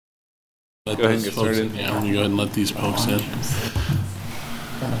Go ahead and get started. Yeah, let me go ahead and let these folks in.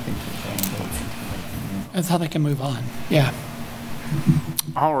 That's how they can move on. Yeah.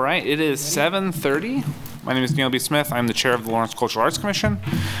 All right, it is 7:30. My name is Neil B. Smith. I'm the chair of the Lawrence Cultural Arts Commission.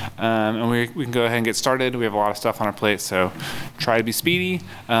 And we can go ahead and get started. We have a lot of stuff on our plate, so try to be speedy.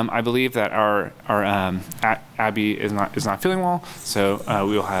 I believe that our Abby is not feeling well, so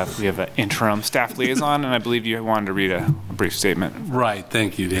we have an interim staff liaison, and I believe you wanted to read a brief statement. Right,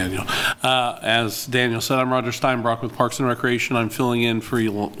 thank you, Daniel. As Daniel said, I'm Roger Steinbrock with Parks and Recreation. I'm filling in for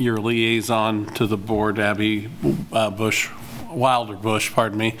your liaison to the board, Abby Wilder Bush,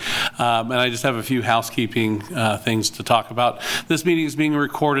 pardon me. And I just have a few housekeeping things to talk about. This meeting is being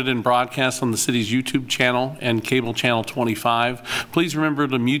recorded and broadcast on the city's YouTube channel and cable channel 25. Please remember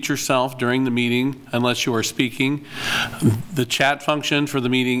to mute yourself during the meeting unless you are speaking. The chat function for the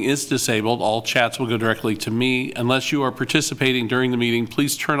meeting is disabled. All chats will go directly to me. Unless you are participating during the meeting,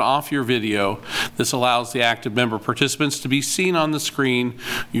 please turn off your video. This allows the active member participants to be seen on the screen.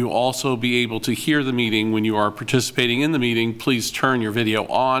 You'll also be able to hear the meeting when you are participating in the meeting. Please turn your video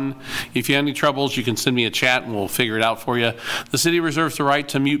on. If you have any troubles, you can send me a chat and we'll figure it out for you. The city reserves the right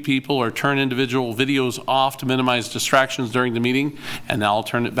to mute people or turn individual videos off to minimize distractions during the meeting. And now I'll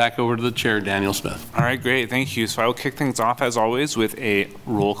turn it back over to the chair, Daniel Smith. All right, great, thank you. So I will kick things off, as always, with a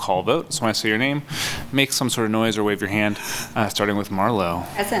roll call vote. So when I say your name, make some sort of noise or wave your hand, starting with Marlo.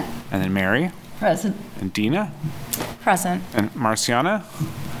 Present. And then Mary. Present. And Dina. Present. And Marciana.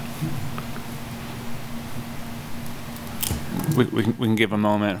 We can give a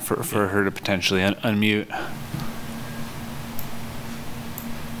moment for her to potentially unmute. I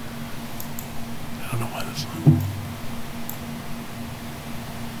don't know why this one.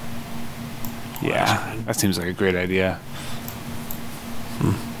 Yeah, that seems like a great idea.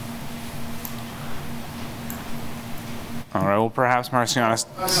 All right, well, perhaps Marciana.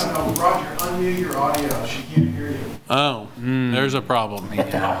 Roger, unmute your audio. She can't hear you. Oh, there's a problem.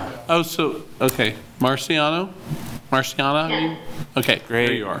 Yeah. Oh, so, okay. Marciana, I mean? Okay, Great.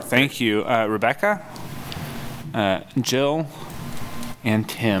 there you are. Thank you. Rebecca, Jill, and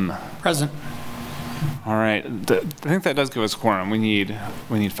Tim. Present. All right. I think that does give us quorum. We need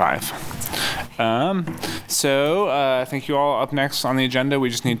 5. So I think you all up next on the agenda. We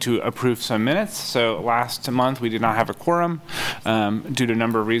just need to approve some minutes. So last month we did not have a quorum due to a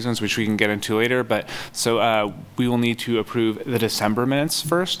number of reasons, which we can get into later. But so we will need to approve the December minutes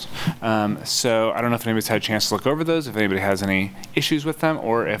first. So I don't know if anybody's had a chance to look over those, if anybody has any issues with them,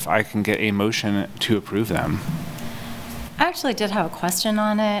 or if I can get a motion to approve them. I actually did have a question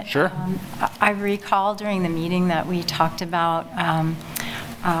on it. Sure. I recall during the meeting that we talked about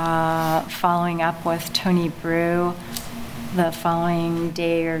following up with Tony Brew the following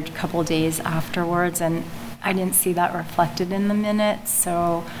day or a couple days afterwards, and I didn't see that reflected in the minutes,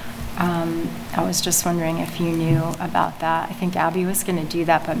 so I was just wondering if you knew about that. I think Abby was going to do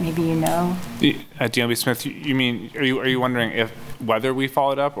that, but maybe you know. DLB Smith, you mean, are you wondering whether we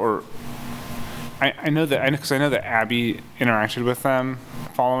followed up, or? I know that Abby interacted with them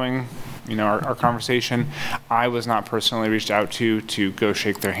following, our conversation. I was not personally reached out to go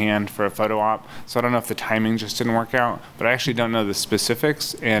shake their hand for a photo op, so I don't know if the timing just didn't work out, but I actually don't know the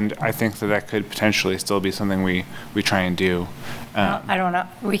specifics, and I think that could potentially still be something we try and do. I don't know.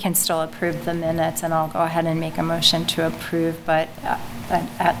 We can still approve the minutes, and I'll go ahead and make a motion to approve, but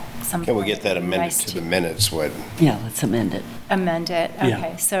at some point. Can we get that amended to the minutes? Yeah, let's amend it. Amend it. Yeah.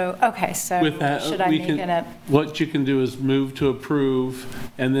 Okay, so With that, should I make it a? What you can do is move to approve,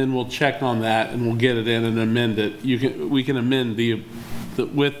 and then we'll check on that, and we'll get it in and amend it. We can amend the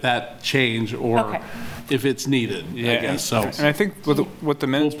with that change, or Okay. if it's needed, I guess. So, and I think what the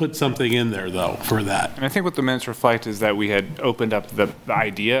minutes. We'll put something in there, though, for that. And I think what the minutes reflect is that we had opened up the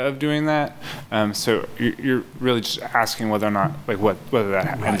idea of doing that. So you're really just asking whether or not, whether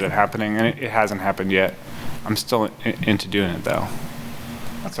that ends up happening, and it hasn't happened yet. I'm still into doing it, though.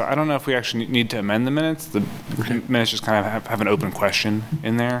 So I don't know if we actually need to amend the minutes. The minutes just kind of have an open question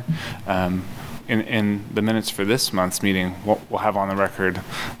in there. In the minutes for this month's meeting, we'll have on the record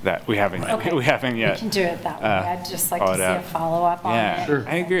that we haven't yet. We can do it that way. I'd just like to see a follow-up on it. Yeah, sure.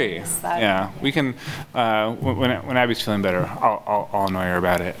 I agree. Yeah, we can. When Abby's feeling better, I'll annoy her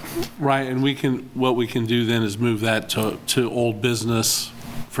about it. Right, and what we can do then is move that to old business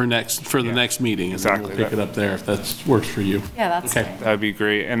for the next meeting. Exactly. And we'll pick it up there if that works for you. Yeah, that's okay. fine. That would be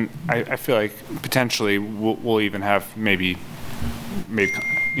great. And I feel like potentially we'll even have maybe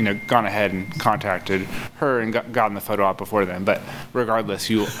gone ahead and contacted her and gotten the photo op before then. But regardless,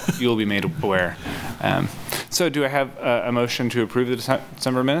 you'll be made aware. So do I have a motion to approve the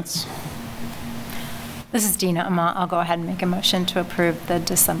December minutes? This is Dina Amont. I'll go ahead and make a motion to approve the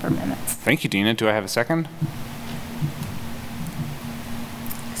December minutes. Thank you, Dina. Do I have a second?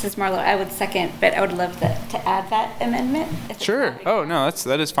 This is Marlo. I would second, but I would love to add that amendment. if it's Sure. not- Oh, no,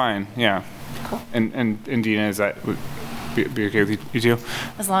 that is fine. Yeah. Cool. And Dina, is that would be okay with you too?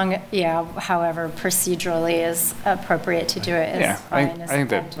 As long, however procedurally is appropriate to do it Yeah, is fine. I think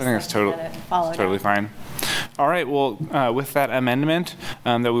that's totally fine. All right. Well, with that amendment,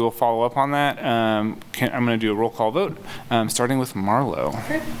 that we will follow up on that. I'm going to do a roll call vote, starting with Marlo,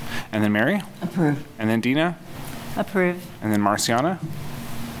 and then Mary, Approved. and then Dina, Approve. and then Marciana,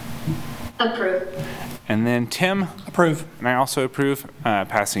 Approve. and then Tim, Approve. and I also approve,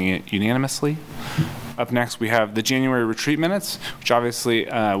 passing it unanimously. Up next, we have the January retreat minutes, which obviously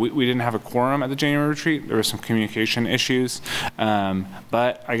we didn't have a quorum at the January retreat. There were some communication issues,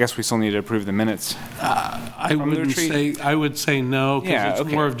 but I guess we still need to approve the minutes. I From the wouldn't retreat? say, I would say no, Yeah, because it's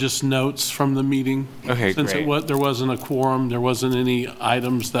okay. more of just notes from the meeting. Okay, Since great. there wasn't a quorum, there wasn't any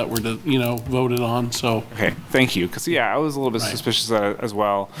items that were, voted on, so. Okay, thank you. Because I was a little bit Right. suspicious of that as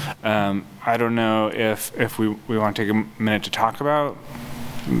well. I don't know if we want to take a minute to talk about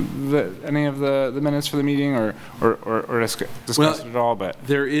any of the minutes for the meeting or discuss Well, it at all. But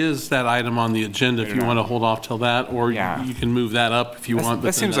There is that item on the agenda if you Fair want to enough. hold off till that, or Yeah. you can move that up if you want. but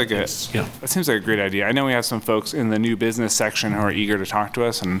that seems then like yeah. that seems like a great idea. I know we have some folks in the new business section who are eager to talk to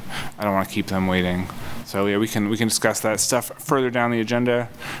us, and I don't want to keep them waiting. So we can discuss that stuff further down the agenda,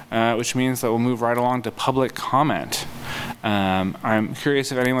 which means that we'll move right along to public comment. I'm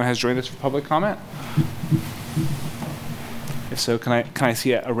curious if anyone has joined us for public comment. If so, can I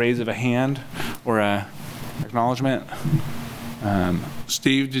see a raise of a hand or a acknowledgement?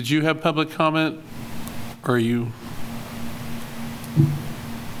 Steve, did you have public comment? Or you?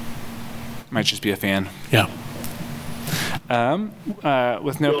 Might just be a fan. Yeah.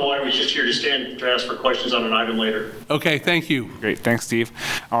 With no. Bill, I was just here to ask for questions on an item later. Okay, thank you. Great, thanks, Steve.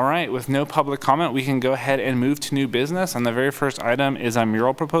 All right, with no public comment, we can go ahead and move to new business. And the very first item is a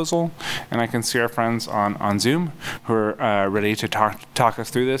mural proposal. And I can see our friends on Zoom who are ready to talk us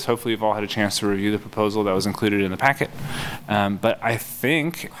through this. Hopefully, you've all had a chance to review the proposal that was included in the packet. But I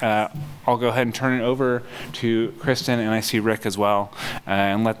think I'll go ahead and turn it over to Kristen, and I see Rick as well,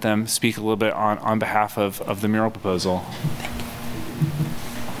 and let them speak a little bit on behalf of the mural proposal.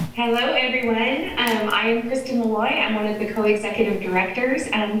 Hello, everyone. I am Kristen Malloy. I'm one of the co-executive directors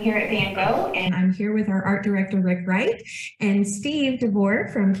here at Van Gogh, and I'm here with our art director, Rick Wright, and Steve DeVore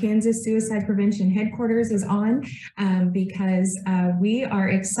from Kansas Suicide Prevention Headquarters is on because we are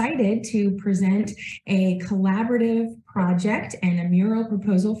excited to present a collaborative project and a mural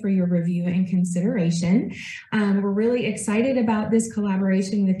proposal for your review and consideration. We're really excited about this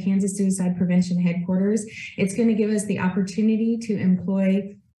collaboration with Kansas Suicide Prevention Headquarters. It's going to give us the opportunity to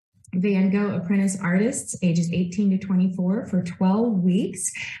employ Van Gogh apprentice artists ages 18 to 24 for 12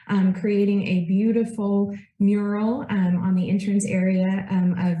 weeks, creating a beautiful mural on the entrance area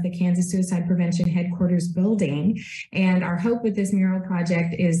of the Kansas Suicide Prevention Headquarters building. And our hope with this mural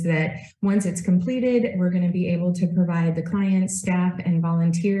project is that once it's completed, we're going to be able to provide the clients, staff, and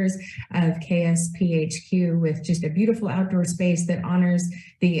volunteers of KSPHQ with just a beautiful outdoor space that honors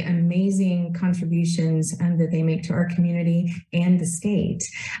the amazing contributions that they make to our community and the state.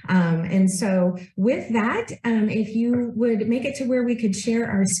 And so with that, if you would make it to where we could share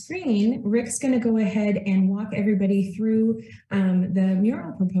our screen, Rick's going to go ahead and walk everybody through the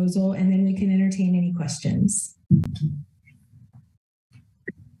mural proposal, and then we can entertain any questions.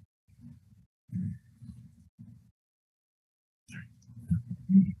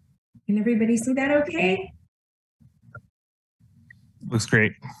 Can everybody see that okay? Looks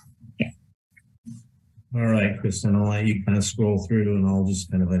great. All right, Kristen, I'll let you kind of scroll through and I'll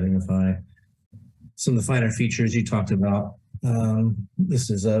just kind of identify some of the finer features you talked about. This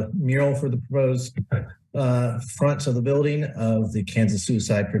is a mural for the proposed front of the building of the Kansas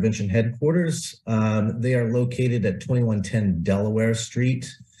Suicide Prevention Headquarters. They are located at 2110 Delaware Street.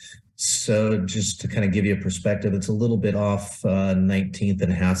 So just to kind of give you a perspective, it's a little bit off 19th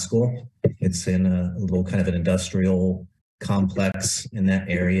and Haskell. It's in a little kind of an industrial complex in that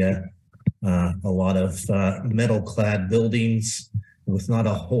area. A lot of metal-clad buildings with not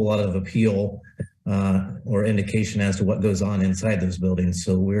a whole lot of appeal or indication as to what goes on inside those buildings.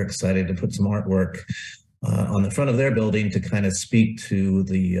 So we're excited to put some artwork on the front of their building to kind of speak to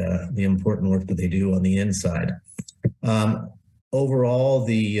the important work that they do on the inside. Overall,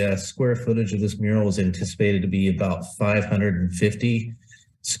 the square footage of this mural is anticipated to be about 550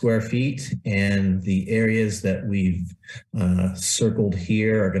 square feet, and the areas that we've circled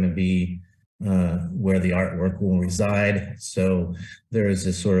here are going to be where the artwork will reside. So there is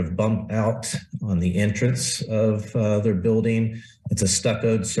this sort of bump out on the entrance of their building. It's a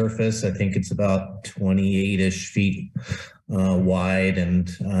stuccoed surface. I think it's about 28-ish feet wide and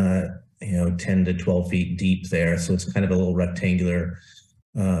 10 to 12 feet deep there. So it's kind of a little rectangular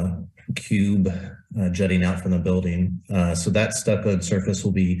cube jutting out from the building. So that stuccoed surface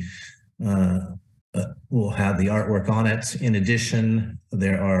will be will have the artwork on it. In addition,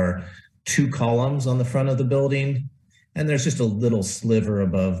 there are 2 columns on the front of the building, and there's just a little sliver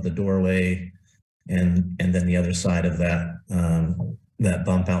above the doorway, and then the other side of that that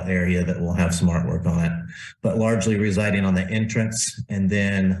bump out area that will have some artwork on it, but largely residing on the entrance. And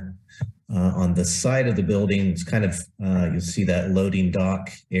then on the side of the building, it's kind of you'll see that loading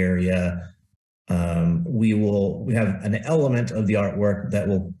dock area. We have an element of the artwork that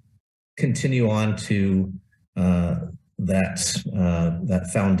will continue on to that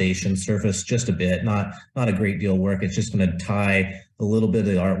foundation surface just a bit, not a great deal of work. It's just going to tie a little bit of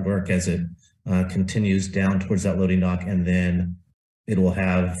the artwork as it continues down towards that loading dock, and then it will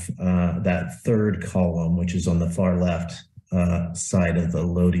have that 3rd column, which is on the far left side of the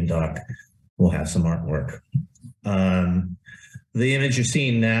loading dock, will have some artwork. The image you're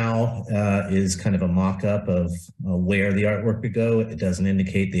seeing now is kind of a mock-up of where the artwork would go. It doesn't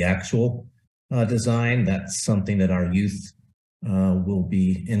indicate the actual design. That's something that our youth will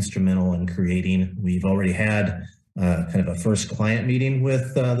be instrumental in creating. We've already had kind of a first client meeting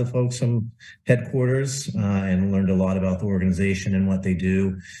with the folks from headquarters and learned a lot about the organization and what they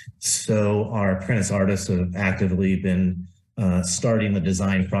do. So our apprentice artists have actively been starting the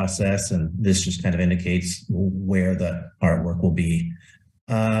design process, and this just kind of indicates where the artwork will be.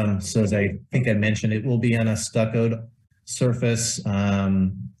 So as I think I mentioned, it will be on a stuccoed surface.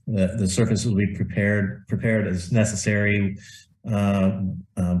 The surface will be prepared as necessary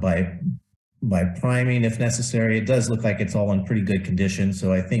by priming if necessary. It does look like it's all in pretty good condition,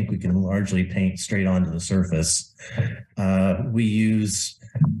 so I think we can largely paint straight onto the surface. We use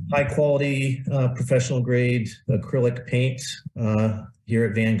high quality, professional grade acrylic paint here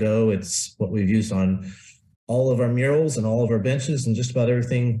at Van Gogh. It's what we've used on all of our murals and all of our benches and just about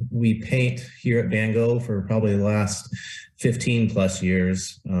everything we paint here at Van Gogh for probably the last 15 plus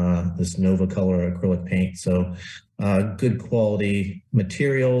years, this Nova Color acrylic paint. So good quality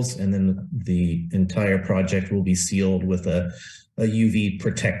materials, and then the entire project will be sealed with a UV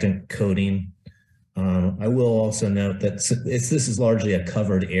protectant coating. I will also note that this is largely a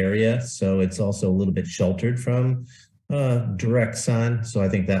covered area, so it's also a little bit sheltered from direct sun. So I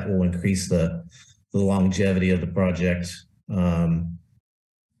think that will increase the longevity of the project.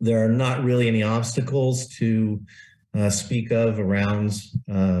 There are not really any obstacles to speak of around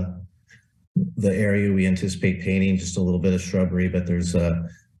the area we anticipate painting, just a little bit of shrubbery, but there's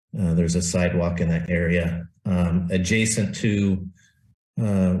a sidewalk in that area. Adjacent to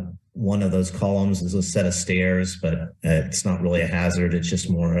one of those columns is a set of stairs, but it's not really a hazard. It's just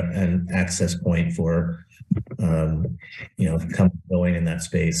more an access point for, going in that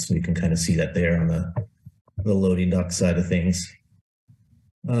space. So you can kind of see that there on the loading dock side of things.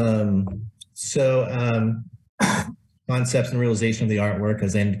 Concepts and realization of the artwork,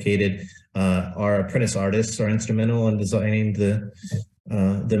 as indicated, our apprentice artists are instrumental in designing the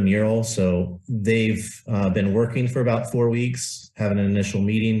mural. So they've been working for about 4 weeks, having an initial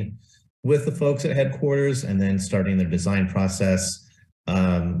meeting with the folks at headquarters, and then starting their design process.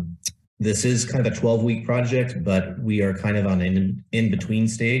 This is kind of a 12-week project, but we are kind of on an in-between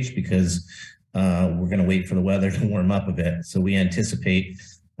stage because we're going to wait for the weather to warm up a bit. So we anticipate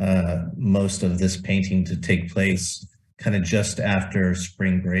most of this painting to take place kind of just after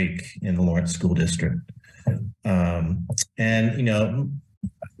spring break in the Lawrence School District.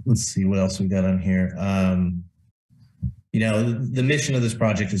 Let's see what else we got on here. The mission of this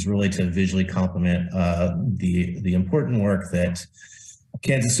project is really to visually complement the important work that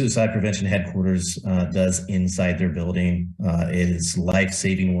Kansas Suicide Prevention Headquarters does inside their building. It is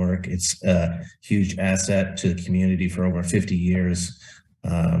life-saving work. It's a huge asset to the community for over 50 years.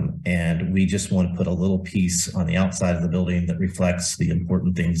 And we just want to put a little piece on the outside of the building that reflects the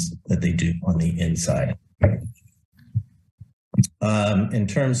important things that they do on the inside. In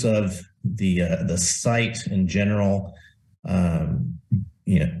terms of the site in general,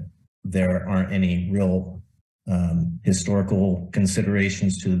 there aren't any real historical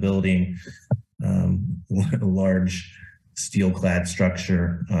considerations to the building. A large steel-clad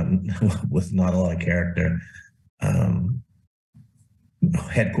structure with not a lot of character.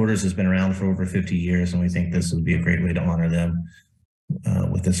 Headquarters has been around for over 50 years, and we think this would be a great way to honor them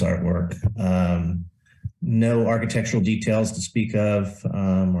with this artwork. No architectural details to speak of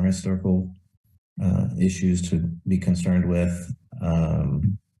or historical issues to be concerned with.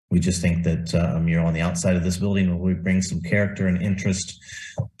 We just think that a mural on the outside of this building will bring some character and interest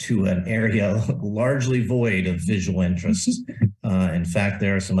to an area largely void of visual interest. In fact,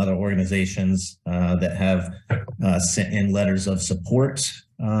 there are some other organizations that have sent in letters of support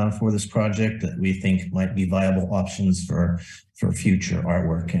for this project that we think might be viable options for future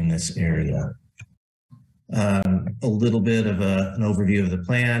artwork in this area. A little bit of an overview of the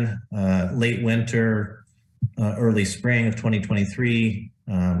plan. Late winter, early spring of 2023,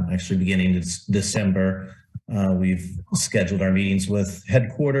 actually beginning December, we've scheduled our meetings with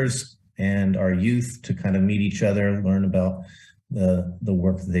headquarters and our youth to kind of meet each other, learn about the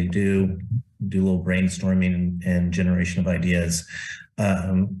work that they do a little brainstorming and generation of ideas.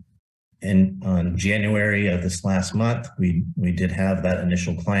 And on January of this last month, we did have that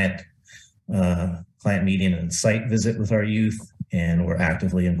initial client meeting and site visit with our youth, and we're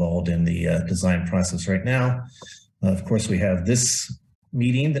actively involved in the design process right now. Of course, we have this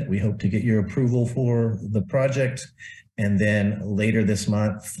meeting that we hope to get your approval for the project. And then later this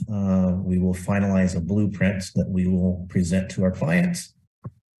month, we will finalize a blueprint that we will present to our clients.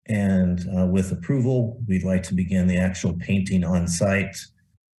 And with approval, we'd like to begin the actual painting on site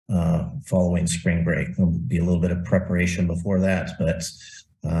following spring break. There'll be a little bit of preparation before that, but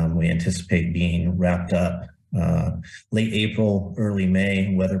we anticipate being wrapped up late April, early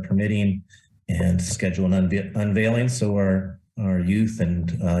May, weather permitting, and schedule an unveiling so our youth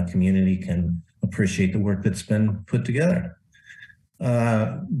and community can appreciate the work that's been put together.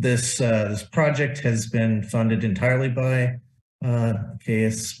 This project has been funded entirely by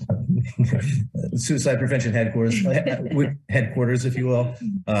KS Suicide Prevention Headquarters, if you will.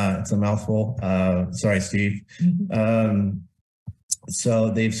 It's a mouthful. Sorry, Steve. So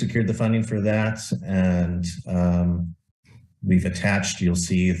they've secured the funding for that, and we've attached, you'll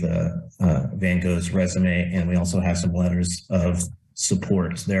see the Van Gogh's resume, and we also have some letters of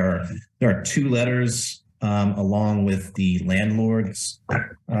support. There are 2 letters along with the landlord's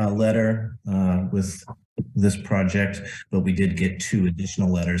letter with this project, but we did get 2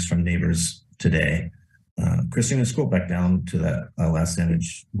 additional letters from neighbors today. Christina, scroll back down to that last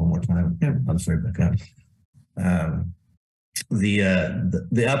image one more time. Yeah, I'm sorry, back up.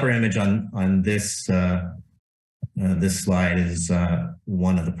 The upper image on this this slide is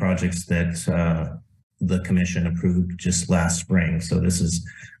one of the projects that the commission approved just last spring. So this is,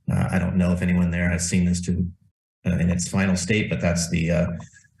 I don't know if anyone there has seen this in its final state, but that's the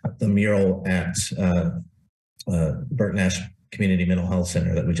mural at Burton Nash Community Mental Health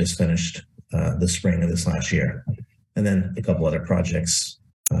Center that we just finished the spring of this last year. And then a couple other projects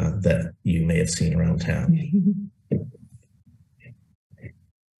that you may have seen around town.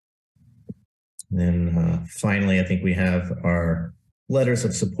 Then finally, I think we have our letters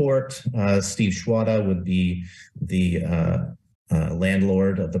of support. Steve Schwada would be the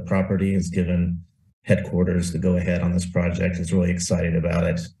landlord of the property, has given headquarters the go-ahead on this project, is really excited about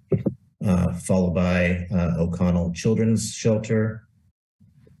it. Followed by O'Connell Children's Shelter,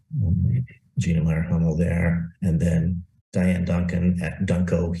 Gina Meyer Hummel there, and then Diane Duncan at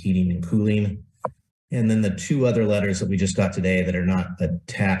Dunco Heating and Cooling. And then the 2 other letters that we just got today that are not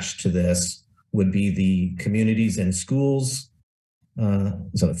attached to this would be the Communities and Schools.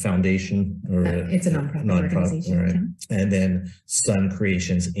 Is that a foundation or it's a nonprofit organization? Right. And then Sun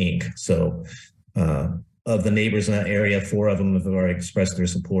Creations Inc. So of the neighbors in that area, 4 of them have already expressed their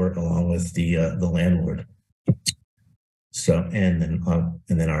support, along with the landlord. So and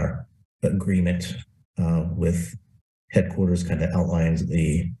then our agreement with headquarters kind of outlines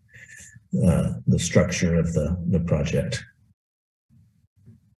the structure of the project.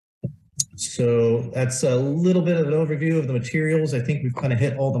 So that's a little bit of an overview of the materials. I think we've kind of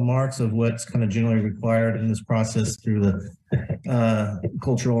hit all the marks of what's kind of generally required in this process through the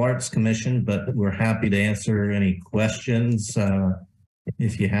Cultural Arts Commission, but we're happy to answer any questions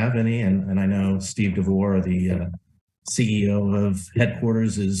if you have any. And I know Steve DeVore, the CEO of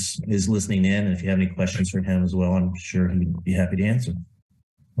Headquarters, is listening in. And if you have any questions for him as well, I'm sure he'd be happy to answer.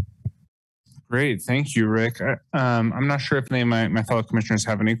 Great. Thank you, Rick. I'm not sure if any of my fellow commissioners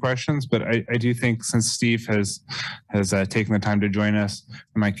have any questions, but I do think since Steve has taken the time to join us,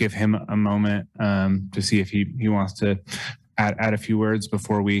 I might give him a moment to see if he wants to add a few words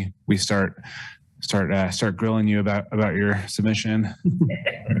before we start grilling you about your submission.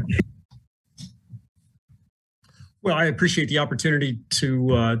 Well, I appreciate the opportunity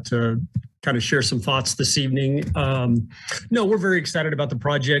to kind of share some thoughts this evening. No, we're very excited about the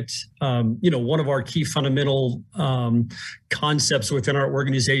project. One of our key fundamental concepts within our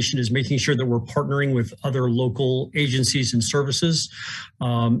organization is making sure that we're partnering with other local agencies and services.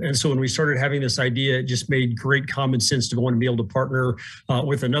 And so when we started having this idea, it just made great common sense to want to be able to partner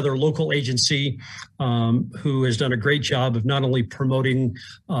with another local agency who has done a great job of not only promoting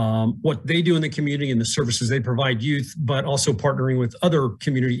what they do in the community and the services they provide youth, but also partnering with other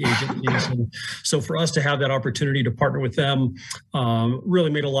community agencies. And so for us to have that opportunity to partner with them really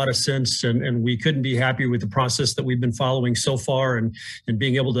made a lot of sense. And we couldn't be happier with the process that we've been following so far, and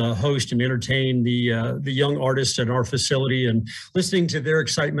being able to host and entertain the young artists at our facility and listening to their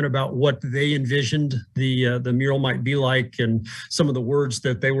excitement about what they envisioned the mural might be like, and some of the words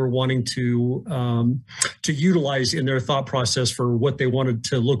that they were wanting to utilize in their thought process for what they wanted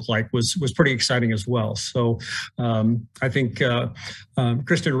to look like was pretty exciting as well. So I think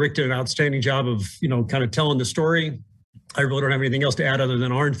Kristen and Rick did an outstanding job of kind of telling the story. I really don't have anything else to add other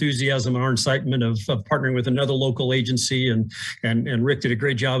than our enthusiasm and our excitement of partnering with another local agency. And Rick did a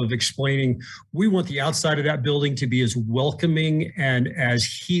great job of explaining we want the outside of that building to be as welcoming and as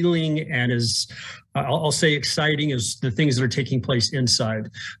healing and as I'll say exciting as the things that are taking place inside.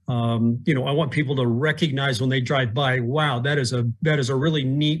 I want people to recognize when they drive by, wow, that is a really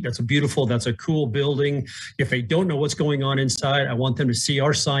neat, that's a cool building. If they don't know what's going on inside, I want them to see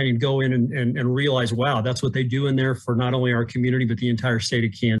our sign and go in and realize, wow, that's what they do in there for not only our community, but the entire state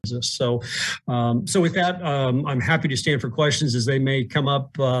of Kansas. So with that, I'm happy to stand for questions as they may come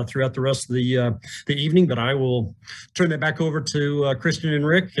up throughout the rest of the evening, but I will turn that back over to Kristen and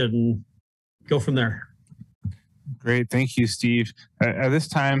Rick and go from there. Great. Thank you, Steve. At this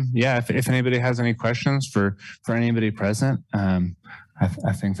time, if anybody has any questions for anybody present, I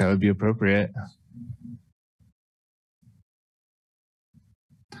think that would be appropriate.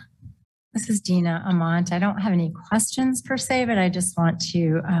 This is Dina Amont. I don't have any questions per se, but I just want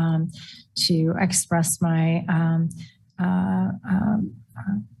to express my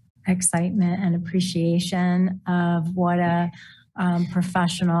excitement and appreciation of what a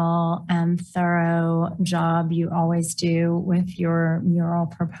professional and thorough job you always do with your mural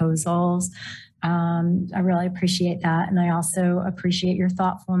proposals. I really appreciate that. And I also appreciate your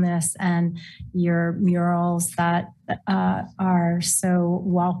thoughtfulness and your murals that are so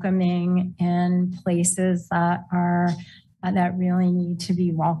welcoming in places that really need to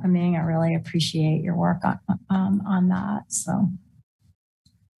be welcoming. I really appreciate your work on that. So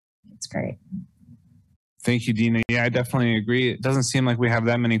it's great. Thank you, Dina. Yeah, I definitely agree. It doesn't seem like we have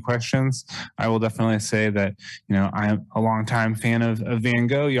that many questions. I will definitely say that, I'm a longtime fan of Van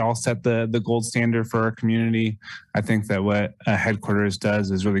Gogh. Y'all set the gold standard for our community. I think that what headquarters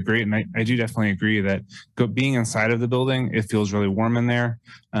does is really great. And I do definitely agree that being inside of the building, it feels really warm in there.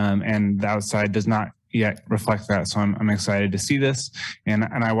 And the outside does not yet reflect that. So I'm excited to see this. And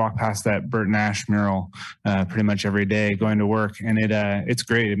I walk past that Bert Nash mural pretty much every day going to work, and it's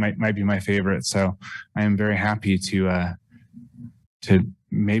great. It might be my favorite. So I am very happy to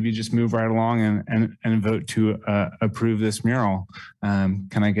maybe just move right along and vote to approve this mural.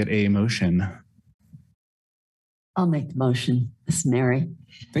 Can I get a motion? I'll make the motion. This is Mary.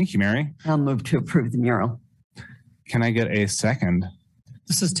 Thank you, Mary. I'll move to approve the mural. Can I get a second?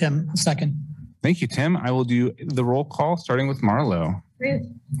 This is Tim, second. Thank you, Tim. I will do the roll call starting with Marlo. Approve.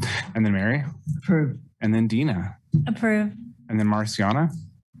 And then Mary. Approve. And then Dina. Approve. And then Marciana.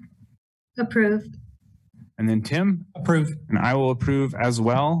 Approve. And then Tim. Approve. And I will approve as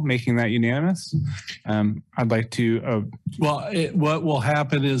well, making that unanimous. I'd like to... what will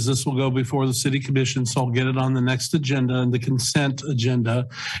happen is this will go before the city commission, so I'll get it on the next agenda and the consent agenda.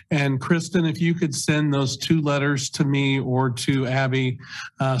 And Kristen, if you could send those 2 letters to me or to Abby,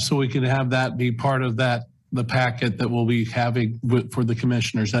 so we can have that be part of the packet that we'll be having for the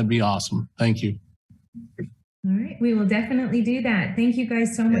commissioners, that'd be awesome. Thank you. All right, we will definitely do that. Thank you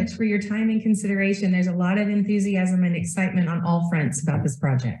guys so much for your time and consideration. There's a lot of enthusiasm and excitement on all fronts about this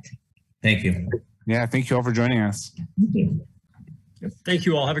project. Thank you. Yeah, thank you all for joining us. Thank you. Thank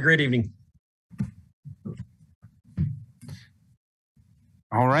you all. Have a great evening.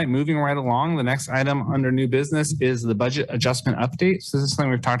 All right, moving right along. The next item under new business is the budget adjustment update. So this is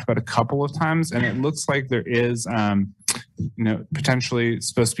something we've talked about a couple of times, and it looks like there is potentially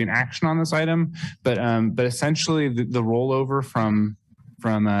supposed to be an action on this item, but essentially the rollover from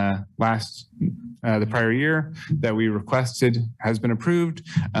the prior year that we requested has been approved,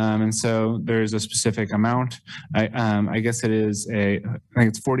 and so there's a specific amount. I guess it is I think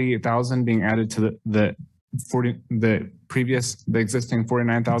it's $48,000 being added to the existing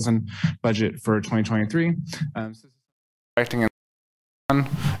 $49,000 budget for 2023.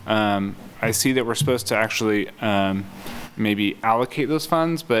 I see that we're supposed to actually maybe allocate those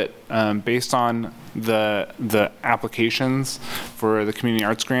funds, but based on the applications for the community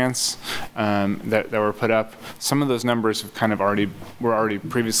arts grants that were put up, some of those numbers have kind of were already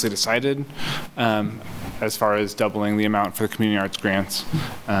previously decided as far as doubling the amount for the community arts grants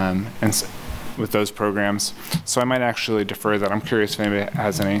with those programs. So I might actually defer that. I'm curious if anybody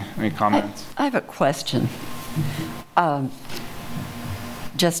has any comments. I have a question.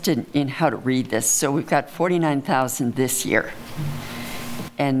 Just in how to read this. So we've got 49,000 this year.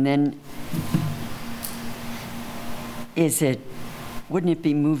 And then wouldn't it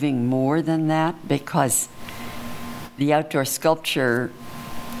be moving more than that? Because the outdoor sculpture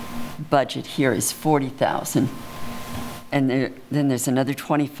budget here is 40,000. And then there's another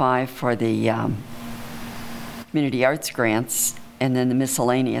 25 for the community arts grants, and then the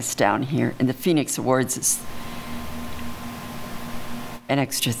miscellaneous down here. And the Phoenix Awards is an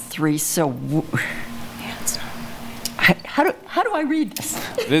extra 3. So how do I read this?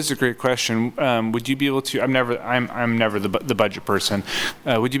 It is a great question. Would you be able to? I'm never the budget person.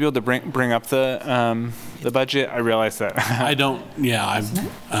 Would you be able to bring up the budget? I realize that. I don't. Yeah,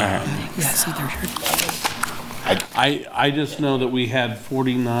 I just know that we had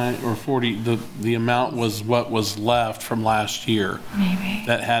 49 or 40. The amount was what was left from last year. Maybe.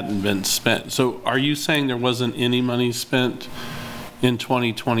 That hadn't been spent. So are you saying there wasn't any money spent in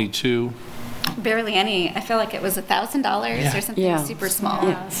 2022? Barely any. I feel like it was $1,000 or something super small.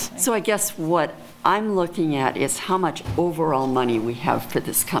 Yeah. So I guess what I'm looking at is how much overall money we have for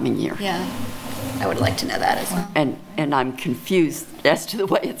this coming year. Yeah, I would like to know that as well. And I'm confused as to the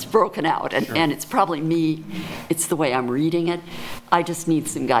way it's broken out. And it's probably me, it's the way I'm reading it. I just need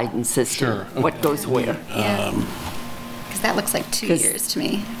some guidance as to what goes where. Because that looks like 2 years to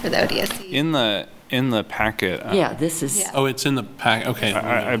me for the ODSC. In the packet. This is. Oh, it's in the pack. Okay.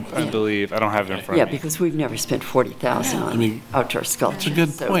 I believe. I don't have it in front of me. Yeah, because we've never spent 40,000 on outdoor sculpture.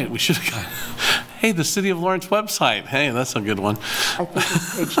 That's a good point. We should have got, hey, the City of Lawrence website. Hey, that's a good one. I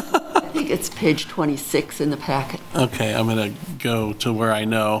think it's page 26 in the packet. Okay, I'm going to go to where I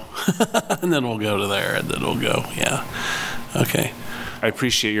know, and then we'll go to there, and then we'll go. Yeah. Okay. I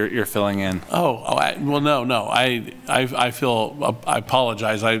appreciate your filling in. No. I feel, I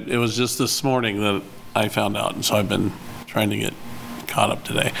apologize. It was just this morning that I found out, and so I've been trying to get caught up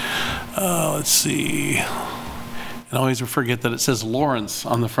today. Let's see. And I always forget that it says Lawrence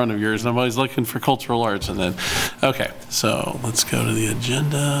on the front of yours, and I'm always looking for cultural arts, and then, okay, so let's go to the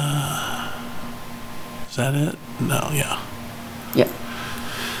agenda. Is that it? No, yeah. Yep.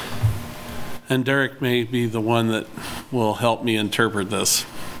 And Derek may be the one that will help me interpret this.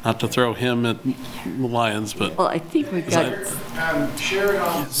 Not to throw him at the Lions, but. Well, I think we've got. Share it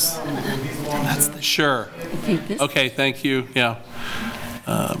on Zoom. Sure. Okay, thank you. Yeah.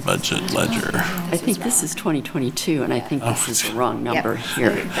 Budget ledger. I think this is 2022, and I think this is the wrong number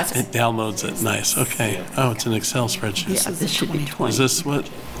here. It downloads it. Nice. Okay. Oh, it's an Excel spreadsheet. Yeah, this should be 20. Is this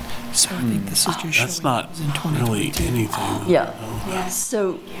what? So I think this is just That's not really anything. Yeah.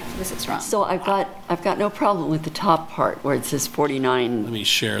 So this is wrong. So I've got no problem with the top part where it says 49,000. Let me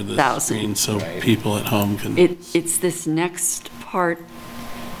share this screen so people at home can. It's this next part.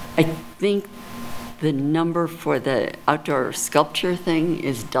 I think the number for the outdoor sculpture thing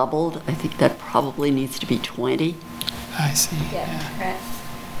is doubled. I think that probably needs to be 20. I see. Yeah, correct.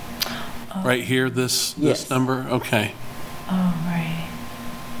 Right here, this number? Okay. Oh, right.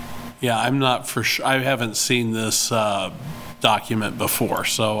 Yeah, I'm not for sure. I haven't seen this document before,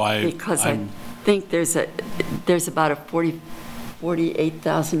 so Because I think there's about a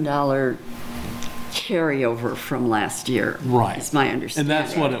 $48,000 carryover from last year. Right. Is my understanding. And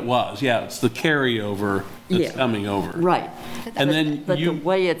that's what it was. Yeah, it's the carryover that's coming over. Right. And then But the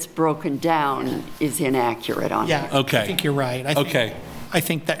way it's broken down is inaccurate on Yeah, it. Okay. I think you're right. I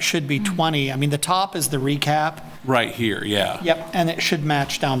think that should be 20. I mean, the top is the recap. Right here, yeah. Yep, and it should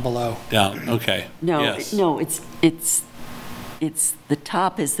match down below. Down, okay. No, Yes. no, it's the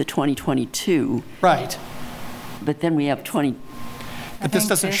top is the 2022. Right. But then we have 20. But this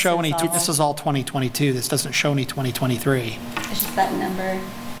doesn't show any, this is all 2022. This doesn't show any 2023. It's just that number.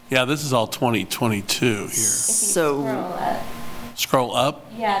 Yeah, this is all 2022 here. So. Scroll up.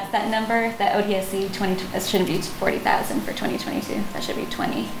 Yeah, it's that number, that ODSC 20, that shouldn't be 40,000 for 2022. That should be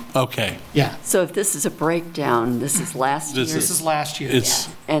 20. Okay. Yeah. So if this is a breakdown, this is last year. This is last year.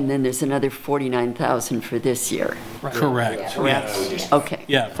 And then there's another 49,000 for this year. Right. Correct. Yes. Okay.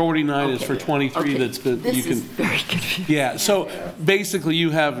 Yeah, 49 is for 23. That's been, This you can. is very confusing. Yeah, so basically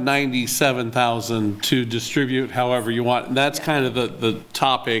you have 97,000 to distribute however you want. And that's kind of the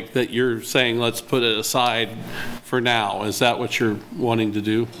topic that you're saying, let's put it aside for now. Is that what you're wanting to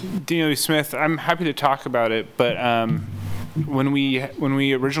do? DW Smith, I'm happy to talk about it, but when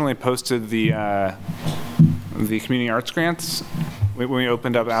we originally posted the community arts grants, when we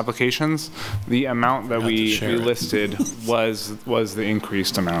opened up applications, the amount that we listed was the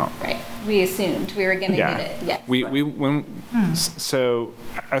increased amount. Right. We assumed we were going to get it. Yeah. So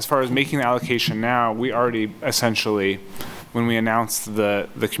as far as making the allocation now, we already essentially, when we announced the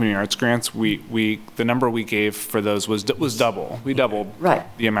community arts grants, the number we gave for those was double. We doubled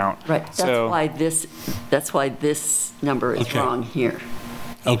the amount. Right. That's why this number is wrong here.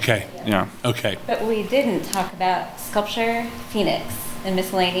 Okay. Yeah. Okay. But we didn't talk about sculpture, Phoenix, and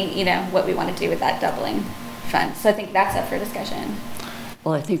miscellany, what we want to do with that doubling fund. So I think that's up for discussion.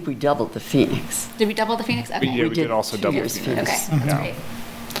 Well, I think we doubled the Phoenix. Did we double the Phoenix? Okay. We did also double the Phoenix. Okay, that's great.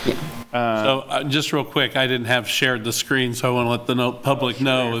 So just real quick, I didn't have shared the screen, so I want to let the public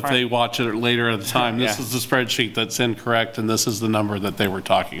know if they watch it later at the time. This is the spreadsheet that's incorrect, and this is the number that they were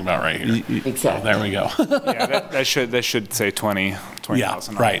talking about right here. Exactly. So there we go. That should say 20,000. Yeah,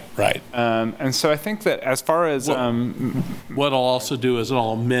 right. And so I think that as far as what I'll also do is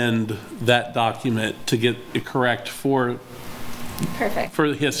I'll amend that document to get it correct for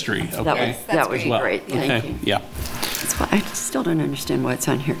the history. Okay. That would be great. Thank you. Yeah. That's why I still don't understand why it's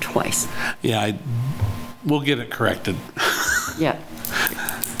on here twice. Yeah, we'll get it corrected. Yeah.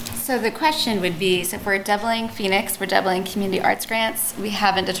 So the question would be, so if we're doubling Phoenix, we're doubling community arts grants, we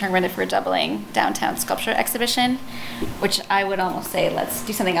haven't determined if we're doubling downtown sculpture exhibition, which I would almost say, let's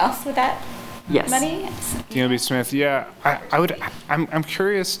do something else with that money. DLB Smith, I'm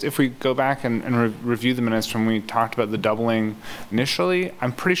curious if we go back and review the minutes from when we talked about the doubling initially.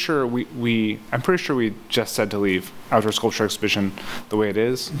 I'm pretty sure we just said to leave outdoor sculpture exhibition the way it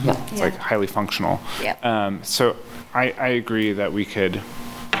is. Yeah. It's like highly functional. Yeah. So I agree that we could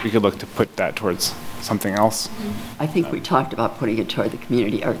look to put that towards something else. I think we talked about putting it toward the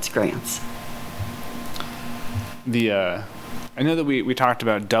community arts grants. I know that we talked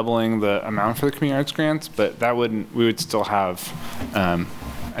about doubling the amount for the community arts grants, but we would still have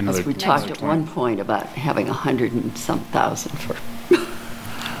another. We talked at one point about having 100 and some thousand for.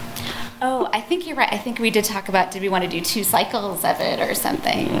 Oh, I think you're right. I think we did talk about, did we want to do 2 cycles of it or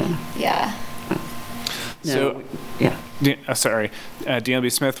something? Yeah. So, sorry,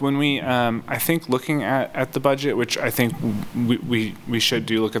 DLB Smith, when we, I think looking at the budget, which I think we should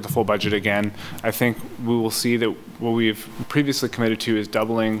look at the full budget again, I think we will see that what we've previously committed to is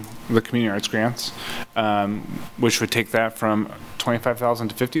doubling the community arts grants, which would take that from 25,000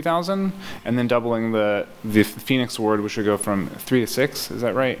 to 50,000, and then doubling the Phoenix Award, which would go from 3 to 6, is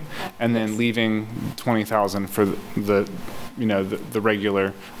that right? And then leaving 20,000 for the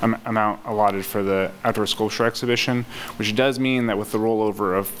regular amount allotted for the outdoor sculpture exhibition, which does mean that with the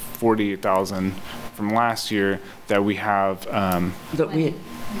rollover of 48,000 from last year, that we have about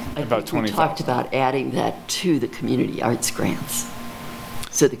 20,000. We talked about adding that to the community arts grants.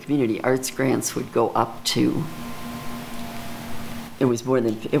 So the community arts grants would go up to, do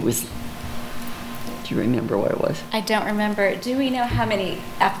you remember what it was? I don't remember. Do we know how many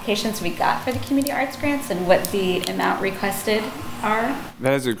applications we got for the community arts grants and what the amount requested are?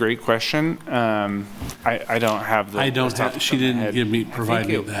 That is a great question. I don't have the. She didn't provide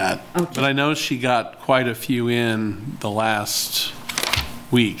me that. Okay. But I know she got quite a few in the last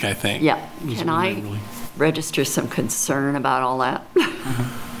week, I think. Yeah. Can I register some concern about all that?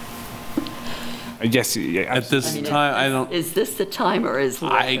 Yes. Yeah, at this time, I don't. Is this the time or is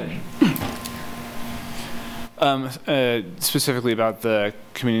specifically about the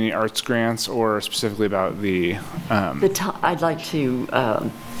community arts grants, or specifically about the I'd like to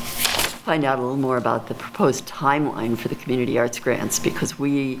find out a little more about the proposed timeline for the community arts grants, because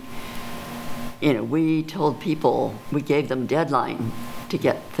we told people, we gave them a deadline to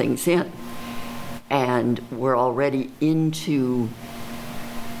get things in, and we're already into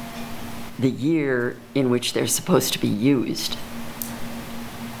the year in which they're supposed to be used.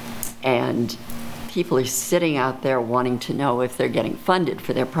 And people are sitting out there wanting to know if they're getting funded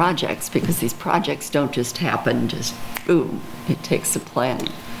for their projects, because these projects don't just happen, just boom. It takes some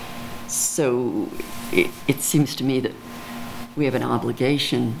planning. So it seems to me that we have an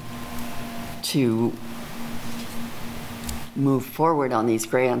obligation to move forward on these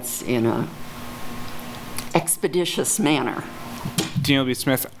grants in a expeditious manner. DLB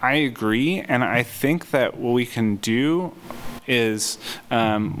Smith, I agree, and I think that what we can do is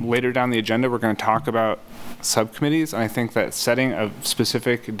later down the agenda we're going to talk about subcommittees, and I think that setting a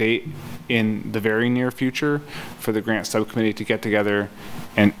specific date in the very near future for the grant subcommittee to get together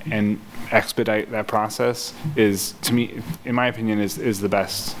and expedite that process is, to me, in my opinion, is the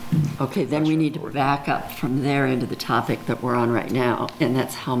best. Okay, then we need to back up from there into the topic that we're on right now, and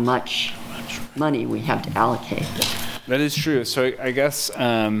that's how much money we have to allocate. That is true. So I guess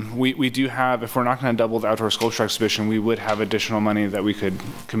we do have, if we're not going to double the outdoor sculpture exhibition, we would have additional money that we could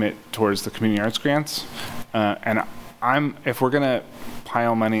commit towards the community arts grants. And if we're going to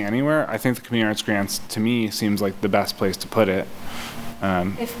pile money anywhere, I think the community arts grants, to me, seems like the best place to put it.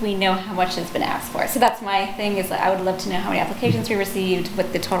 If we know how much has been asked for. So that's my thing, is that I would love to know how many applications we received,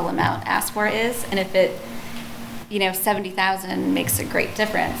 what the total amount asked for is, and if it, 70,000 makes a great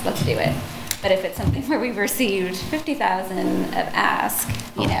difference, let's do it. But if it's something where we've received 50,000 of ask,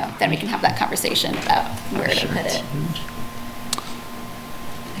 then we can have that conversation about where to put it.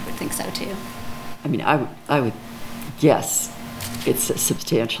 I would think so too. I mean, I would guess it's a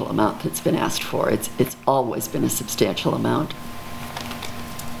substantial amount that's been asked for. It's always been a substantial amount.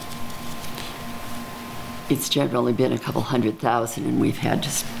 It's generally been a couple 100,000, and we've had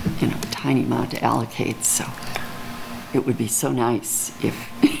just, a tiny amount to allocate, so it would be so nice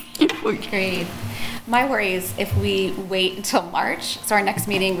if we... Agreed. My worry is if we wait until March, so our next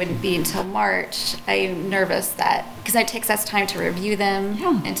meeting wouldn't be until March, I'm nervous that, because it takes us time to review them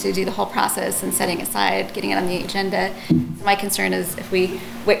and to do the whole process and setting aside, getting it on the agenda. So my concern is if we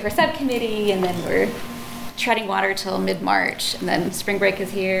wait for subcommittee and then we're treading water till mid-March and then spring break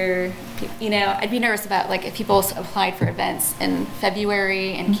is here, I'd be nervous about if people applied for events in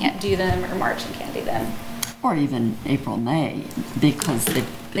February and can't do them, or March and can't do them. Or even April, May, because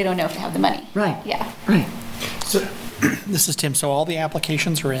they don't know if they have the money. Right. Yeah. Right. So, this is Tim. So all the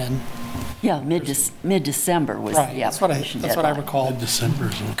applications are in. Yeah, mid-December was right. the That's application what I recall. Mid-December.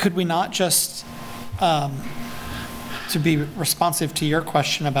 Could we not just, to be responsive to your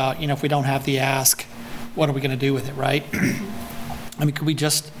question about, if we don't have the ask, what are we going to do with it, right? I mean, could we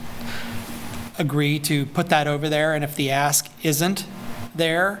just agree to put that over there, and if the ask isn't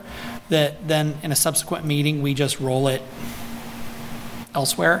there, that then in a subsequent meeting, we just roll it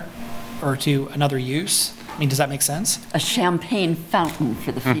elsewhere or to another use? I mean, does that make sense? A champagne fountain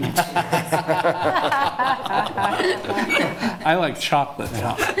for the Phoenix. I like chocolate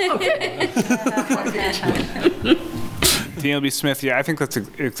now. Daniel B. Smith, yeah, I think that's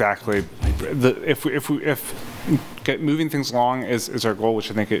exactly if moving things along is our goal, which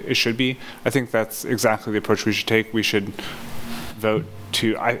I think it should be. I think that's exactly the approach we should take. We should vote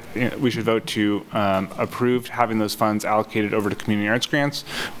to approve having those funds allocated over to community arts grants,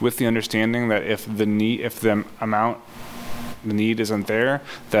 with the understanding that if the need isn't there,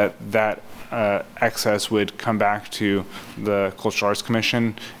 that excess would come back to the Cultural Arts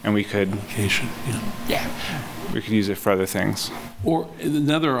Commission, and we could we could use it for other things. Or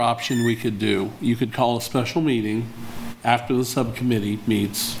another option we could do, you could call a special meeting after the subcommittee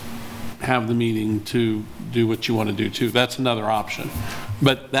meets, have the meeting to do what you want to do too. That's another option.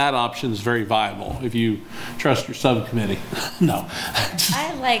 But that option is very viable if you trust your subcommittee. No.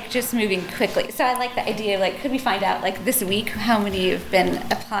 I like just moving quickly. So I like the idea of could we find out this week how many have been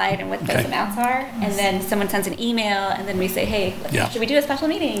applied and what those amounts are? And then someone sends an email and then we say, hey, should we do a special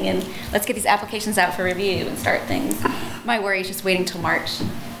meeting? And let's get these applications out for review and start things. My worry is just waiting till March.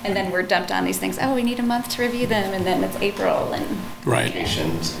 And then we're dumped on these things. Oh, we need a month to review them, and then it's April and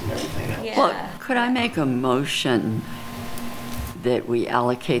vacations and everything else. Yeah. Well, could I make a motion that we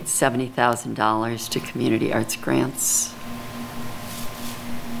allocate $70,000 to community arts grants?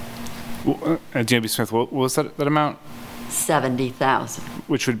 J.B. Smith, what was that amount? 70,000.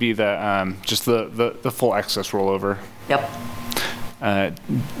 Which would be the just the full excess rollover. Yep.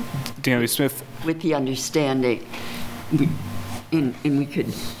 J.B. Smith. With the understanding. And we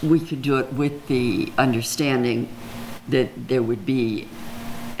could do it with the understanding that there would be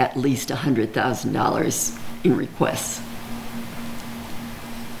at least $100,000 in requests.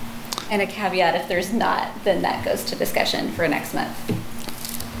 And a caveat, if there's not, then that goes to discussion for next month.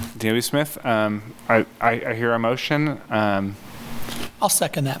 J.B. Smith, I hear a motion. I'll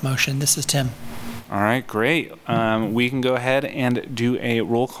second that motion. This is Tim. All right, great. We can go ahead and do a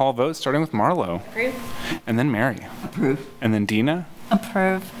roll call vote, starting with Marlo. Approve. And then Mary. Approve. And then Dina.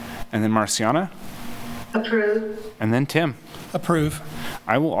 Approve. And then Marciana. Approve. And then Tim. Approve.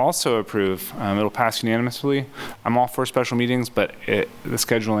 I will also approve. It'll pass unanimously. I'm all for special meetings, but the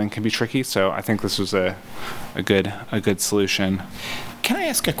scheduling can be tricky, so I think this was a good solution. Can I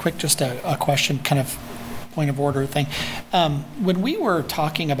ask a question, kind of point of order thing? When we were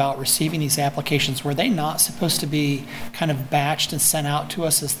talking about receiving these applications, were they not supposed to be kind of batched and sent out to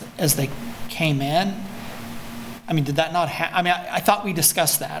us as they came in? I mean, did that not happen? I mean, I thought we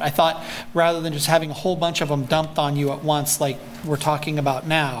discussed that. I thought rather than just having a whole bunch of them dumped on you at once like we're talking about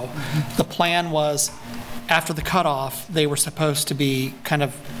now, the plan was after the cutoff, they were supposed to be kind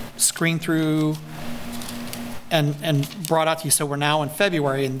of screened through and brought out to you. So we're now in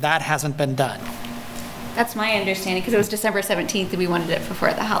February, and that hasn't been done. That's my understanding, because it was December 17th and we wanted it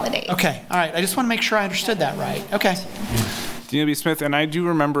before the holidays. Okay, all right. I just want to make sure I understood that right. Okay. DNB Smith, and I do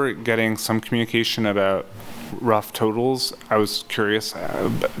remember getting some communication about rough totals. I was curious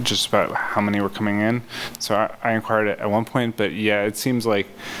just about how many were coming in. So I inquired at one point, but yeah, it seems like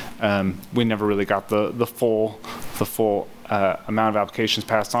we never really got the full amount of applications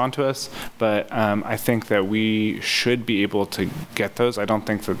passed on to us. But I think that we should be able to get those. I don't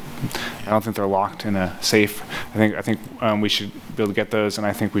think they're locked in a safe. I think we should be able to get those, and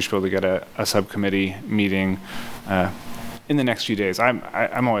I think we should be able to get a subcommittee meeting in the next few days.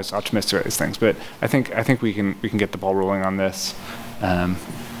 I'm always optimistic about these things, but I think we can get the ball rolling on this.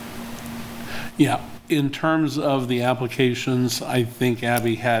 Yeah, in terms of the applications, I think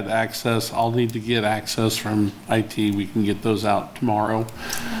Abby had access. I'll need to get access from IT. We can get those out tomorrow.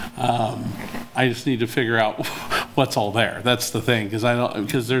 I just need to figure out what's all there. That's the thing,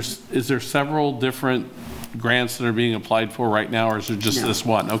 because is there several different grants that are being applied for right now, or is it just this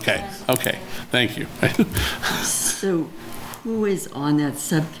one? Okay, thank you. So who is on that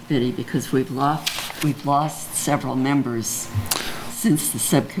subcommittee? Because we've lost several members since the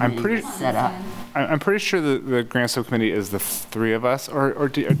subcommittee was set up. I'm pretty sure the grant subcommittee is the three of us, or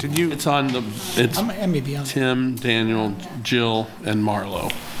did you? It's I may be on. Tim, Daniel, Jill, and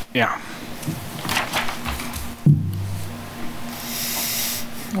Marlo. Yeah.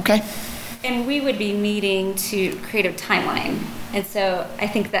 Okay. And we would be meeting to create a timeline. And so I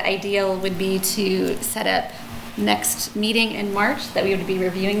think the ideal would be to set up next meeting in March that we would be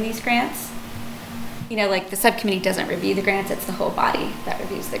reviewing these grants. You know, like the subcommittee doesn't review the grants, it's the whole body that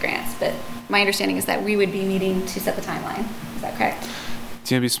reviews the grants. But my understanding is that we would be meeting to set the timeline. Is that correct?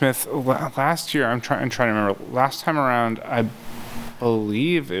 DNB Smith, last year, I'm trying to remember, last time around, I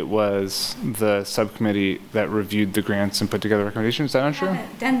believe it was the subcommittee that reviewed the grants and put together recommendations. Is that not true? I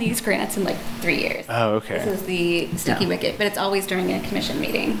haven't done these grants in like 3 years. Oh, okay. This is the sticky wicket, but it's always during a commission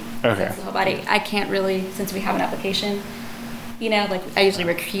meeting. Okay. So it's the whole body. I can't really, since we have an application, you know, like I usually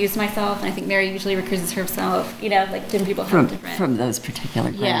recuse myself, and I think Mary usually recuses herself, you know, like different people have different. From those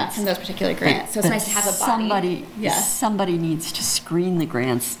particular grants. Yeah, from those particular grants. So it's nice to have a body. Somebody needs to screen the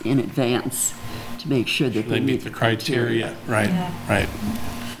grants in advance to make sure that they meet the criteria. Right, right.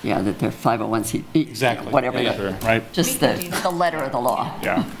 Yeah, that they're 501c. Exactly. Whatever. Yeah, right. Just the letter of the law.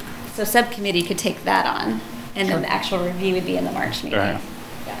 Yeah. So subcommittee could take that on, and then the actual review would be in the March meeting. Okay.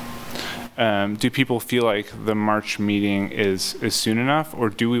 Do people feel like the March meeting is soon enough, or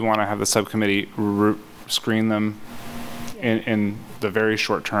do we want to have the subcommittee screen them in the very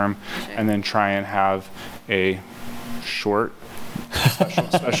short term, and then try and have a short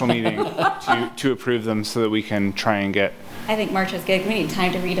special meeting to approve them so that we can try and get? I think March is good. We need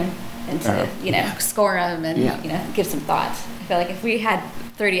time to read them and to, you know, score them and, you know, give some thought. I feel like if we had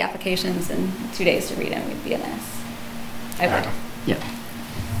 30 applications and 2 days to read them, we'd be a mess. I would. Yeah.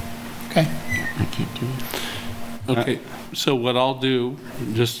 Okay. I can't do it. Okay, so what I'll do,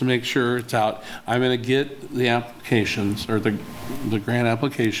 just to make sure it's out, I'm going to get the applications, or the grant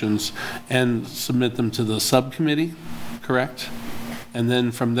applications, and submit them to the subcommittee, correct? And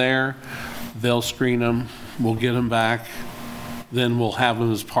then from there, they'll screen them, we'll get them back, then we'll have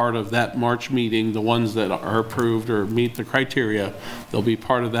them as part of that March meeting. The ones that are approved or meet the criteria, they'll be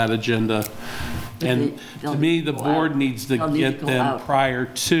part of that agenda. And to me, the board needs to get them prior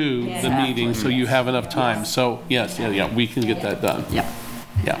to the meeting, so you have enough time. So yes, we can get that done. Yeah.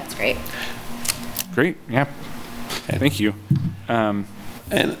 That's great. Great, yeah. Thank you.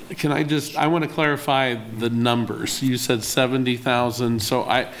 And can I want to clarify the numbers. You said 70,000, so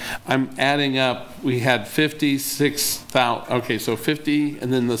I'm adding up, we had 56,000, okay, so 50,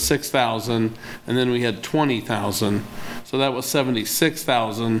 and then the 6,000, and then we had 20,000. So that was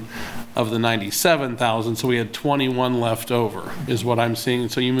 76,000 of the 97,000, so we had 21 left over, is what I'm seeing.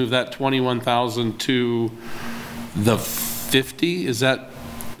 So you move that 21,000 to the 50, is that,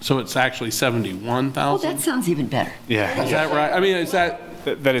 so it's actually 71,000? Oh, that sounds even better. Yeah. Is that right? I mean, is that?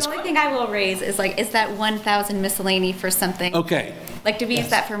 That is. The only thing I will raise is like, is that 1,000 miscellany for something? Okay. Like, do we use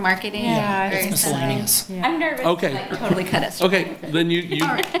that for marketing? Yeah, or it's miscellaneous. something? I'm nervous Okay. to like totally cut us. Okay, then you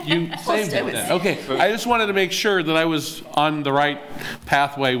saved it then. Okay, I just wanted to make sure that I was on the right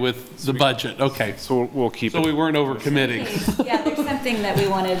pathway with the budget. Okay. So we'll keep it. So we weren't overcommitting. Yeah, there's something that we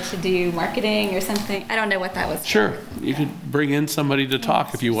wanted to do, marketing or something. I don't know what that was. Sure, you could bring in somebody to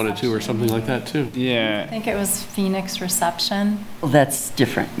talk if you wanted to, or something like that too. I Yeah. think it was Phoenix Reception Well, that's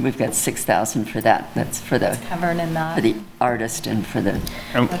different. We've got 6,000 for that. That's for the covered in that. for the artist and for the.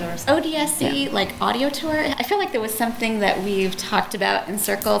 ODSC, like audio tour. I feel like there was something that we've talked about in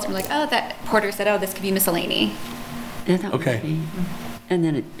circles. And we're like, oh, that Porter said, oh, this could be miscellany. Yeah, that would Okay. be- And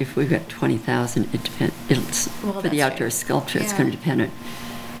then if we've got 20,000, it depends, Well, for the that's outdoor right. sculpture, it's Yeah. going to depend on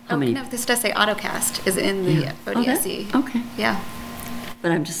how Oh, many. no, this does say AutoCast is in the Yeah. ODSC. Okay. Yeah.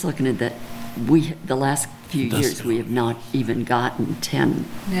 But I'm just looking at that, the last few Does years, we have not even gotten 10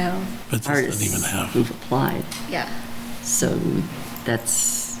 No. But this artists doesn't even have. who've applied. Yeah. So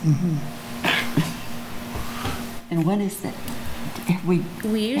that's, and when is that? Have we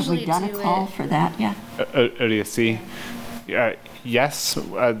usually done a do call it- for that yet? ODSC. Yes,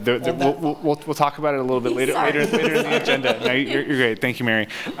 we'll talk about it a little bit later in the agenda. No, you're great. Thank you, Mary.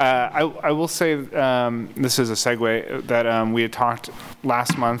 I will say this is a segue that we had talked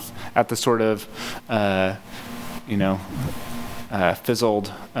last month at the sort of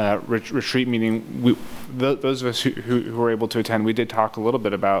fizzled retreat meeting. Those of us who were able to attend, we did talk a little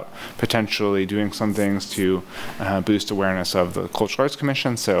bit about potentially doing some things to boost awareness of the Cultural Arts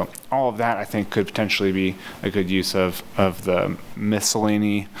Commission. So all of that, I think, could potentially be a good use of the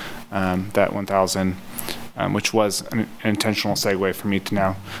miscellany, that 1,000, which was an intentional segue for me to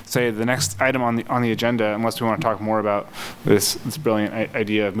now say the next item on the agenda, unless we want to talk more about this brilliant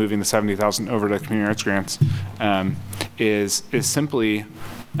idea of moving the 70,000 over to community arts grants, is simply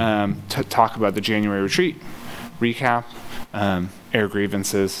to talk about the January retreat, recap, air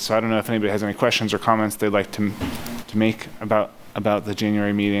grievances. So I don't know if anybody has any questions or comments they'd like to make about the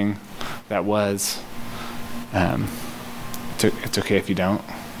January meeting. That was. It's okay if you don't.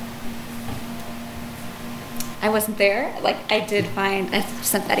 I wasn't there. Like, I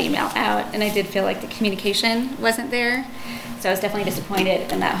sent that email out, and I did feel like the communication wasn't there. So I was definitely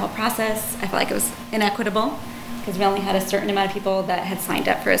disappointed in that whole process. I felt like it was inequitable because we only had a certain amount of people that had signed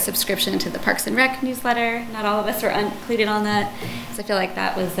up for a subscription to the Parks and Rec newsletter. Not all of us were included on that. So I feel like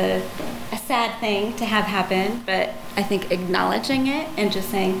that was a sad thing to have happen. But I think acknowledging it and just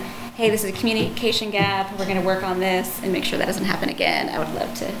saying, hey, this is a communication gap. We're going to work on this and make sure that doesn't happen again. I would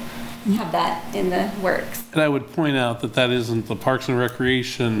love to have that in the works. And I would point out that isn't the Parks and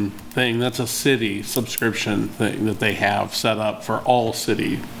Recreation thing. That's a city subscription thing that they have set up for all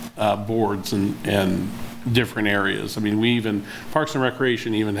city boards and different areas. I mean, Parks and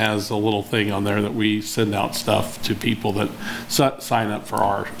Recreation even has a little thing on there that we send out stuff to people that sign up for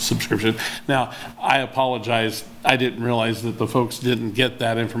our subscription. Now, I apologize. I didn't realize that the folks didn't get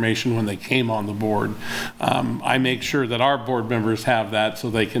that information when they came on the board. I make sure that our board members have that so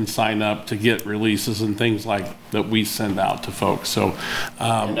they can sign up to get releases and things like that we send out to folks. So,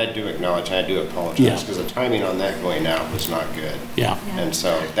 and I do acknowledge, and I do apologize because the timing on that going out was not good. Yeah. And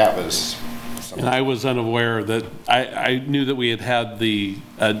so that was. And I was unaware that, I knew that we had the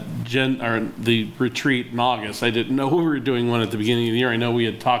retreat in August. I didn't know we were doing one at the beginning of the year. I know we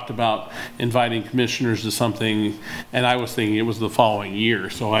had talked about inviting commissioners to something, and I was thinking it was the following year.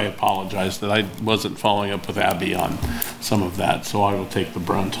 So I apologize that I wasn't following up with Abby on some of that. So I will take the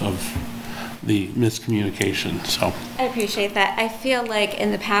brunt of the miscommunication. So I appreciate that. I feel like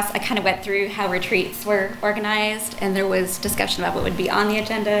in the past I kind of went through how retreats were organized, and there was discussion about what would be on the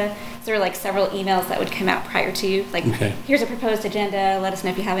agenda. So there were like several emails that would come out prior to, like, here's a proposed agenda, let us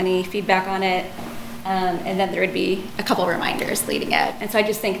know if you have any feedback on it. And then there would be a couple reminders leading out. And so I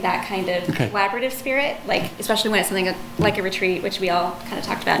just think that kind of collaborative spirit, like especially when it's something like a retreat, which we all kind of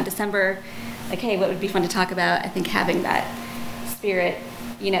talked about in December, like, hey, what would be fun to talk about? I think having that spirit,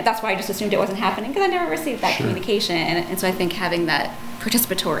 that's why I just assumed it wasn't happening because I never received that communication. And so I think having that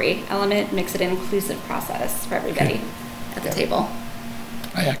participatory element makes it an inclusive process for everybody at the table.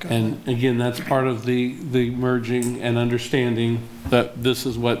 And again, that's part of the merging and understanding that this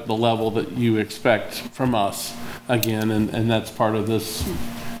is what the level that you expect from us again, and that's part of this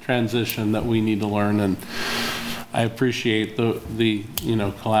transition that we need to learn. And I appreciate the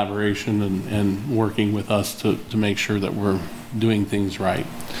collaboration and working with us to make sure that we're doing things right.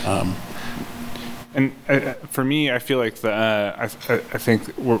 And for me, I feel like I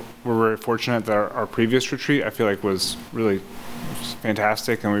think we're very fortunate that our previous retreat, I feel like, was really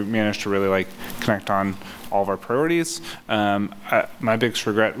fantastic, and we managed to really connect on all of our priorities. My biggest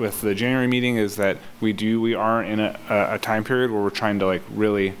regret with the January meeting is that we are in a time period where we're trying to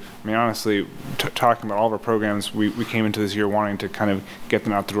really, honestly, talking about all of our programs, we came into this year wanting to kind of get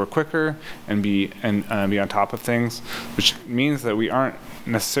them out the door quicker and be on top of things, which means that we aren't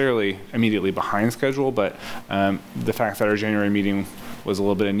necessarily immediately behind schedule, but the fact that our January meeting was a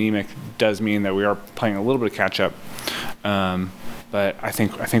little bit anemic does mean that we are playing a little bit of catch up. But I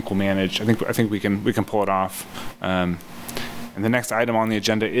think we'll manage. I think we can pull it off. And the next item on the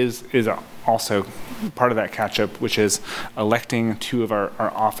agenda is also part of that catch up, which is electing two of our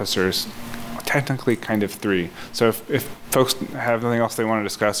officers, technically kind of 3. So if folks have anything else they want to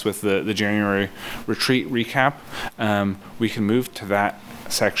discuss with the January retreat recap, we can move to that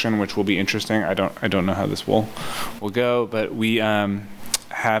section, which will be interesting. I don't know how this will go, but we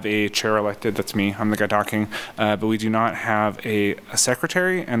have a chair elected. That's me. I'm the guy talking. But we do not have a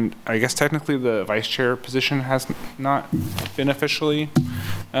secretary, and I guess technically the vice chair position has not been officially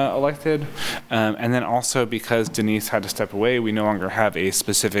elected. And then also because Denise had to step away, we no longer have a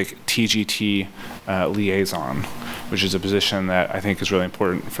specific TGT liaison, which is a position that I think is really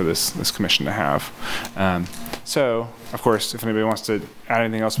important for this commission to have. So, of course, if anybody wants to add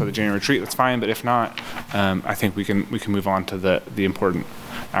anything else about the January retreat, that's fine. But if not, I think we can move on to the important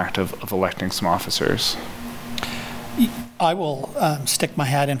act of electing some officers. I will stick my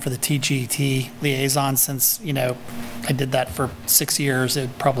hat in for the TGT liaison since, I did that for 6 years.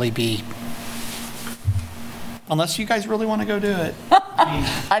 It'd probably be, unless you guys really want to go do it.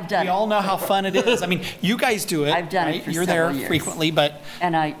 I've done it. We all know how fun it is. I mean, you guys do it. I've done right? it for You're several there years. frequently, but.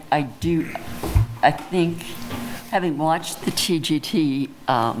 And I think, having watched the TGT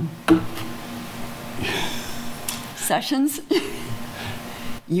sessions,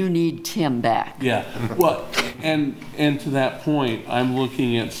 you need Tim back. Yeah, well, and to that point, I'm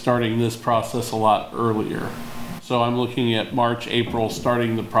looking at starting this process a lot earlier. So I'm looking at March, April,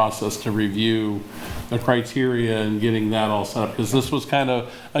 starting the process to review the criteria and getting that all set up. Because this was kind of,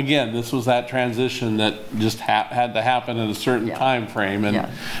 again, this was that transition that just had to happen in a certain time frame, and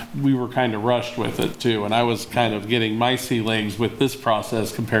we were kind of rushed with it too. And I was kind of getting my sea legs with this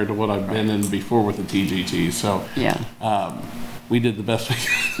process compared to what I've been in before with the TGT. So we did the best we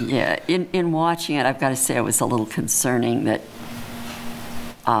could. Yeah, in watching it, I've got to say it was a little concerning that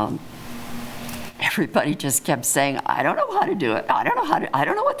everybody just kept saying, I don't know how to do it. I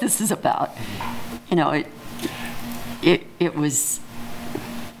don't know what this is about. It was,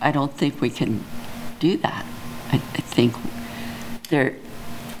 I don't think we can do that. I think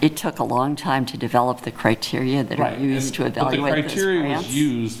it took a long time to develop the criteria that are used to evaluate but the those criteria grants. was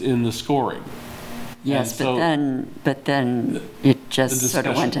used in the scoring. Yes, And but then it just sort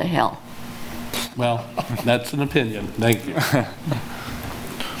of went to hell. Well, that's an opinion. Thank you.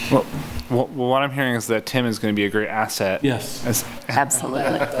 Well, what I'm hearing is that Tim is going to be a great asset. Yes.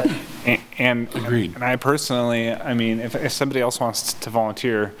 Absolutely. And agreed. And I personally, I mean, if somebody else wants to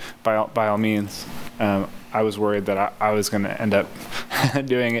volunteer, by all means. I was worried that I was going to end up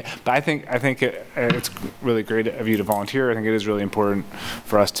doing it, but I think it's really great of you to volunteer. I think it is really important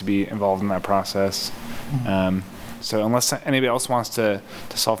for us to be involved in that process. So unless anybody else wants to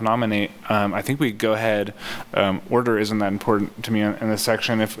self-nominate, I think we go ahead. Order isn't that important to me in this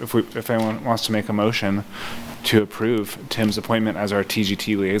section. If anyone wants to make a motion to approve Tim's appointment as our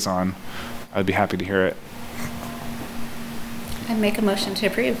TGT liaison, I'd be happy to hear it. I make a motion to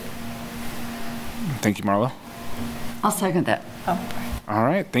approve. Thank you, Marlo. I'll second that. All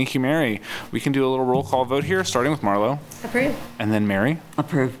right, thank you, Mary. We can do a little roll call vote here, starting with Marlo. Approve. And then Mary.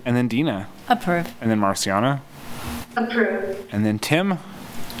 Approve. And then Dina. Approve. And then Marciana. Approve. And then Tim.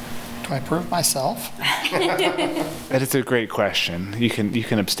 Do I approve myself? That is a great question. You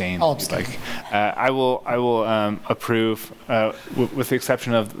can abstain. I'll abstain. I will approve with the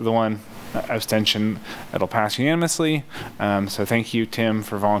exception of the one abstention. It'll pass unanimously. So thank you, Tim,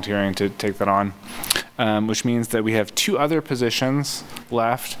 for volunteering to take that on. Which means that we have 2 other positions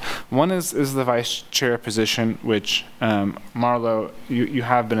left. One is the vice chair position, which Marlo, you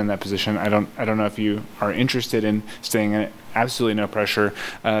have been in that position. I don't know if you are interested in staying in it. Absolutely no pressure.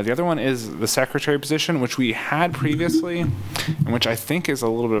 The other one is the secretary position, which we had previously, and which I think is a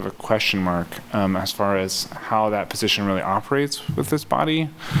little bit of a question mark as far as how that position really operates with this body.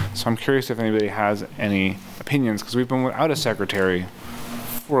 So I'm curious if anybody has any opinions, because we've been without a secretary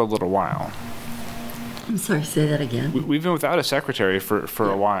for a little while. I'm sorry, say that again. We've been without a secretary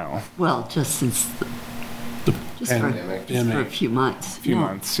for a while. Well, just since just for a few months.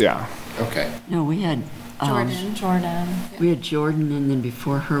 Months, yeah. Okay. No, we had Jordan. We had Jordan, and then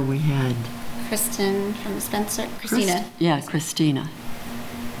before her we had Kristen from Spencer. Christina. Christina.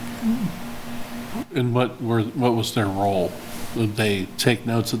 And what was their role? Would they take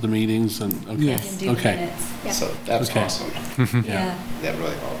notes at the meetings? And Yes. Do Okay. minutes. Yep. So that's Okay. awesome. Yeah. That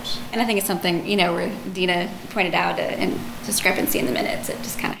really helps. And I think it's something, where Dina pointed out a discrepancy in the minutes. It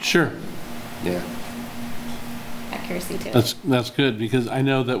just kind of Sure. Yeah. accuracy to it. That's good, because I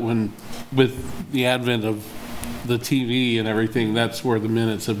know that with the advent of the TV and everything, that's where the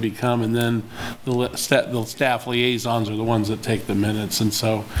minutes have become, and then the staff liaisons are the ones that take the minutes, and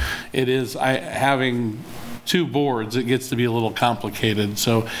so it is having two boards, it gets to be a little complicated.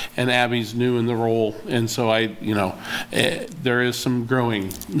 So, and Abby's new in the role, and so there is some growing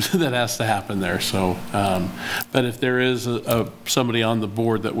that has to happen there. So, but if there is somebody on the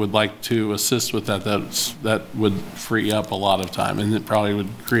board that would like to assist with that, that would free up a lot of time, and it probably would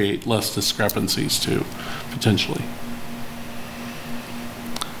create less discrepancies too, potentially.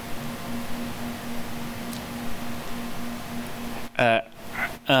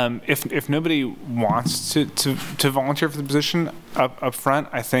 If nobody wants to volunteer for the position up front,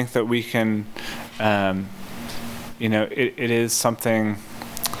 I think that we can, it is something.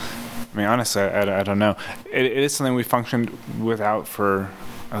 I mean, honestly, I don't know. It is something we functioned without for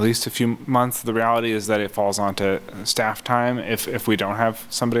at least a few months. The reality is that it falls onto staff time if we don't have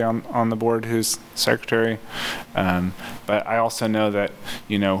somebody on the board who's secretary. But I also know that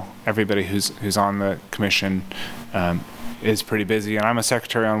everybody who's on the commission is pretty busy, and I'm a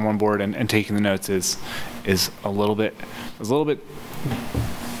secretary on one board, and taking the notes is a little bit.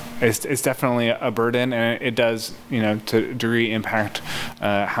 It's definitely a burden, and it does, to a degree impact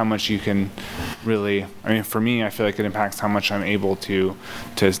how much you can really. I mean, for me, I feel like it impacts how much I'm able to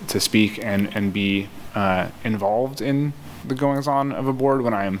speak and be involved in the goings on of a board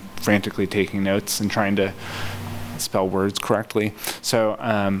when I am frantically taking notes and trying to spell words correctly. So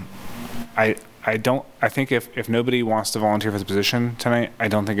I think if nobody wants to volunteer for the position tonight, I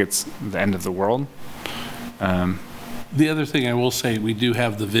don't think it's the end of the world. The other thing I will say, we do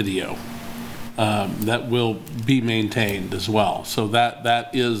have the video that will be maintained as well. So that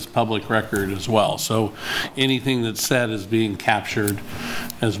is public record as well. So anything that's said is being captured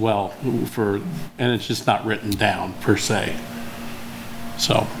as well and it's just not written down per se.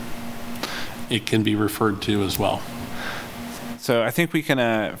 So it can be referred to as well. So I think we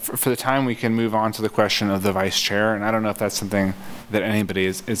can, for the time, we can move on to the question of the vice chair, and I don't know if that's something that anybody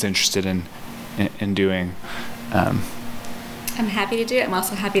is interested in doing. I'm happy to do it. I'm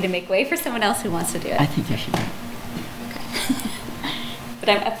also happy to make way for someone else who wants to do it. I think you should. Okay. But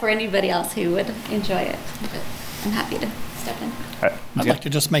I'm up for anybody else who would enjoy it. But I'm happy to step in. I'd like to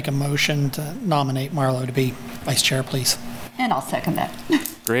just make a motion to nominate Marlo to be vice chair, please. And I'll second that.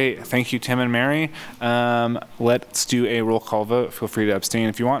 Great. Thank you, Tim and Mary. Let's do a roll call vote. Feel free to abstain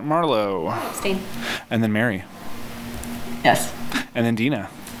if you want. Marlo. Abstain. And then Mary. Yes. And then Dina.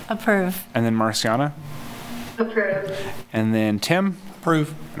 Approve. And then Marciana. Approve. And then Tim.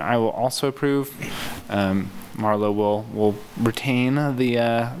 Approve. And I will also approve. Marlo will retain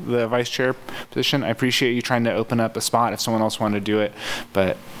the vice chair position. I appreciate you trying to open up a spot if someone else wanted to do it,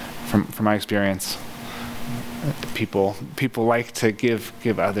 but from my experience, people like to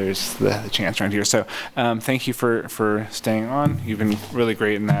give others the chance around here. So thank you for staying on. You've been really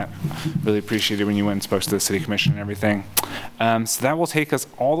great in that. Really appreciated when you went and spoke to the city commission and everything. So that will take us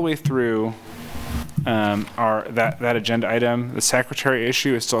all the way through that agenda item. The secretary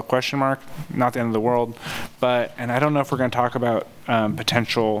issue is still a question mark, not the end of the world, and I don't know if we're going to talk about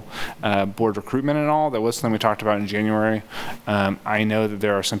potential board recruitment and all. That was something we talked about in January. I know that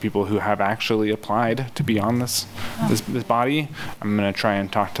there are some people who have actually applied to be on this body. I'm going to try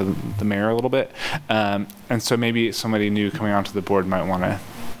and talk to the mayor a little bit, and so maybe somebody new coming onto the board might want to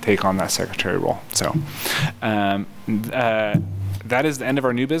take on that secretary role. So that is the end of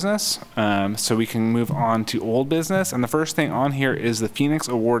our new business. So we can move on to old business. And the first thing on here is the Phoenix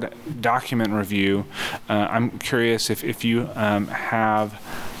Award document review. I'm curious if you have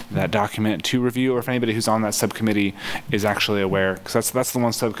that document to review, or if anybody who's on that subcommittee is actually aware, because that's the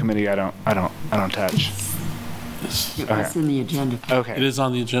one subcommittee I don't touch. It's in the agenda. Okay. It is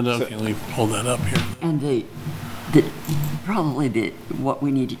on the agenda. Okay, let me pull that up here. And probably what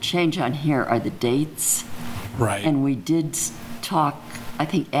we need to change on here are the dates. Right. And we did talk, I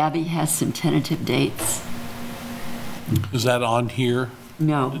think Abby has some tentative dates. Is that on here?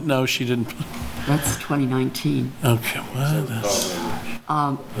 No. No, she didn't. That's 2019. Okay, well, that's...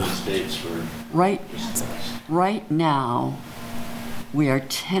 Those dates were... Right now, we are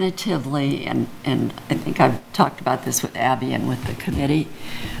tentatively, and I think I've talked about this with Abby and with the committee,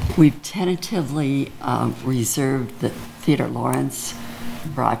 we've tentatively reserved the Theodore Lawrence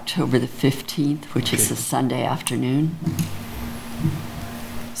for October the 15th, which is a Sunday afternoon.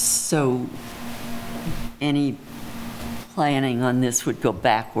 So any planning on this would go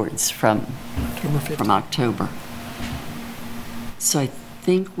backwards from October. So I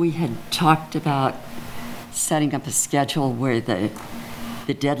think we had talked about setting up a schedule where the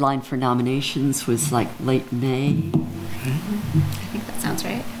deadline for nominations was like late May. I think that sounds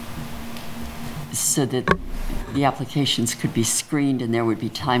right. So that the applications could be screened and there would be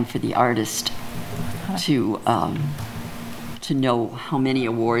time for the artist to to know how many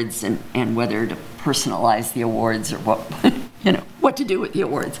awards and whether to personalize the awards or what, what to do with the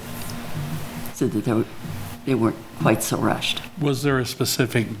awards, so that they weren't quite so rushed. Was there a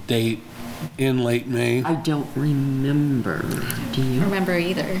specific date in late May? I don't remember. Do you? Remember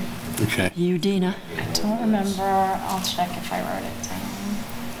either. Okay. You, Dina? I don't remember. I'll check if I wrote it down.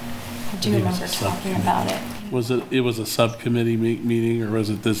 I do remember talking about it. It was a subcommittee meeting, or was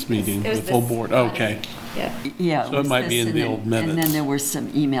it this meeting? It was the full this board? body. Okay. Yeah. Yeah. So it was might this, be in and the then- old minutes. And then there were some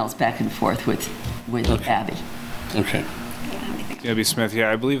emails back and forth with Okay. Abby. Okay. Abby Smith,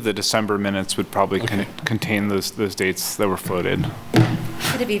 yeah, I believe the December minutes would probably contain those dates that were floated.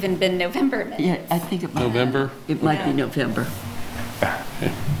 Could have even been November minutes. Yeah, I think it might. November? It might be November.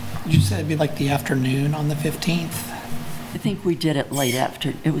 Okay. Did you say it'd be like the afternoon on the 15th? I think we did it late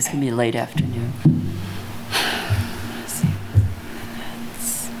after, it was going to be late afternoon.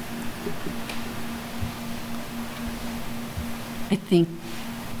 I think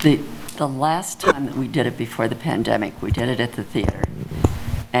the last time that we did it before the pandemic, we did it at the theater.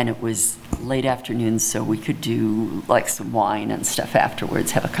 And it was late afternoon, so we could do like some wine and stuff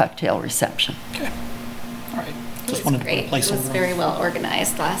afterwards, have a cocktail reception. Okay. All right. It Just was wanted to great. place It was a very well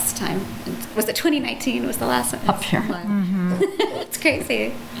organized last time. Was it 2019 was the last one? Up here. It's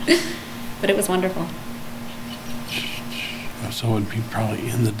crazy. But it was wonderful. So it would be probably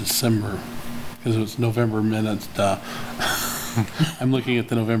in the December, because it was November minutes. Duh. I'm looking at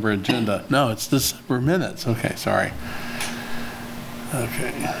the November agenda. No, it's December minutes. Okay, sorry.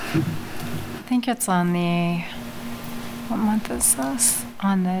 Okay. I think it's on the, what month is this?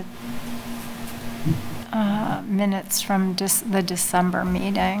 On the minutes from the December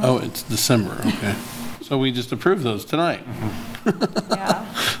meeting. Oh, it's December. Okay. So we just approved those tonight. Yeah.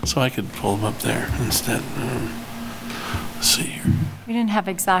 So I could pull them up there instead. Let's see here. We didn't have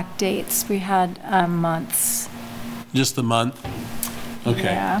exact dates. We had months. Just the month? Okay.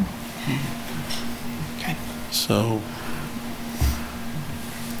 Yeah. Okay. So,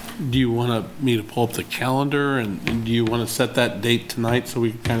 do you want me to pull up the calendar, and do you want to set that date tonight so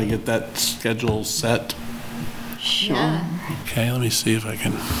we can kind of get that schedule set? Sure. Yeah. Okay, let me see if I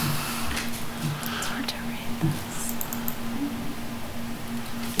can. It's hard to read this.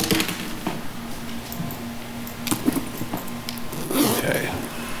 Okay.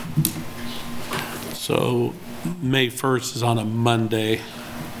 So, May 1st is on a Monday.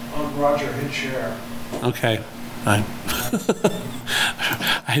 Roger, hit share. Okay, fine.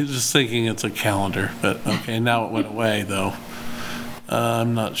 I was just thinking it's a calendar, but okay, now it went away though.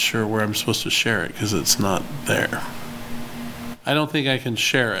 I'm not sure where I'm supposed to share it because it's not there. I don't think I can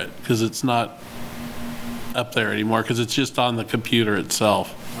share it because it's not up there anymore because it's just on the computer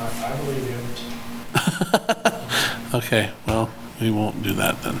itself. I believe you. Okay, well, we won't do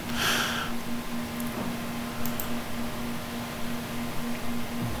that then.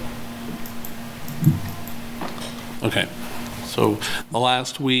 Okay, so the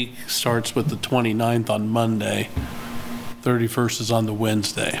last week starts with the 29th on Monday, 31st is on the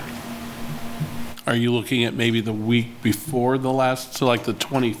Wednesday. Are you looking at maybe the week before the last, so like the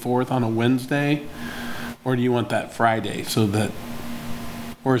 24th on a Wednesday? Or do you want that Friday so that,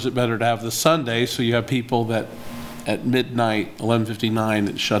 or is it better to have the Sunday so you have people that at midnight, 11:59,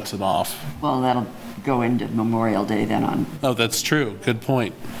 it shuts it off? Well, that'll go into Memorial Day then on. Oh, that's true, good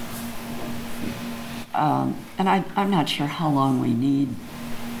point. And I'm not sure how long we need.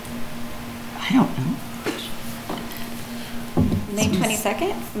 I don't know. May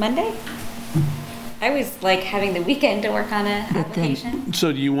 22nd, Monday? I always like having the weekend to work on an But then- application.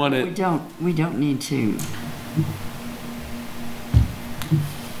 So do you want We it, don't need to.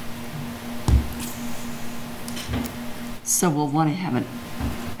 So we'll want to have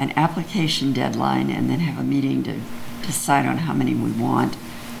an application deadline and then have a meeting to decide on how many we want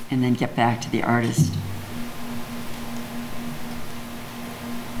and then get back to the artist.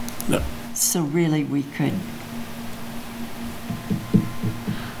 no, So really, we could.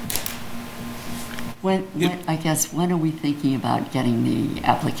 I guess, when are we thinking about getting the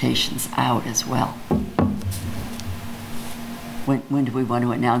applications out as well? When do we want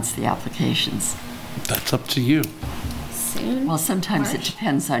to announce the applications? that's up to you. Soon? Well, sometimes it March?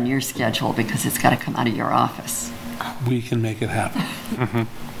 depends on your schedule because it's got to come out of your office. We can make it happen.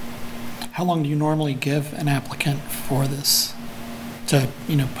 How long do you normally give an applicant for this to,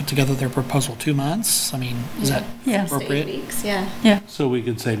 put together their proposal? 2 months? I mean, is that Yeah. 6 to 8 appropriate? weeks, yeah. So we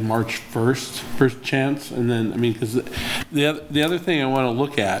could say March 1st, first chance, and then, I mean, because the other thing I want to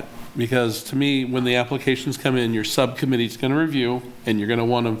look at, because to me, when the applications come in, your subcommittee's going to review, and you're going to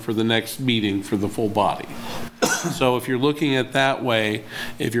want them for the next meeting for the full body. So if you're looking at that way,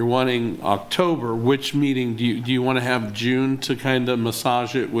 if you're wanting October, which meeting, do you want to have June to kind of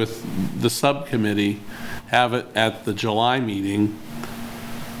massage it with the subcommittee, have it at the July meeting?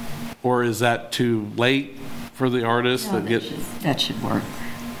 Or is that too late for the artists No, that get? that should work.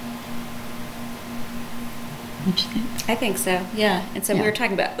 What do you think? I think so, yeah. And so we Yeah. were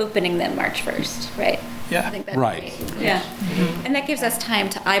talking about opening them March 1st, right? Yeah. I think that'd be Right. great. Yeah. And that gives us time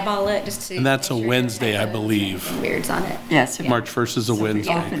to eyeball it, just to. And that's a make sure Wednesday, I there's believe. Weirds on it. Yes. Yeah. March 1st is a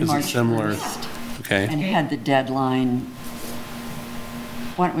Wednesday, open because March it's similar. 1st. Okay. And had the deadline,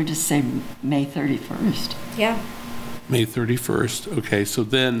 why don't we just say May 31st? Yeah. May 31st, okay, so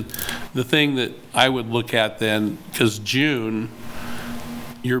then, the thing that I would look at then, because June,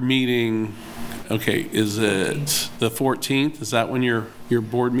 your meeting, okay, is it the 14th? Is that when your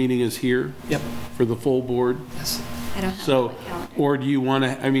board meeting is here? Yep. For the full board? I don't have So, a calendar. or do you want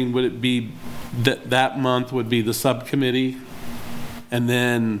to, I mean, would it be, that month would be the subcommittee, and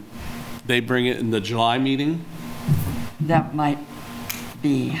then they bring it in the July meeting? That might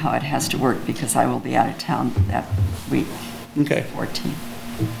be how it has to work because I will be out of town that week, Okay, 14th.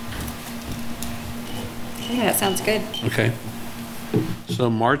 Yeah, that sounds good. okay. So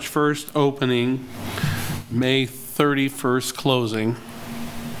March 1st opening, May 31st closing.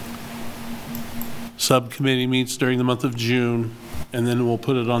 Subcommittee meets during the month of June, and then we'll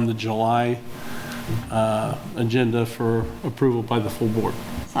put it on the July agenda for approval by the full board.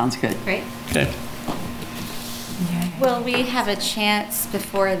 Sounds good. Great. Okay. Will we have a chance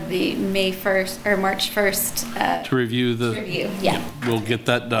before the May 1st or March 1st To review the, review? Yeah. we'll get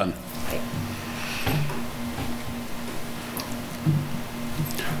that done.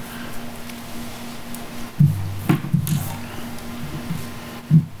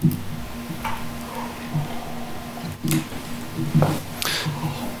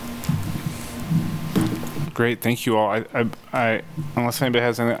 Great, thank you all. I unless anybody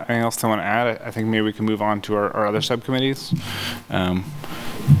has anything else they want to add, I think maybe we can move on to our other subcommittees.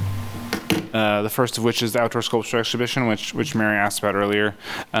 The first of which is the outdoor sculpture exhibition, which Mary asked about earlier.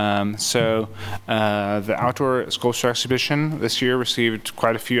 So the outdoor sculpture exhibition this year received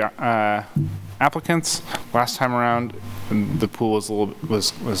quite a few applicants. Last time around, the pool was a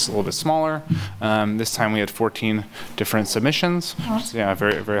little bit smaller. This time we had 14 different submissions. So yeah, a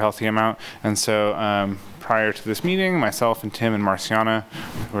very healthy amount. And so prior to this meeting, myself and Tim and Marciana,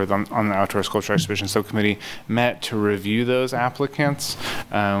 who are on the Outdoor Sculpture Exhibition Subcommittee, met to review those applicants.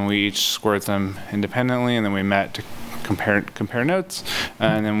 We each scored them independently, and then we met to compare notes.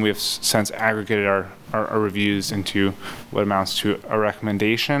 And then we have since aggregated our reviews into what amounts to a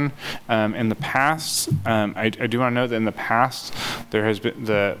recommendation. In the past, I do want to note that in the past, there has been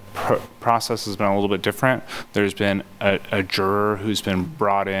the process has been a little bit different. There's been a juror who's been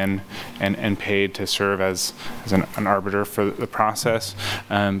brought in and paid to serve as an arbiter for the process.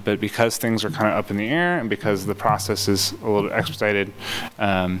 But because things are kind of up in the air and because the process is a little bit expedited,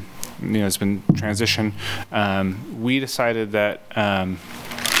 it's been transition. We decided that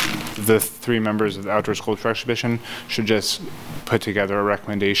the three members of the Outdoor Sculpture Exhibition should just put together a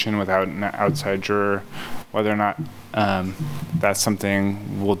recommendation without an outside juror. Whether or not that's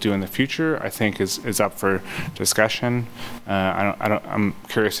something we'll do in the future, I think is up for discussion. I'm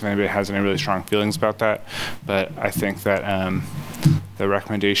curious if anybody has any really strong feelings about that, but I think that the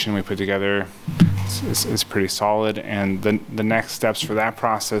recommendation we put together is pretty solid, and the next steps for that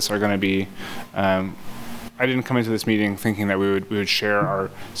process are going to be. I didn't come into this meeting thinking that we would share our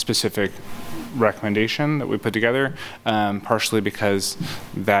specific recommendation that we put together, partially because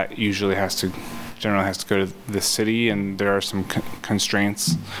that generally has to go to the city, and there are some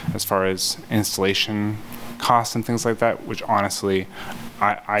constraints as far as installation costs and things like that, which honestly,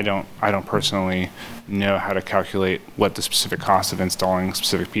 I don't personally know how to calculate what the specific cost of installing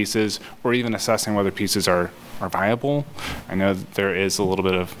specific pieces, or even assessing whether pieces are viable. I know that there is a little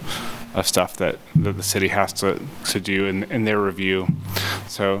bit of stuff that the city has to do in their review.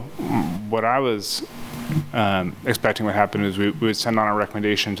 So what I was expecting would happen is we would send on a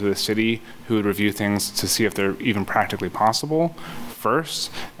recommendation to the city, who would review things to see if they're even practically possible first,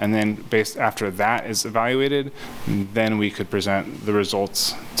 and then based after that is evaluated, then we could present the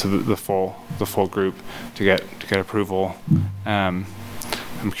results to the full group to get approval.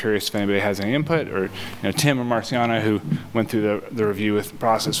 I'm curious if anybody has any input, or Tim or Marciana, who went through the review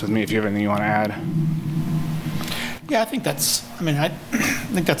process with me, if you have anything you want to add. Yeah, I think that's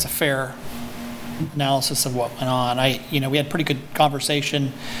a fair analysis of what went on. We had pretty good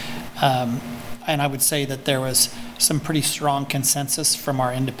conversation, and I would say that there was some pretty strong consensus from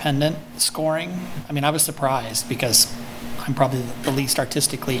our independent scoring. I was surprised because I'm probably the least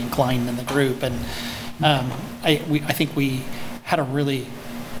artistically inclined in the group, and I think we had a really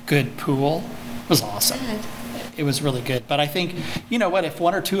good pool. It was awesome. It was really good. But I think, you know what, if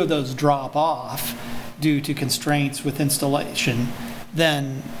one or two of those drop off due to constraints with installation,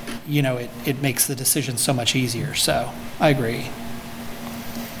 then, you know, it makes the decision so much easier. So I agree.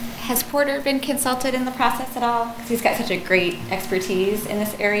 Has Porter been consulted in the process at all? Because he's got such a great expertise in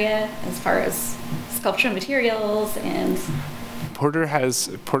this area as far as sculptural materials and... Porter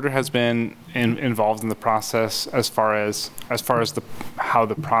has been involved in the process as far as how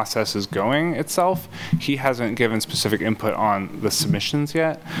the process is going itself. He hasn't given specific input on the submissions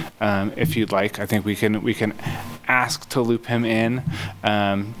yet. If you'd like, I think we can ask to loop him in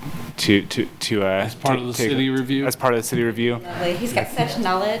to as part of the city review. As part of the city review. Lovely. He's got such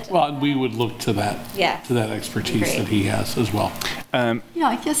knowledge. Well, we would look to that. Yeah. To that expertise Great. that he has as well. Yeah,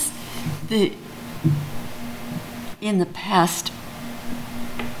 I guess in the past,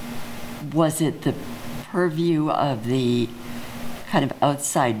 was it the purview of the kind of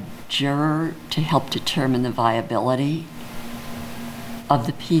outside juror to help determine the viability of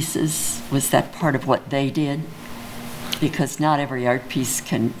the pieces? Was that part of what they did? Because not every art piece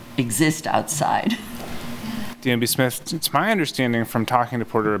can exist outside. DMB Smith, it's my understanding from talking to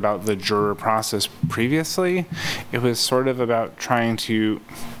Porter about the juror process previously, it was sort of about trying to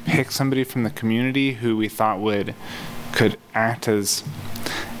pick somebody from the community who we thought could act as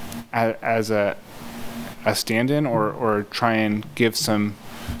a stand-in or try and give some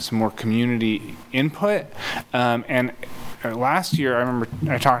more community input. And last year, I remember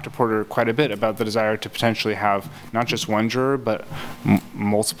I talked to Porter quite a bit about the desire to potentially have not just one juror, but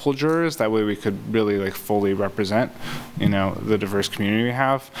multiple jurors. That way we could really fully represent, the diverse community we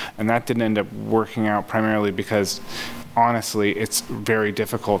have. And that didn't end up working out primarily because honestly, it's very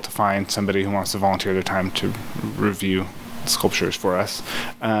difficult to find somebody who wants to volunteer their time to review sculptures for us.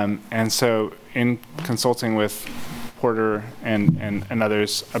 And so in consulting with Porter and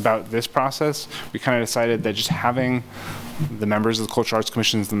others about this process, we kind of decided that just having the members of the Cultural Arts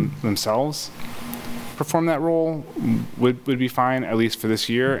Commissions themselves perform that role would be fine, at least for this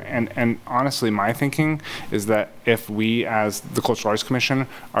year. And honestly, my thinking is that if we as the Cultural Arts Commission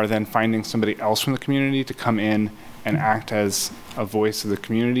are then finding somebody else from the community to come in and act as a voice of the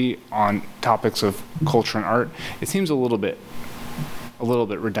community on topics of culture and art, it seems a little bit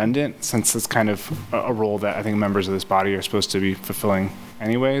redundant, since it's kind of a role that I think members of this body are supposed to be fulfilling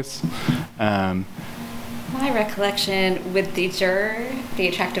anyways. My recollection with the juror, the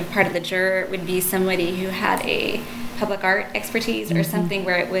attractive part of the juror would be somebody who had a public art expertise or something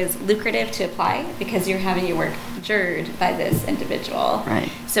where it was lucrative to apply because you're having your work jurred by this individual. Right.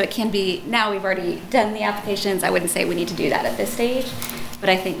 So it can be, now we've already done the applications. I wouldn't say we need to do that at this stage. But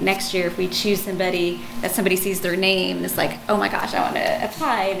I think next year, if we choose somebody, that somebody sees their name and is like, oh my gosh, I want to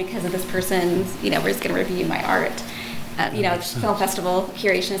apply because of this person's, we're just going to review my art. Film festival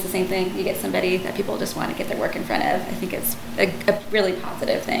curation is the same thing. You get somebody that people just want to get their work in front of. I think it's a really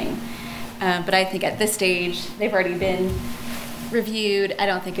positive thing. But I think at this stage, they've already been reviewed. I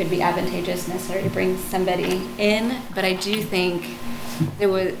don't think it would be advantageous necessarily to bring somebody in, but I do think it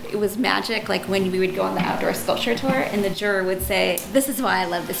was magic, like when we would go on the outdoor sculpture tour and the juror would say, this is why I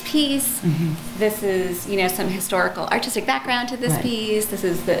love this piece. Mm-hmm. This is, some historical artistic background to this piece. This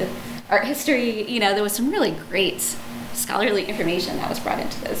is the art history. There was some really great scholarly information that was brought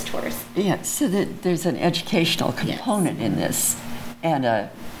into those tours. Yeah, so that there's an educational component in this and a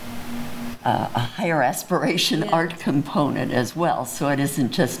higher aspiration art component as well. So it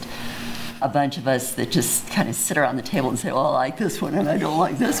isn't just a bunch of us that just kind of sit around the table and say, well, I like this one and I don't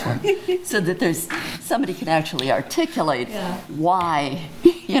like this one. So that there's somebody can actually articulate why,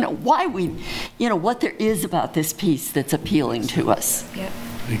 why we, what there is about this piece that's appealing to us. Yep.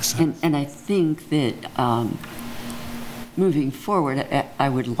 Makes sense. And I think that moving forward, I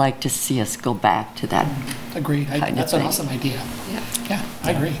would like to see us go back to that. Agreed. That's an awesome idea. Yeah,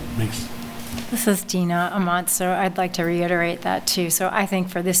 I agree. This is Dina Amont, so I'd like to reiterate that too. So I think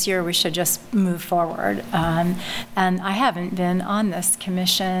for this year, we should just move forward. And I haven't been on this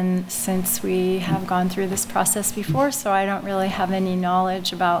commission since we have gone through this process before, so I don't really have any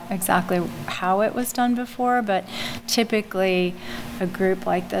knowledge about exactly how it was done before, but typically a group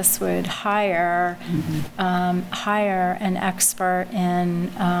like this would hire an expert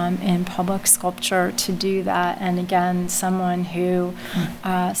in public sculpture to do that, and again, someone who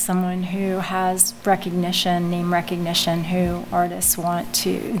has name recognition, who artists want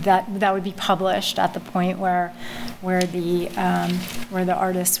to, that would be published at the point where the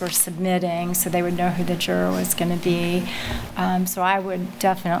artists were submitting, so they would know who the juror was going to be. So I would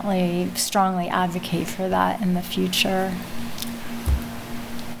definitely strongly advocate for that in the future.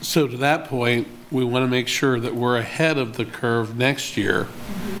 So to that point, we want to make sure that we're ahead of the curve next year,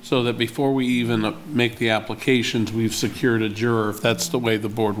 so that before we even make the applications, we've secured a juror, if that's the way the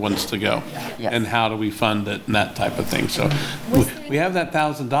board wants to go. Yes. And how do we fund it and that type of thing. So we have that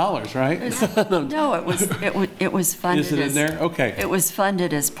 $1,000, right? No, it was funded. Is it in there? Okay. It was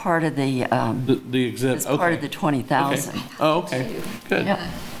funded as part of the, The exhibit, as part of the 20,000. Okay. Oh, okay, good.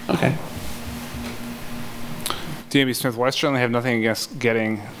 Yeah. Okay. DMB Smith, well, I certainly have nothing against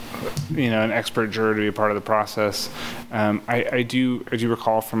getting, an expert juror to be a part of the process. I do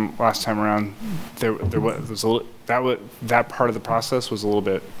recall from last time around, there was that part of the process was a little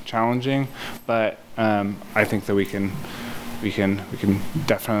bit challenging, but I think that we can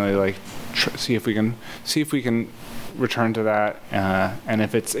definitely see if we can return to that, and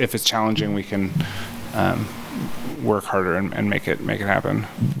if it's challenging, we can work harder and make it happen.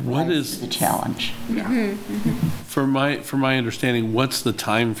 What is the challenge? For my understanding, what's the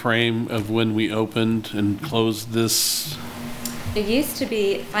time frame of when we opened and closed this? It used to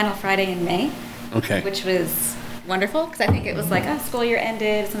be final Friday in May, Okay. which was wonderful because I think it was like, school year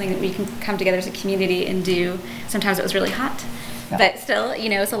ended, something that we can come together as a community and do. Sometimes it was really hot, but still,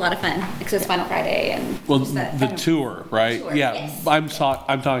 it's a lot of fun because it's final Friday and Well, just that the kind of tour, right? tour, Yeah, yes. I'm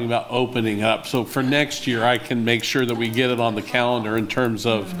talking about opening up. So for next year, I can make sure that we get it on the calendar in terms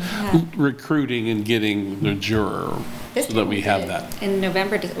of recruiting and getting the juror, This so that time we did have it that. in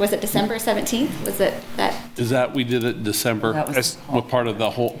November. Was it December 17th? Was it that? Is that, we did it in December? That was As what part of the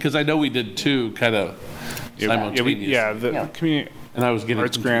whole, because I know we did two kind of simultaneous. The community And I was getting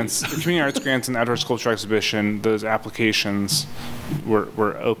arts grants, the community arts grants and outdoor sculpture exhibition, those applications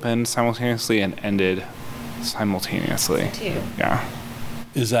were opened simultaneously and ended simultaneously. Too. Yeah.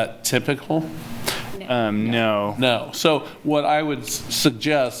 Is that typical? No. No. So what I would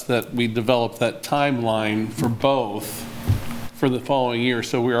suggest that we develop that timeline for both for the following year,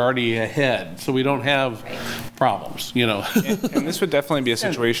 so we're already ahead, so we don't have problems, And this would definitely be a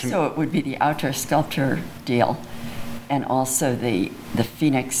situation. So it would be the outdoor sculpture deal and also the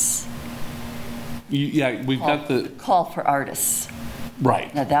Phoenix Yeah, we've got the, call for artists.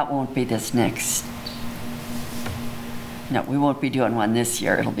 right. Now, that won't be this next. No, we won't be doing one this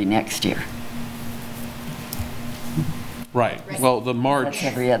year. It'll be next year. Right. Well, the March, That's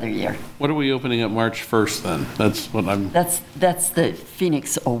every other year. what are we opening up March 1st then? That's what I'm, That's the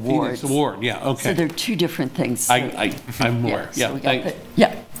Phoenix Awards. Phoenix Award, yeah, So okay. they're two different things. I'm aware, So yeah. we got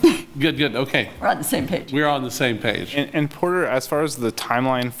yeah, Good, okay. we're on the same page. We're on the same page. And Porter, as far as the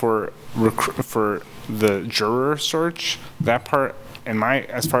timeline for the juror search, that part,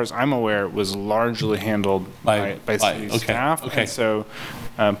 as far as I'm aware, was largely handled by city okay, staff. okay. And so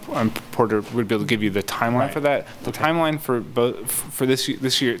Porter would be able to give you the timeline Right, for that. The timeline for both for this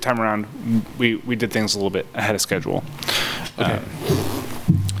year time around, we did things a little bit ahead of schedule. Okay.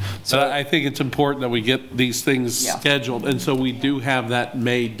 So I think it's important that we get these things Yeah. scheduled, and so we do have that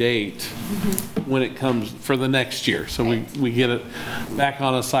May date when it comes for the next year. So we get it back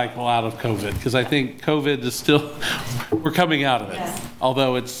on a cycle out of COVID, because I think COVID is still, we're coming out of it,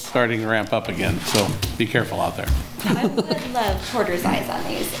 although it's starting to ramp up again, so be careful out there. I would love Porter's eyes on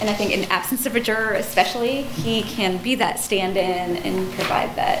these, and I think in absence of a juror especially, he can be that stand-in and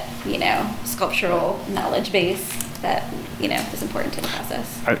provide that, sculptural knowledge base that, is important to the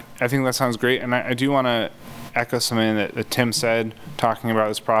process. I think that sounds great, and I do want to echo something that Tim said, talking about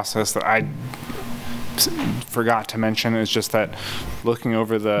this process that I forgot to mention, is just that looking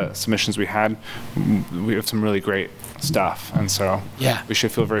over the submissions we had, we have some really great stuff, and so we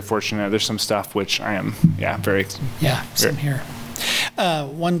should feel very fortunate. There's some stuff which I am, very... Yeah, same here.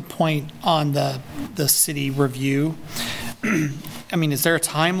 One point on the city review, is there a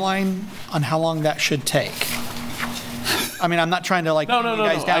timeline on how long that should take? I'm not trying to No, pin you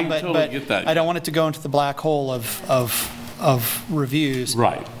guys down, I but totally get that. I don't want it to go into the black hole of reviews.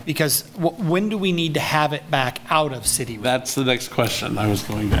 Right. Because when do we need to have it back out of city review? That's the next question I was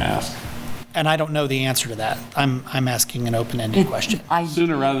going to ask. And I don't know the answer to that. I'm asking an open-ended question.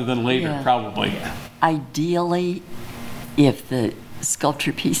 Sooner rather than later, Yeah. probably. Ideally, if the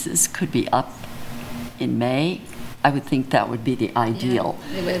sculpture pieces could be up in May, I would think that would be the ideal.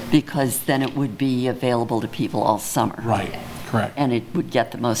 it would. Because then it would be available to people all summer. Right, correct. And it would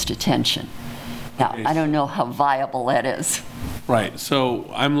get the most attention. Now, Okay. I don't know how viable that is. Right, so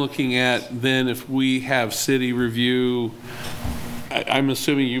I'm looking at then if we have city review, I'm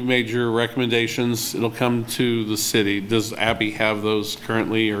assuming you made your recommendations, it'll come to the city. Does Abby have those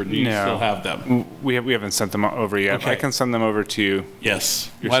currently, or do you No. still have them? We haven't sent them over yet. Okay. I can send them over to you. Yes.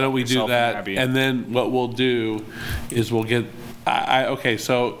 Why don't we do yourself and that? Abby. And then what we'll do is we'll get, okay,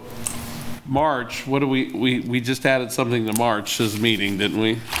 so March, what do we just added something to March's meeting, didn't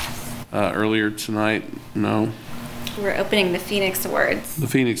we? earlier tonight? No? We're opening the Phoenix Awards. The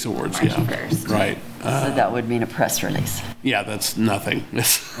Phoenix Awards, March yeah. 1st. Right. So that would mean a press release. Yeah, that's nothing.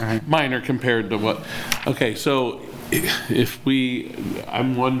 It's minor compared to what, okay, so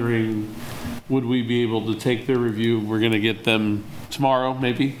I'm wondering, would we be able to take their review? We're going to get them tomorrow,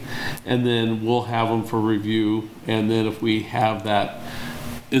 maybe, and then we'll have them for review. And then if we have that,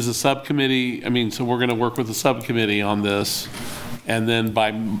 is a subcommittee, so we're going to work with the subcommittee on this. And then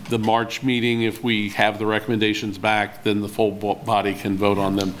by the March meeting, if we have the recommendations back, then the full body can vote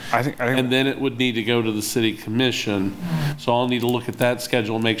on them. I think And then it would need to go to the city commission. So I'll need to look at that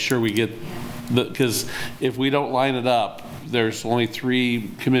schedule and make sure we get because if we don't line it up, there's only 3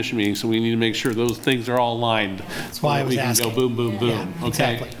 commission meetings, so we need to make sure those things are all aligned. That's why I was asking. We can go boom, boom, boom,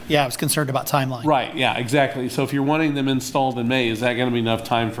 okay? Exactly. Yeah, I was concerned about timeline. Right, yeah, exactly. So if you're wanting them installed in May, is that going to be enough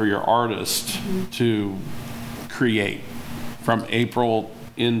time for your artist to create from April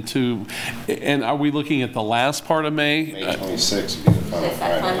into, and are we looking at the last part of May? May 26th would be the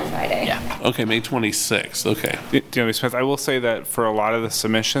final Friday. Yeah. Okay, May 26th, okay. DW Smith, I will say that for a lot of the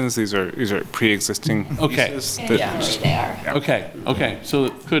submissions, these are pre-existing pieces. They are. Okay, so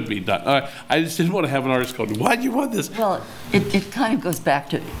it could be done. I just didn't want to have an artist go, why do you want this? Well, it kind of goes back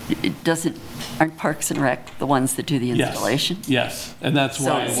to, aren't Parks and Rec the ones that do the installation? Yes, and that's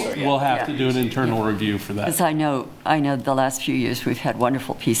So- why we'll have to do an internal review for that. Because I know the last few years we've had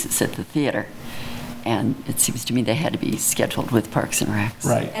wonderful pieces at the theater, and it seems to me they had to be scheduled with Parks and Rec.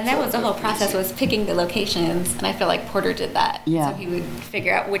 Right. And that was the whole process, was picking the locations, and I feel like Porter did that. Yeah. So he would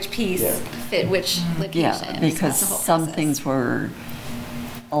figure out which piece fit which location. Yeah, because That's the whole some process. things were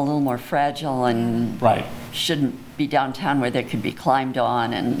a little more fragile and Right. shouldn't be downtown where they could be climbed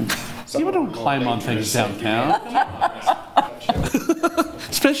on and. People don't climb on things downtown.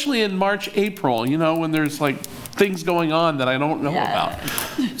 Especially in March, April, when there's like things going on that I don't know about.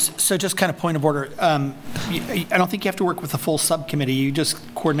 So just kind of point of order, I don't think you have to work with the full subcommittee. You just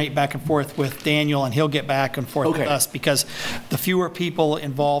coordinate back and forth with Daniel, and he'll get back and forth with Okay. us, because the fewer people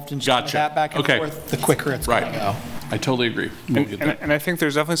involved in Gotcha. that back and Okay. forth, the quicker it's going to go. I totally agree. We'll get that. And I think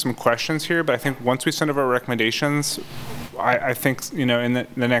there's definitely some questions here, but I think once we send over our recommendations, I think, in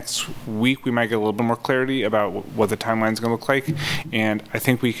the next week, we might get a little bit more clarity about what the timeline's going to look like. And I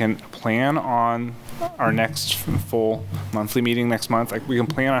think we can plan on our next full monthly meeting next month. Like, we can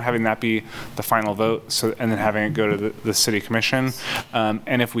plan on having that be the final vote, and then having it go to the city commission.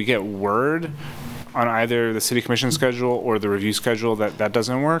 And if we get word on either the city commission schedule or the review schedule that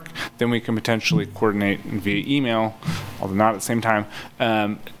doesn't work, then we can potentially coordinate via email, although not at the same time,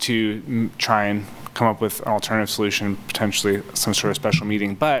 to try and come up with an alternative solution, potentially some sort of special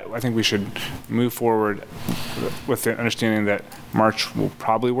meeting. But I think we should move forward with the understanding that March will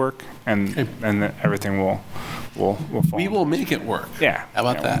probably work, and that everything will fall. We will make it work. Yeah. How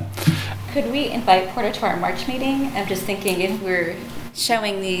about that? Could we invite Porter to our March meeting? I'm just thinking, if we're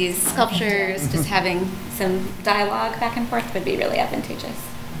showing these sculptures, just having some dialogue back and forth would be really advantageous.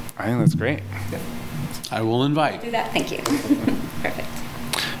 I think that's great. I will invite. Do that, thank you. Perfect.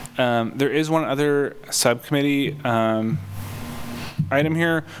 There is one other subcommittee item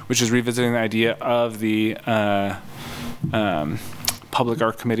here, which is revisiting the idea of the Public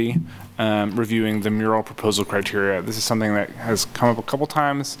Art Committee reviewing the mural proposal criteria. This is something that has come up a couple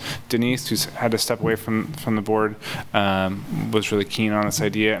times. Denise, who's had to step away from the board, was really keen on this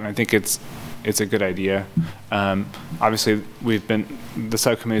idea, and I think it's a good idea. Obviously, the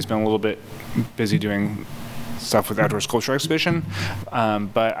subcommittee's been a little bit busy doing stuff with outdoor sculpture exhibition,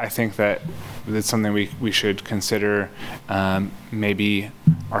 but I think that it's something we should consider. Maybe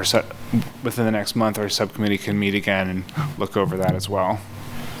within the next month, our subcommittee can meet again and look over that as well.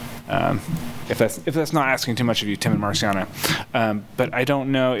 If that's not asking too much of you, Tim and Marciana. But I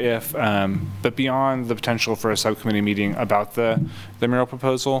don't know if, but beyond the potential for a subcommittee meeting about the mural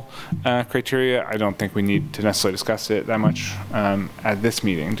proposal criteria, I don't think we need to necessarily discuss it that much at this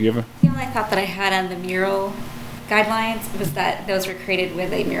meeting. Do you have The only thought that I had on the mural guidelines was that those were created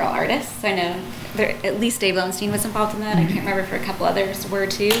with a mural artist. So I know at least Dave Lowenstein was involved in that. I can't remember if a couple others were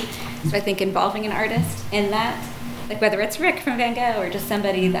too. So I think involving an artist in that, like whether it's Rick from Van Gogh or just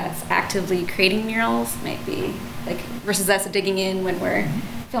somebody that's actively creating murals, might be like, versus us digging in when we're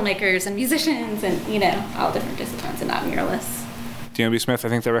filmmakers and musicians and all different disciplines and not muralists. DNB Smith, I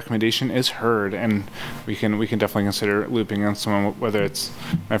think the recommendation is heard, and we can definitely consider looping in someone, whether it's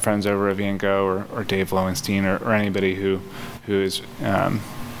my friends over at Van Gogh or Dave Lowenstein or anybody who is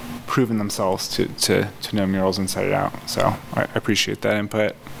proven themselves to know murals inside and out. So I appreciate that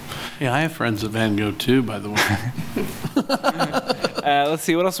input. Yeah, I have friends at Van Gogh too, by the way. Let's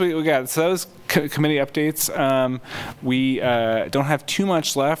see, what else we got? So that was committee updates. We don't have too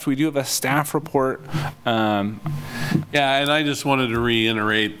much left. We do have a staff report. Yeah, and I just wanted to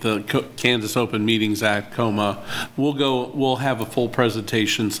reiterate the Kansas Open Meetings Act, COMA. We'll have a full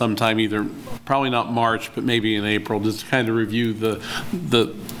presentation sometime, either probably not March, but maybe in April, just to kind of review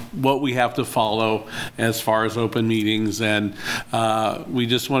the what we have to follow as far as open meetings, and we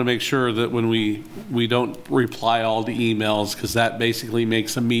just want to make sure that when we don't reply all the emails, because that basically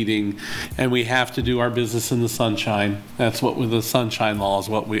makes a meeting, and we have to do our business in the sunshine. That's what with the sunshine law is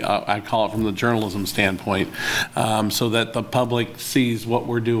what I call it from the journalism standpoint, so that the public sees what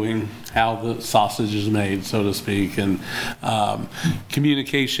we're doing, how the sausage is made, so to speak. And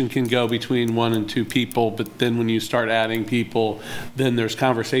communication can go between 1 and 2 people, but then when you start adding people, then there's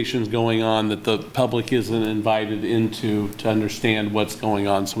conversations going on that the public isn't invited into to understand what's going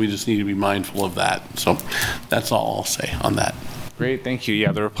on. So we just need to be mindful of that. So that's all I'll say on that. Great, thank you.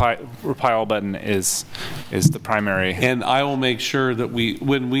 Yeah, the reply all button is the primary. And I will make sure that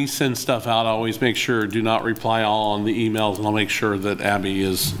when we send stuff out, I always make sure do not reply all on the emails, and I'll make sure that Abby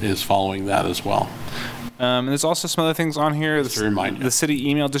is following that as well. And there's also some other things on here. The city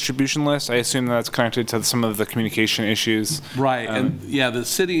email distribution list. I assume that's connected to some of the communication issues. Right, and yeah, the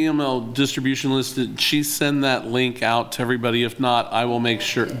city email distribution list, did she send that link out to everybody? If not, I will make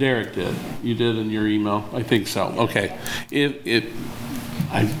sure. Derek did. You did in your email? I think so. Okay. The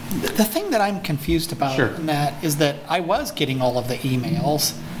thing that I'm confused about, Sure. Matt, is that I was getting all of the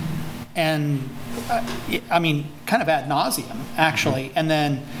emails, and I mean, kind of ad nauseum, actually. Mm-hmm. And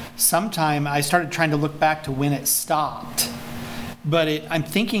then sometime I started trying to look back to when it stopped. But I'm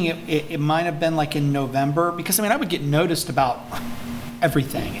thinking it might have been like in November, because I mean, I would get noticed about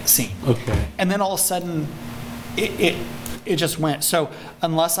everything, it seemed. Okay. And then all of a sudden, it just went. So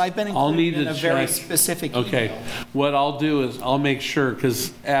unless I've been included in a very specific email. Okay. What I'll do is I'll make sure,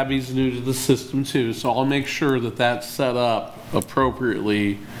 because Abby's new to the system too, so I'll make sure that that's set up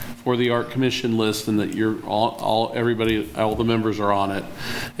appropriately for the Art Commission list, and that you're all the members are on it.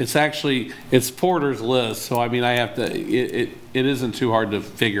 It's Porter's list, so I mean, I have to, it isn't too hard to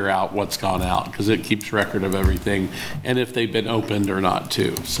figure out what's gone out, because it keeps record of everything and if they've been opened or not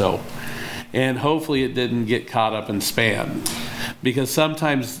too. So, and hopefully it didn't get caught up in spam, because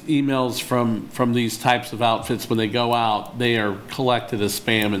sometimes emails from these types of outfits, when they go out, they are collected as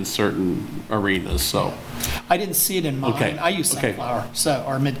spam in certain arenas. So I didn't see it in mine. Okay. I use Sunflower,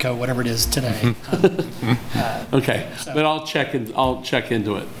 or Midco, whatever it is today. Okay, but I'll check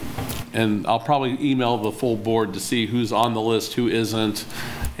into it, and I'll probably email the full board to see who's on the list, who isn't,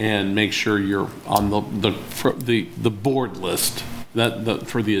 and make sure you're on the board list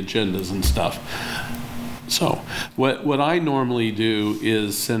for the agendas and stuff. So what I normally do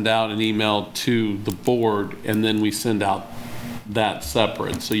is send out an email to the board, and then we send out that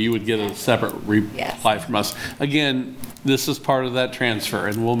separate. So you would get a separate reply from us. Again, this is part of that transfer,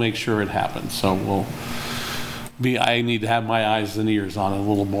 and we'll make sure it happens. So I need to have my eyes and ears on it a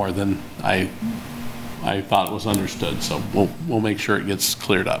little more than I thought it was understood. So we'll make sure it gets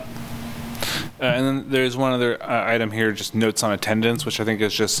cleared up. And then there's one other item here, just notes on attendance, which I think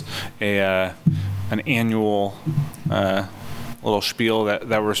is just an annual little spiel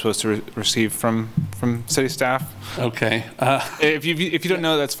that we're supposed to receive from city staff. Okay. If you don't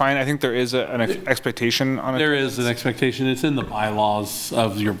know, that's fine. I think there is an expectation on it. There is an expectation. It's in the bylaws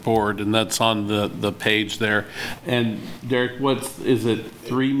of your board, and that's on the page there. And Derek, is it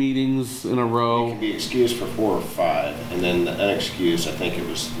 3 meetings in a row? You can be excused for 4 or 5, and then the unexcused, I think it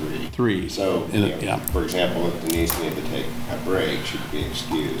was 3. 3. So, yeah. For example, if Denise needed to take a break, she'd be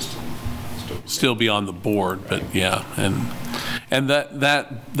excused. Still be on the board, but yeah, and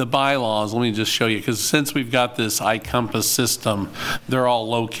that the bylaws, let me just show you, because since we've got this iCompass system, they're all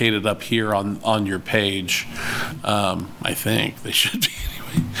located up here on your page. I think they should be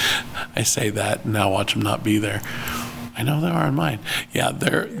anyway. I say that, and now watch them not be there. I know they are on mine. Yeah,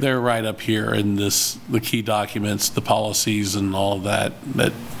 they're right up here in the key documents, the policies, and all of that.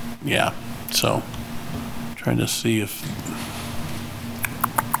 But yeah, so trying to see if.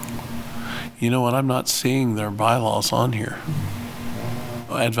 You know what? I'm not seeing their bylaws on here.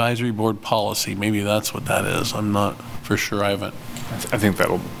 Advisory board policy. Maybe that's what that is. I'm not for sure. I haven't. I think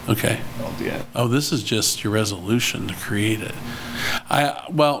that'll. Okay. That'll do it. Oh, this is just your resolution to create it.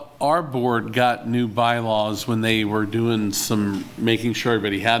 Well, our board got new bylaws when they were doing making sure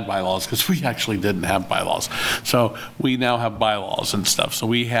everybody had bylaws, because we actually didn't have bylaws. So we now have bylaws and stuff. So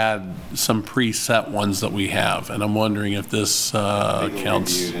we had some preset ones that we have, and I'm wondering if this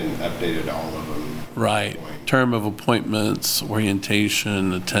counts. Reviewed and updated all of them. Right. Term of appointments,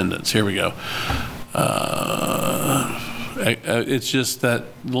 orientation, attendance. Here we go. It's just that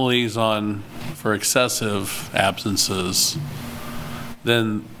liaison for excessive absences,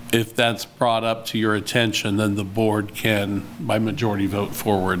 then if that's brought up to your attention, then the board can, by majority vote,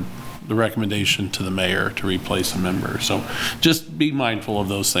 forward the recommendation to the mayor to replace a member. So just be mindful of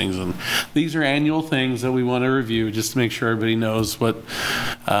those things. And these are annual things that we want to review just to make sure everybody knows what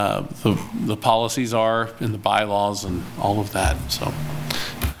the policies are and the bylaws and all of that. So,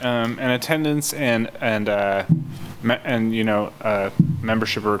 and attendance and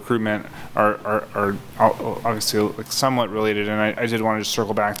membership or recruitment are obviously like somewhat related. And I did want to just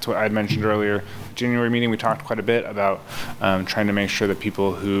circle back to what I had mentioned earlier. January meeting, we talked quite a bit about trying to make sure that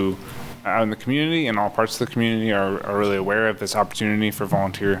people who out in the community and all parts of the community are really aware of this opportunity for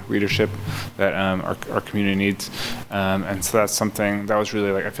volunteer leadership that our community needs. And so that's something that was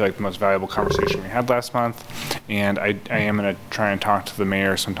really, like, I feel like the most valuable conversation we had last month. And I am going to try and talk to the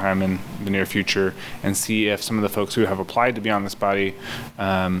mayor sometime in the near future and see if some of the folks who have applied to be on this body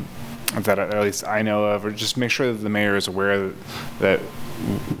that at least I know of, or just make sure that the mayor is aware that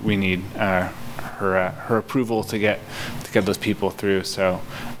we need her approval to get those people through. So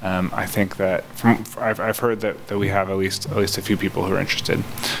I think that I've heard that we have at least a few people who are interested.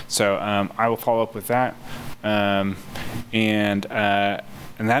 So I will follow up with that. And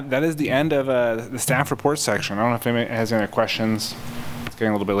that is the end of the staff report section. I don't know if anybody has any questions. It's getting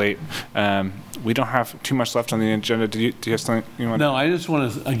a little bit late. We don't have too much left on the agenda. Do you have something you want? No, I just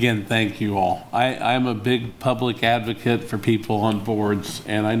want to again thank you all. I'm a big public advocate for people on boards,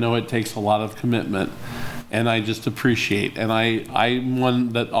 and I know it takes a lot of commitment, and I just appreciate. And I'm one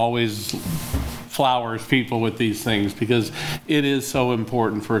that always flowers people with these things because it is so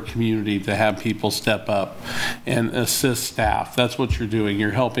important for a community to have people step up and assist staff. That's what you're doing.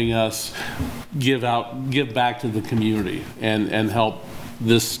 You're helping us give back to the community and help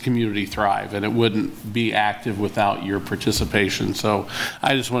this community thrive, and it wouldn't be active without your participation. So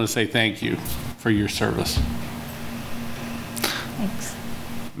I just want to say thank you for your service. Thanks.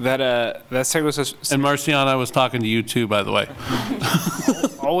 That segues us. And Marciana, I was talking to you too, by the way.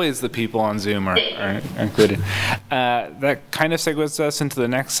 Always the people on Zoom are included. That kind of segues us into the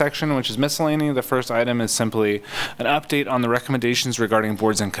next section, which is miscellany. The first item is simply an update on the recommendations regarding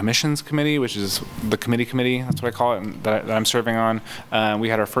boards and commissions committee, which is the committee, that's what I call it, that I'm serving on. We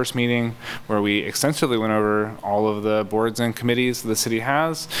had our first meeting where we extensively went over all of the boards and committees the city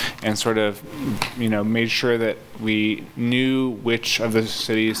has and sort of, made sure that we knew which of the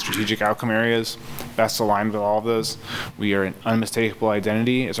city's strategic outcome areas best aligned with all of those. We are an unmistakable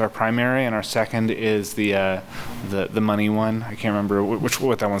identity is our primary, and our second is the money one. I can't remember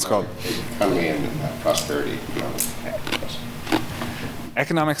what that one's called. Economy and prosperity.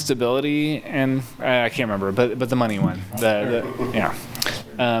 Economic stability, and I can't remember, but the money one. Yeah.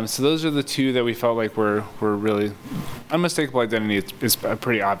 So those are the two that we felt like were really unmistakable identity is a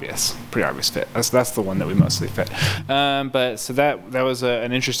pretty obvious fit. That's the one that we mostly fit. But so that was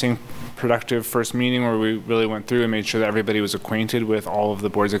an interesting, productive first meeting where we really went through and made sure that everybody was acquainted with all of the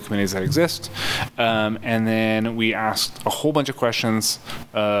boards and committees that exist. And then we asked a whole bunch of questions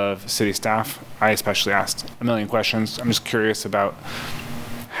of city staff. I especially asked a million questions. I'm just curious about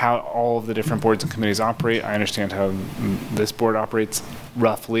how all of the different boards and committees operate. I understand how this board operates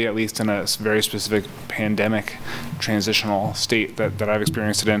roughly, at least in a very specific pandemic transitional state that I've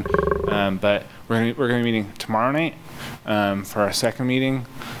experienced it in. But we're going to be meeting tomorrow night for our second meeting.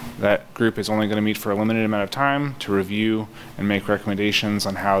 That group is only going to meet for a limited amount of time to review and make recommendations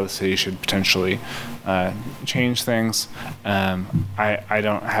on how the city should potentially change things. I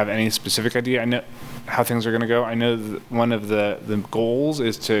don't have any specific idea. I know how things are going to go. I know that one of the goals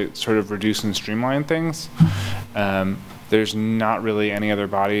is to sort of reduce and streamline things. There's not really any other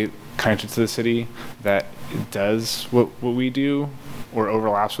body connected to the city that does what we do or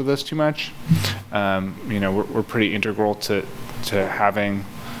overlaps with us too much. We're pretty integral to having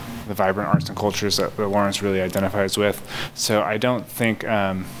the vibrant arts and cultures that Lawrence really identifies with. So I don't think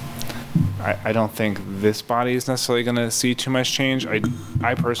this body is necessarily going to see too much change.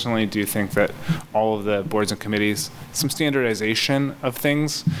 I personally do think that all of the boards and committees, some standardization of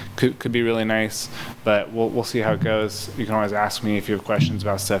things could be really nice, but we'll see how it goes. You can always ask me if you have questions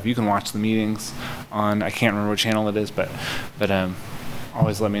about stuff. You can watch the meetings on, I can't remember what channel it is, but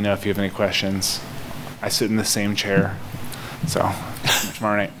always let me know if you have any questions. I sit in the same chair, so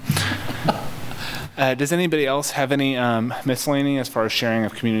tomorrow night. Does anybody else have any miscellany as far as sharing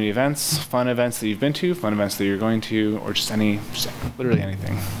of community events, fun events that you've been to, fun events that you're going to, or just literally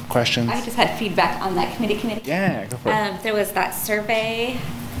anything? Questions? I just had feedback on that committee. Yeah, go for it. There was that survey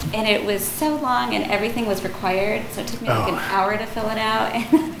and it was so long and everything was required, so it took me like an hour to fill it out,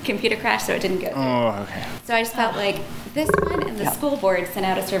 and the computer crashed, so it didn't go through. Oh, okay. So I just felt like this one and the school board sent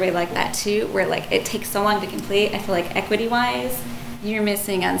out a survey like that too, where like it takes so long to complete. I feel like equity-wise, you're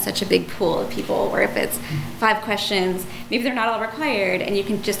missing on such a big pool of people, where if it's 5 questions, maybe they're not all required, and you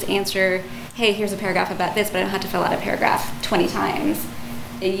can just answer, hey, here's a paragraph about this, but I don't have to fill out a paragraph 20 times.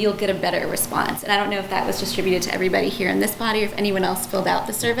 You'll get a better response. And I don't know if that was distributed to everybody here in this body, or if anyone else filled out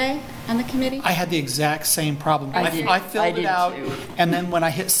the survey on the committee. I had the exact same problem. I did. I filled I it did out, too. and then when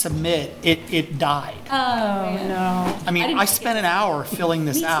I hit submit, it died. Oh, no. I mean, I spent an hour filling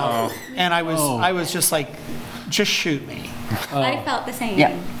this out, and I Oh. was just like, just shoot me. I felt the same.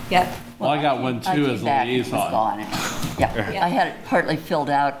 Yeah. Yep. Well, I got one I too did as a that, and it was liaison. gone. Yeah, I had it partly filled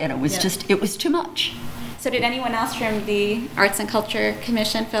out, and it was Yeah. just, it was too much. So did anyone else from the Arts and Culture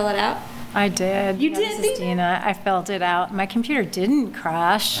Commission fill it out? I did. You Yeah, did? This is Dina. I filled it out. My computer didn't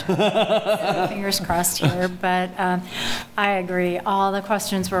crash. Fingers crossed here. But I agree. All the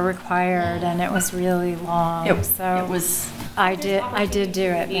questions were required, and it was really long. It So was, I did do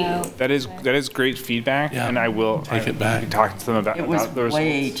it, though. That is great feedback, Yeah. and I will Take it back. be talking to them about it was the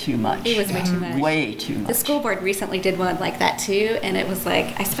way results. too much. It was way too much. Way too The much. school board recently did one like that too, and it was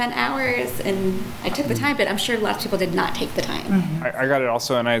like, I spent hours and I took the time, but I'm sure lots of people did not take the time. I got it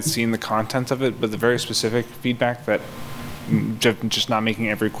also, and I had seen the content of it, but the very specific feedback that just not making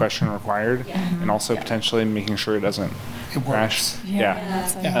every question required, and also potentially making sure it doesn't crash.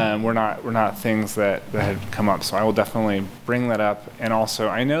 Yeah. We're not things that had come up, so I will definitely bring that up. And also,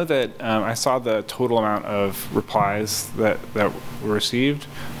 I know that I saw the total amount of replies that were received,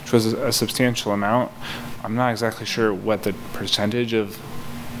 which was a substantial amount. I'm not exactly sure what the percentage of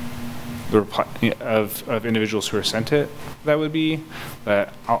the reply of individuals who are sent it that would be,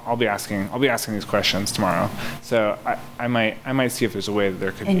 but I'll be asking these questions tomorrow. So I might see if there's a way that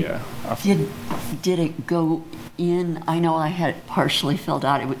there could be a Did it go in? I know I had it partially filled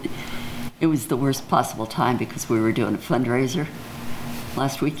out. It was the worst possible time because we were doing a fundraiser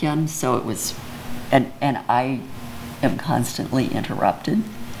last weekend, so it was, and I am constantly interrupted.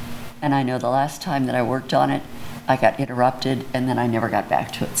 And I know the last time that I worked on it, I got interrupted and then I never got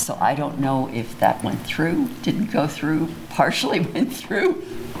back to it. So I don't know if that went through, didn't go through, partially went through.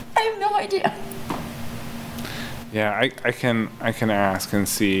 I have no idea. Yeah, I can ask and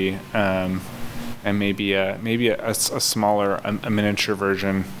see, and maybe a smaller, a miniature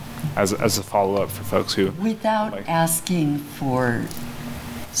version as a follow up for folks who Without asking for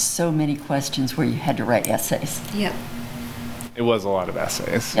so many questions where you had to write essays. Yep. It was a lot of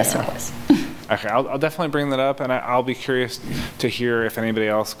essays. Yes, yeah. it was. Okay, I'll definitely bring that up, and I'll be curious to hear if anybody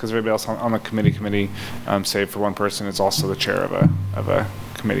else, because everybody else on the committee, save for one person, is also the chair of a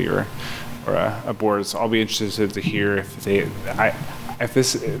committee or a board. So I'll be interested to hear if it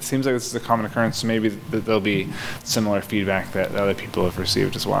seems like this is a common occurrence, so maybe there'll be similar feedback that other people have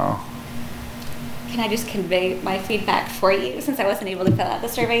received as well. Can I just convey my feedback for you, since I wasn't able to fill out the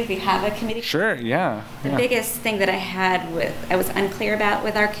survey? If you have a committee. Sure, yeah. The biggest thing that I was unclear about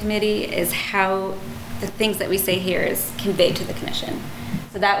with our committee is how the things that we say here is conveyed to the commission.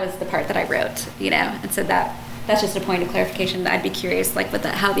 So that was the part that I wrote, and so that's just a point of clarification that I'd be curious, like with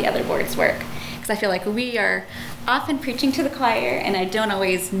how the other boards work. Because I feel like we are often preaching to the choir, and I don't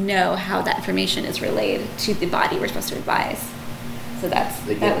always know how that information is relayed to the body we're supposed to advise. So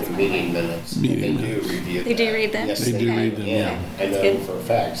They get the meeting minutes, and they do review them. They do read them? Yes, They do read them, yeah. I know good. for a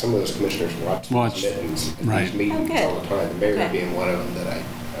fact, some of those commissioners watch these meetings right. Oh, all good. the time. The mayor Good. being one of them that I,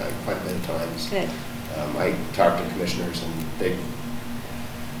 quite a bit of times. Good. I talk to commissioners and they,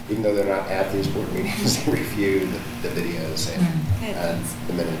 even though they're not at these board meetings, they review the videos and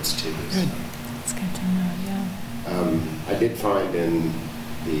the minutes too. Good. It's good to know, yeah. I did find in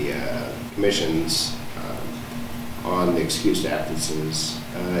the commissions on the excused absences,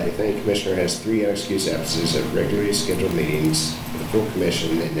 if any commissioner has 3 excused absences at regularly scheduled meetings for the full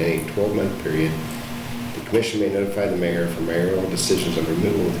commission in any 12-month period, the commission may notify the mayor for mayoral decisions of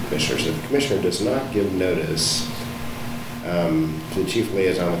removal of the commissioners. If the commissioner does not give notice to the chief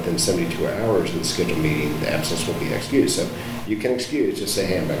liaison within 72 hours of the scheduled meeting, the absence will be excused. So you can excuse, just say,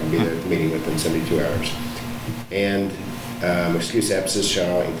 hey, I'm not going to be there at the meeting within 72 hours. And excused absences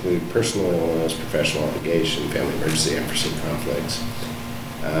shall include personal illness, professional obligation, family emergency, unforeseen conflicts.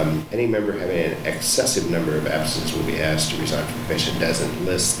 Any member having an excessive number of absences will be asked to resign from the commission. It doesn't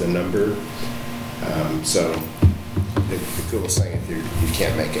list the number. So the coolest thing, if you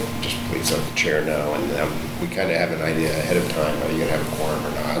can't make it, just please let the chair know. And we kind of have an idea ahead of time, are you going to have a quorum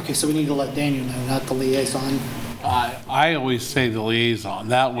or not? Okay, so we need to let Daniel know, not the liaison. I always say the liaison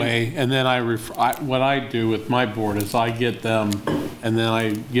that way, and then what I do with my board is I get them and then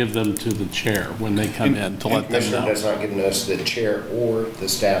I give them to the chair when they come in to let them Commissioner know. does not give us the chair or the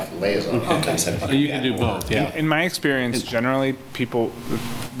staff liaison. So you can do both, yeah. In my experience, generally, people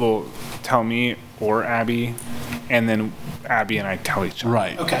will tell me or Abby, and then Abby and I tell each other.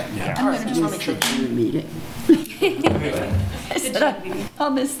 Right. Okay. Yeah. All right, just want to make sure. June meeting. I said I'll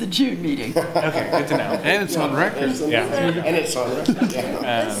miss the June meeting. Okay, good to know. And it's on record. Yeah. And it's on record,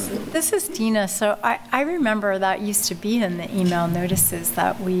 yeah. This is Dina. So I remember that used to be in the email notices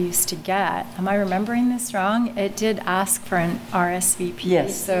that we used to get. Am I remembering this wrong? It did ask for an RSVP.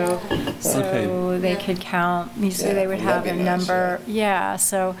 Yes. So they could count, usually Yeah, they would have a that'd be nice, number. Yeah,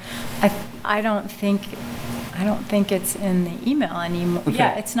 so I don't think it's in the email anymore. Okay.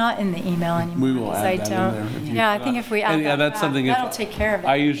 Yeah, it's not in the email anymore. We will because add that in there. if you Yeah, I cannot. think if we add And, yeah, that that's back, something if- that'll take care of it.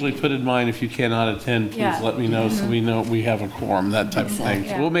 I usually put in mind, if you cannot attend, please Yeah. let me know so we know we have a quorum, that type of thing.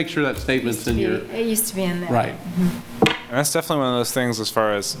 So Yeah. we'll make sure that statement's in your, It used to be in there. right. And that's definitely one of those things as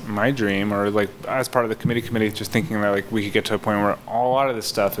far as my dream, or like as part of the committee, just thinking that like we could get to a point where a lot of this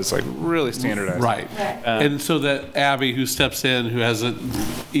stuff is like really standardized. Right. And so that Abby, who steps in, who hasn't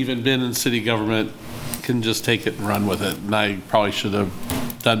even been in city government, can just take it and run with it. And I probably should have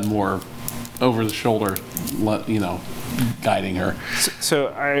done more over the shoulder, guiding her.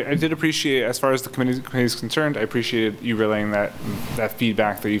 So I did appreciate, as far as the committee is concerned, I appreciated you relaying that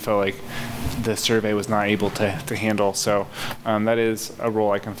feedback that you felt like the survey was not able to handle. So that is a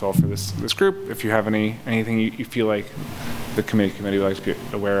role I can fill for this group. If you have anything you feel like the committee would like to be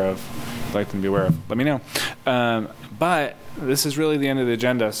aware of, like them to be aware of, let me know. But this is really the end of the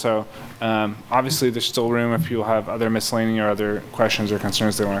agenda. So obviously there's still room if people have other miscellaneous or other questions or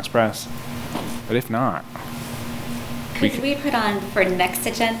concerns they want to express. But if not, Could we put on for next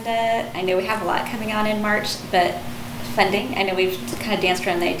agenda, I know we have a lot coming on in March, but funding, I know we've kind of danced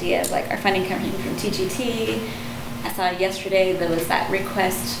around the idea of like our funding coming from TGT. I saw yesterday there was that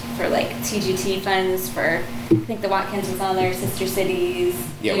request for like TGT funds for, I think the Watkins was on there, Sister Cities.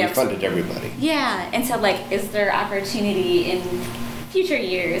 Yeah, you we know, funded everybody. Yeah, and so like, is there opportunity in future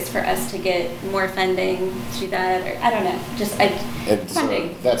years for us to get more funding through that, or I don't know, just And so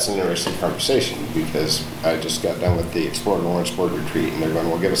funding. that's an interesting conversation because I just got done with the Explore Lawrence Board retreat and they're going,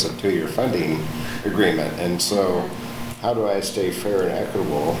 well, give us a 2-year funding agreement. And so how do I stay fair and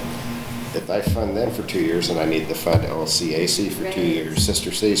equitable if I fund them for 2 years and I need to fund LCAC for 2 years,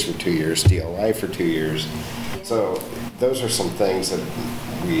 Sister Cities for 2 years, DLI for 2 years? So those are some things that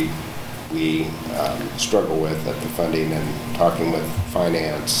we struggle with at the funding and talking with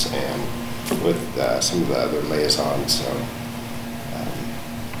finance and with some of the other liaisons. So,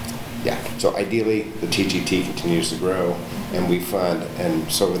 so ideally the TGT continues to grow and we fund,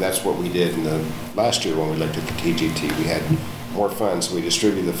 and so that's what we did in the last year when we looked at the TGT. We had more funds, so we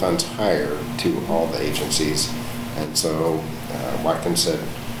distributed the funds higher to all the agencies. And so Watkins said,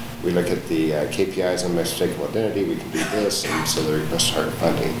 we look at the KPIs on unmistakable identity, we can do this, and so they're going to start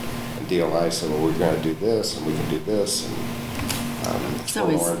funding. And DLI said, well, we're going to do this, and we can do this, and So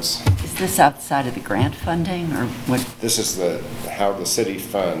Lawrence. is this outside of the grant funding, or what? This is how the city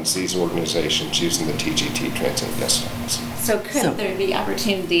funds these organizations using the TGT transit desktops. So could there be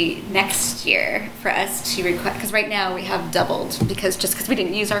opportunity next year for us to request, because right now we have doubled because we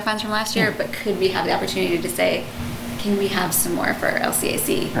didn't use our funds from last year, but could we have the opportunity to say, can we have some more for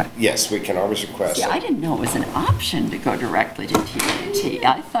LCAC? Right. Yes, we can always request. See, I didn't know it was an option to go directly to TGT.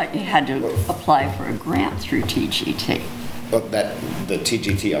 I thought you had to apply for a grant through TGT. But the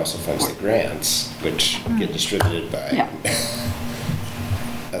TGT also funds the grants, which get distributed by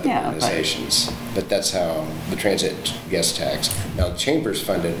other organizations. But that's how the transit guest tax. Now, the chamber's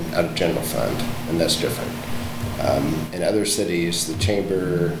funded out of general fund, and that's different. In other cities, the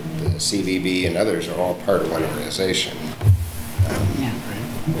chamber, the CVB, and others are all part of one organization,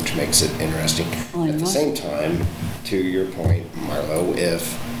 which makes it interesting. At the same time, to your point, Marlo,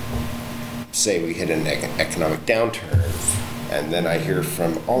 if, say, we hit an economic downturn, and then I hear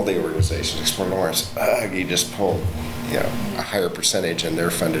from all the organizations, Explore Lawrence, you just pulled, a higher percentage, and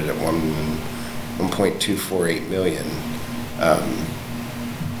they're funded at $1.248 million.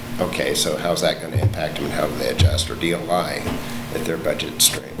 Okay, so how's that going to impact them, and how do they adjust, or DLI if their budget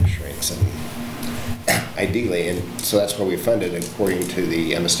shrinks? And ideally, and so that's why we funded according to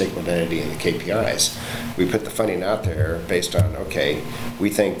the unmistakable identity and the KPIs. We put the funding out there based on, okay, we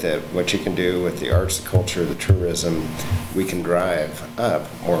think that what you can do with the arts, the culture, the tourism, we can drive up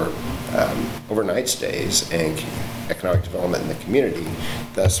more overnight stays and economic development in the community.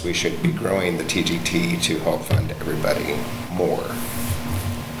 Thus, we should be growing the TGT to help fund everybody more.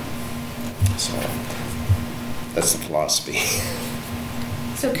 So that's the philosophy.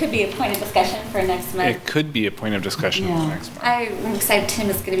 So it could be a point of discussion for next month. It could be a point of discussion for next month. I'm excited Tim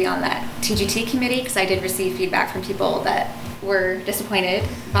is going to be on that TGT committee because I did receive feedback from people that were disappointed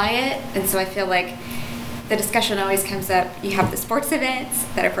by it. And so I feel like the discussion always comes up. You have the sports events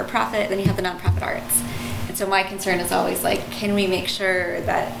that are for profit, then you have the nonprofit arts. And so my concern is always like, can we make sure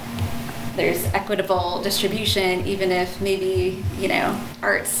that there's equitable distribution, even if maybe,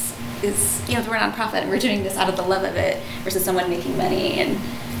 arts is, we're a nonprofit and we're doing this out of the love of it versus someone making money and,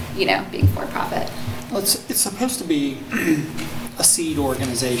 being for profit. Well, it's supposed to be a seed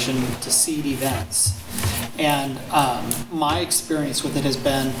organization to seed events. And my experience with it has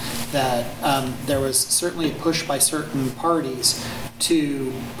been that there was certainly a push by certain parties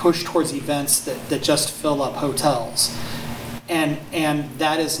to push towards events that just fill up hotels. And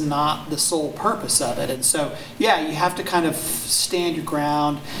that is not the sole purpose of it. And so, you have to kind of stand your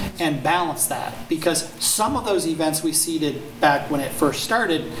ground and balance that, because some of those events we seeded back when it first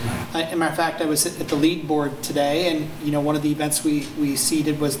started. As a matter of fact, I was at the lead board today, and one of the events we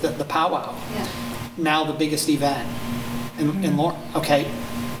seeded was the powwow. Yeah. Now the biggest event in Lawrence. Okay,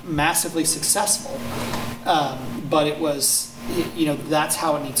 massively successful, but it was, that's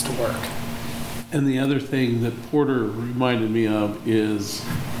how it needs to work. And the other thing that Porter reminded me of is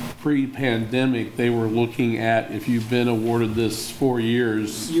pre-pandemic, they were looking at if you've been awarded this 4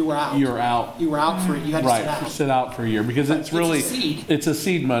 years, you were out. You're out. You were out for it. You had to sit out for a year because it's really it's a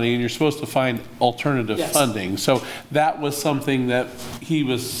seed money, and you're supposed to find alternative funding. So that was something that he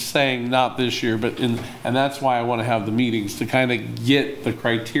was saying, not this year, but and that's why I want to have the meetings to kind of get the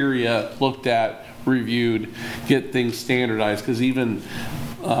criteria looked at, reviewed, get things standardized, because even.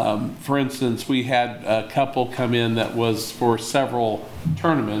 For instance, we had a couple come in that was for several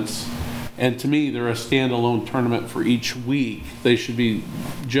tournaments, and to me, they're a standalone tournament for each week. They should be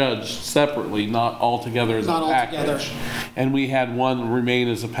judged separately, not all together as a package. And we had one remain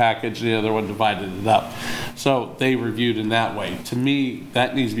as a package, the other one divided it up. So they reviewed in that way. To me,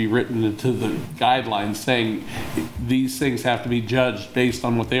 that needs to be written into the guidelines saying these things have to be judged based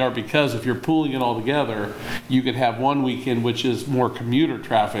on what they are, because if you're pooling it all together, you could have one weekend which is more commuter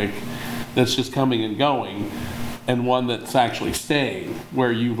traffic that's just coming and going, and one that's actually staying,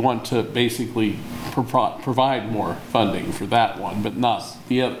 where you want to basically provide more funding for that one, but not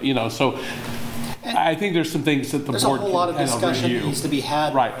the other, so I think there's some things that the board can There's a whole lot of discussion that needs to be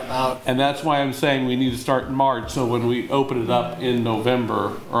had about. And that's why I'm saying we need to start in March, so when we open it up in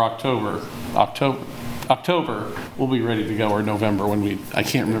November or October, we'll be ready to go, or November when I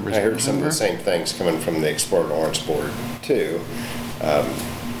can't remember. I heard some of the same things coming from the Explore Lawrence board too.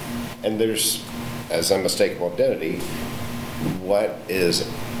 And there's, as unmistakable identity, what is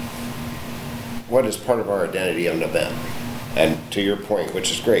part of our identity of an event? And to your point,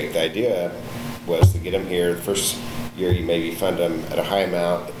 which is great, the idea was to get them here. The first year you maybe fund them at a high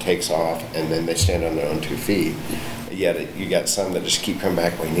amount, it takes off, and then they stand on their own 2 feet. Yet you got some that just keep coming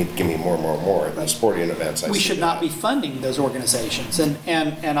back, well, you need to give me more. The sporting events, we should not be funding those organizations.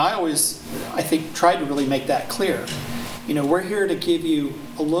 And I always, I think, try to really make that clear. We're here to give you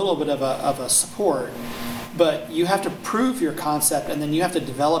a little bit of a support, but you have to prove your concept, and then you have to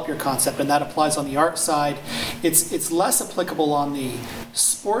develop your concept, and that applies on the art side. It's less applicable on the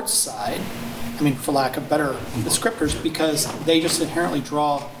sports side, for lack of better descriptors, because they just inherently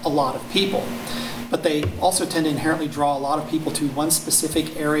draw a lot of people. But they also tend to inherently draw a lot of people to one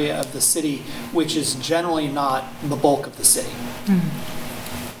specific area of the city, which is generally not the bulk of the city.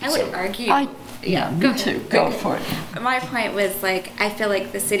 I would argue. Me too. Go for it. My point was I feel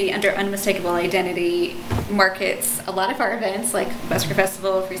like the city under unmistakable identity markets a lot of our events like Busker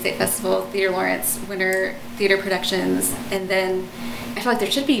Festival, Free State Festival, Theater Lawrence, Winter Theater Productions, and then I feel like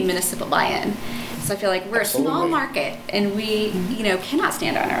there should be municipal buy-in. So I feel like we're a small market and we, cannot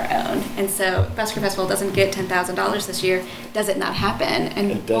stand on our own. And so Busker Festival doesn't get $10,000 this year. Does it not happen?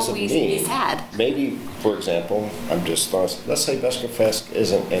 And it doesn't won't we be sad? Maybe, for example, let's say Busker Fest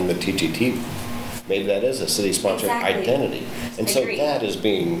isn't in the TGT. Maybe that is a city-sponsored identity. And so that is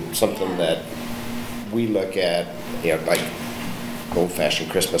being something that we look at, like old-fashioned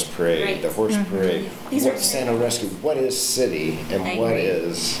Christmas parade, the horse parade. What's Santa Rescue? What is city and what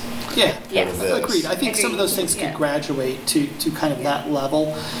is... Agreed. I think some of those things could graduate to kind of that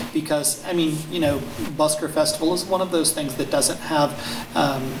level, because Busker Festival is one of those things that doesn't have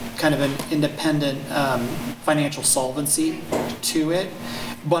kind of an independent financial solvency to it.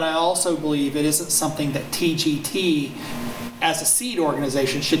 But I also believe it isn't something that TGT as a seed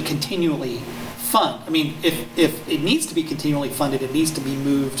organization should continually fund. If it needs to be continually funded, it needs to be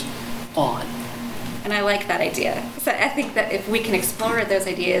moved on. And I like that idea. So I think that if we can explore those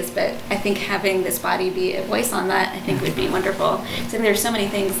ideas, but I think having this body be a voice on that, I think would be wonderful. So there's so many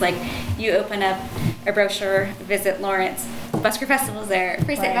things, like you open up a brochure, visit Lawrence, Busker Festival's there,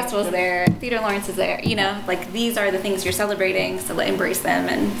 Free State Festival's there, Theater Lawrence is there, you know, like these are the things you're celebrating, so embrace them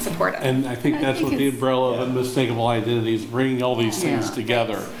and support them. And I think that's what the umbrella of unmistakable identity is, bringing all these things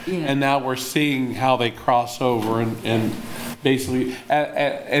together. And now we're seeing how they cross over and basically,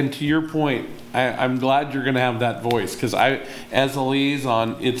 and to your point, I'm glad you're going to have that voice, because as a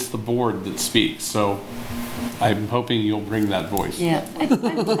liaison, it's the board that speaks. So I'm hoping you'll bring that voice. Yeah,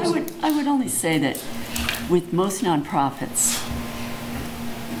 I would only say that with most nonprofits,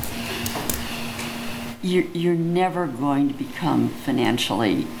 you're never going to become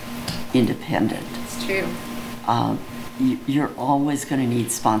financially independent. It's true. You're always going to need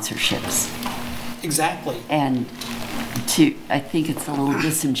sponsorships. Exactly. And I think it's a little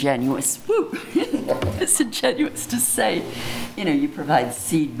disingenuous, disingenuous to say, you know, you provide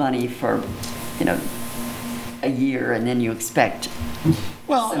seed money for, you know, a year and then you expect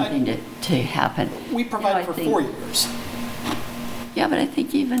something to happen. We provide for 4 years. Yeah, but I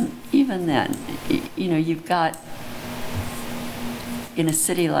think even then, you know, you've got, in a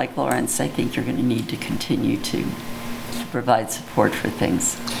city like Lawrence, I think you're going to need to continue to provide support for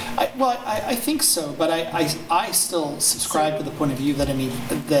things. I think so, but I still subscribe to the point of view that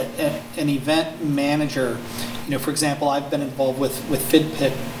an event manager, you know, for example, I've been involved with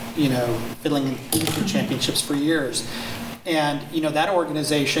FidPick, you know, Fiddling and Future Championships for years, and you know that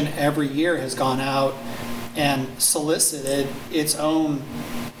organization every year has gone out and solicited its own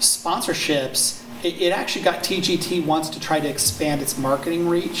sponsorships. It actually got TGT once to try to expand its marketing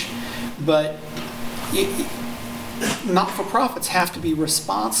reach, but not-for-profits have to be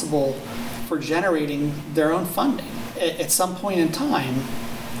responsible for generating their own funding at some point in time.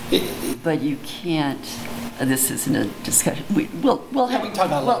 But you can't. This isn't a discussion. We'll have, we can talk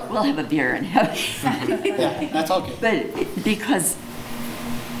about it later. We'll have a beer and have. Yeah, that's okay. But because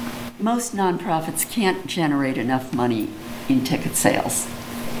most nonprofits can't generate enough money in ticket sales,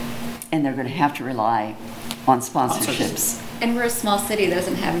 and they're going to have to rely on sponsorships. And we're a small city that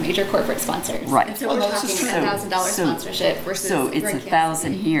doesn't have major corporate sponsors. Right. And so we're talking $1,000 sponsorship versus. So it's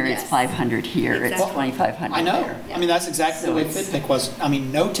 $1,000 here, it's $500 here, it's $2,500 I know. there. I mean, that's exactly the way FidPick was. I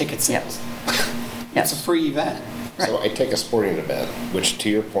mean, no ticket sales. It's a free event. So I take a sporting event, which to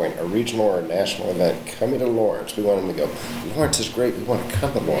your point, a regional or a national event, coming to Lawrence, we want them to go, Lawrence is great, we want to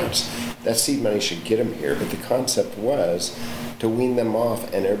come to Lawrence. That seed money should get them here, but the concept was to wean them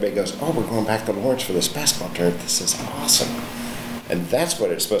off, and everybody goes, oh, we're going back to Lawrence for this basketball tournament, this is awesome. And that's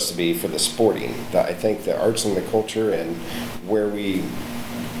what it's supposed to be for the sporting. I think the arts and the culture, and where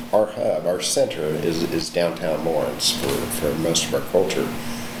our hub, our center is downtown Lawrence for most of our culture.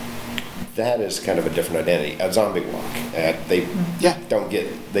 That is kind of a different identity. A zombie walk. They get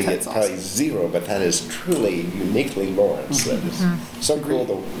probably zero, but that is truly uniquely Lawrence. That is so cool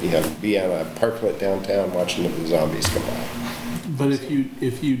to be on a parklet downtown watching the zombies come by. But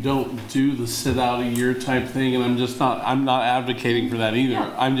if you don't do the sit out a year type thing, and I'm not advocating for that either.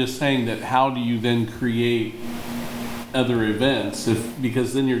 Yeah. I'm just saying that how do you then create other events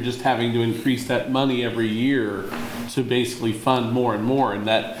because then you're just having to increase that money every year to basically fund more and more, and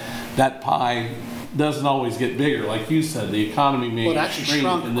that pie doesn't always get bigger. Like you said, the economy may shrink,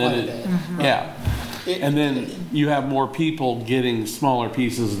 and then and then you have more people getting smaller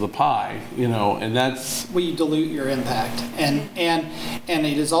pieces of the pie, you know, and that's where you dilute your impact. And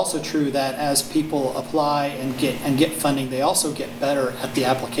it is also true that as people apply and get funding, they also get better at the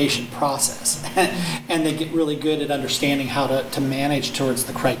application process, and they get really good at understanding how to manage towards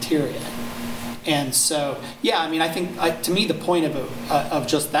the criteria. And so, I mean, I think to me the point of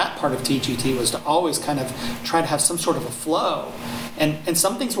just that part of TGT was to always kind of try to have some sort of a flow, and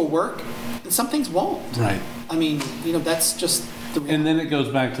some things will work, and some things won't. Right. I mean, you know, that's just the reality. And then it goes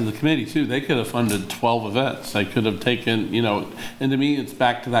back to the committee too. They could have funded 12 events. They could have taken, you know, and to me it's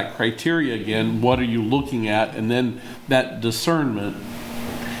back to that criteria again. What are you looking at? And then that discernment.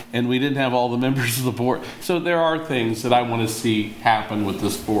 And we didn't have all the members of the board. So there are things that I want to see happen with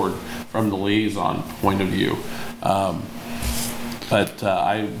this board from the liaison point of view. But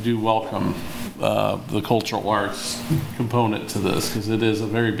I do welcome the cultural arts component to this, because it is a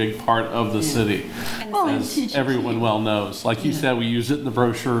very big part of the city, as everyone well knows. Like you said, we use it in the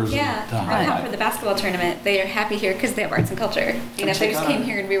brochures. Yeah, for the basketball tournament, they are happy here because they have arts and culture. You know, if they just came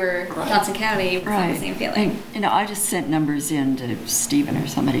here and we were Johnson County, it's not the same feeling. And, you know, I just sent numbers in to Stephen or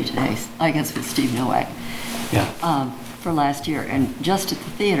somebody today, I guess with Steve Nowak, for last year. And just at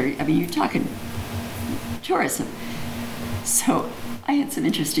the theater, I mean, you're talking tourism. So I had some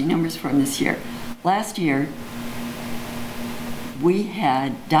interesting numbers for him this year. last year, we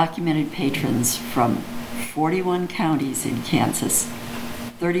had documented patrons from 41 counties in Kansas,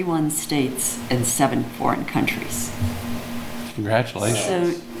 31 states, and 7 foreign countries.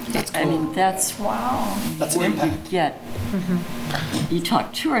 Congratulations. So, I mean, that's Wow. That's an impact. get. You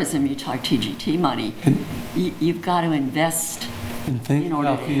talk tourism, you talk TGT money. You've got to invest. And think in order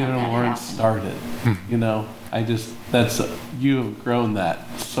how to Theodore have that Lawrence happen. started. You know, you have grown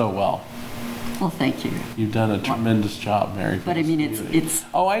that so well. Well, thank you. You've done a tremendous job, Mary. for But I this mean, community. it's.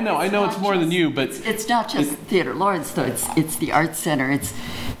 Oh, I know it's not more than just- you, but. It's not just Theodore Lawrence, though. It's the Arts Center. It's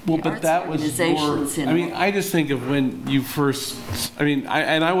Well, the but arts that was your, organizations in- I mean, I just think of when you first, I mean,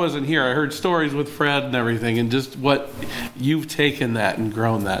 I wasn't here. I heard stories with Fred and everything, and just what you've taken that and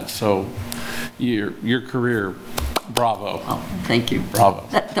grown that. So your career, bravo. Oh, thank you. Bravo.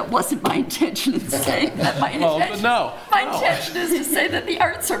 That wasn't my intention in saying that. My Well, but intention, no. my no. intention is to say that the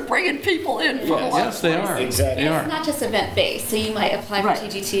arts are bringing people in from a lot Yes, of they places. are. Exactly. They It's are. not just event-based, so you might apply for Right.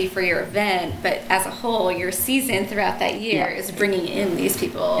 TGT for your event, but as a whole, your season throughout that year Yeah. is bringing in these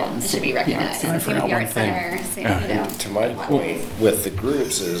people Yeah, and should be the Arts recognized. Center. Same with the Art Center, same, you know. To my point with the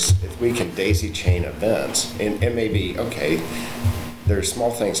groups is if we can daisy chain events, and maybe, okay, there's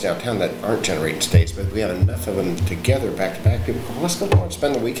small things downtown that aren't generating states, but we have enough of them together back to back. People go, let's go to Lawrence,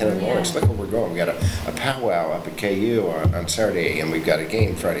 spend the weekend in Lawrence. Look where we're going. We got a powwow up at KU on Saturday, and we've got a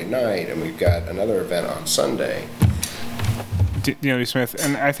game Friday night, and we've got another event on Sunday. Smith,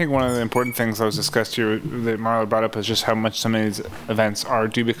 and I think one of the important things that was discussed here that Marla brought up is just how much some of these events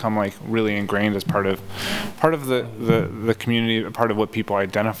do become like really ingrained as part of the community, part of what people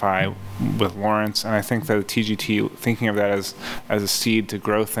identify with Lawrence. And I think that the TGT, thinking of that as a seed to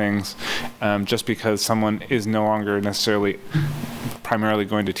grow things, just because someone is no longer necessarily primarily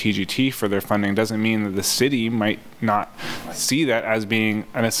going to TGT for their funding doesn't mean that the city might not see that as being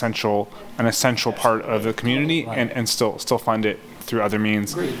an essential part of the community and still fund it through other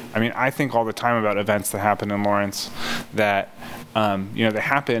means. I mean, I think all the time about events that happen in Lawrence that they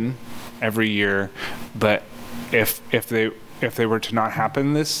happen every year, but if they were to not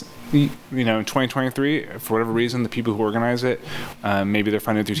happen in 2023, for whatever reason, the people who organize it, maybe they're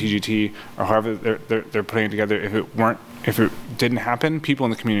funded through TGT or however they're putting it together. If it didn't happen, people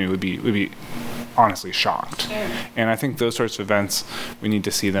in the community would be honestly shocked. Sure. And I think those sorts of events, we need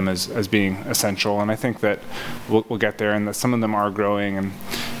to see them as being essential. And I think that we'll get there, and that some of them are growing. And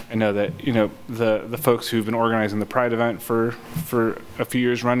I know that the folks who've been organizing the Pride event for a few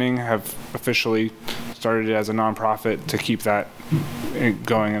years running have officially started it as a nonprofit to keep that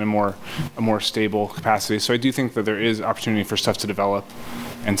going in a more stable capacity. So I do think that there is opportunity for stuff to develop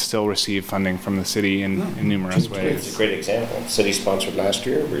and still receive funding from the city in numerous ways. It's a great example. City sponsored last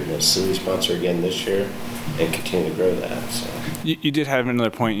year. We're going to city sponsor again this year and continue to grow that. So. You did have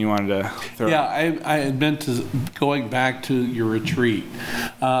another point you wanted to throw Yeah, out. I had meant to, going back to your retreat.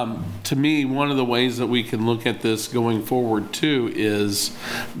 To me, one of the ways that we can look at this going forward too is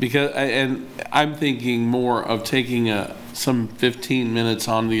and I'm thinking more of taking some 15 minutes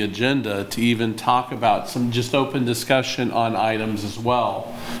on the agenda to even talk about some just open discussion on items as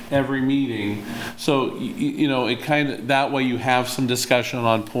well every meeting. So, it kind of, that way you have some discussion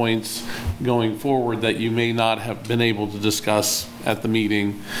on points going forward that you may not have been able to discuss at the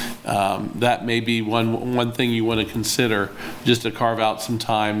meeting. That may be one thing you want to consider, just to carve out some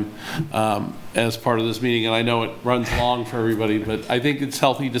time as part of this meeting. And I know it runs long for everybody, but I think it's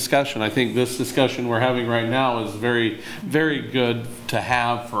healthy discussion. I think this discussion we're having right now is very, very good to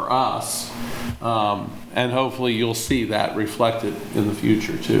have for us. And hopefully you'll see that reflected in the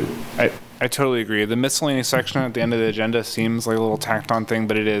future too. I totally agree. The miscellaneous section at the end of the agenda seems like a little tacked on thing,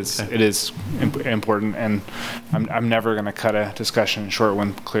 but it is important, and I'm never going to cut a discussion short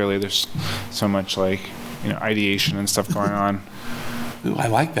when clearly there's so much ideation and stuff going on. Ooh, I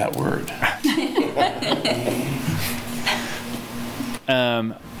like that word.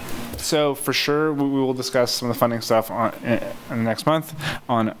 So for sure, we will discuss some of the funding stuff in the next month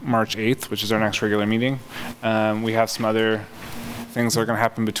on March 8th, which is our next regular meeting. We have some other things that are going to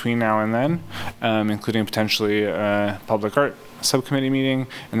happen between now and then, including potentially a public art subcommittee meeting,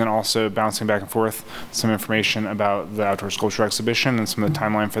 and then also bouncing back and forth some information about the outdoor sculpture exhibition and some of the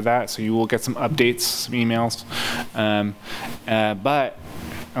timeline for that. So you will get some updates, some emails. But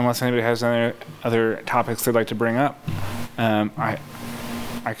unless anybody has any other topics they'd like to bring up,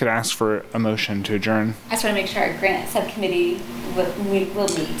 I could ask for a motion to adjourn. I just want to make sure our grant subcommittee will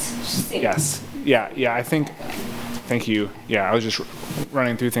meet soon. Yes. Yeah. I think. Thank you. Yeah, I was just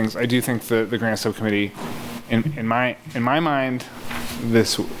running through things. I do think the grant subcommittee, in my mind,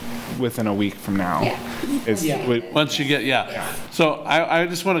 this within a week from now. Once you get, So I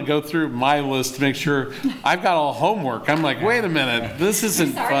just want to go through my list to make sure I've got all homework. I'm like, wait a minute, this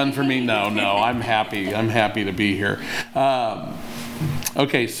isn't fun for me. No, I'm happy. I'm happy to be here.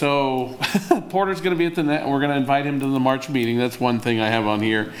 Okay, so Porter's going to be at we're going to invite him to the March meeting. That's one thing I have on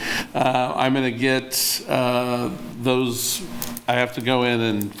here. I'm going to get those, I have to go in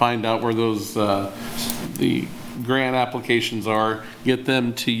and find out where those, the grant applications are, get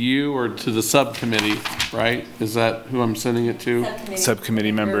them to you or to the subcommittee, right? Is that who I'm sending it to?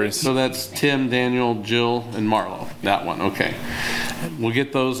 Subcommittee members. So that's Tim, Daniel, Jill, and Marlo. That one, okay. We'll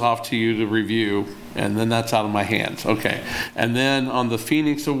get those off to you to review, and then that's out of my hands, okay. And then on the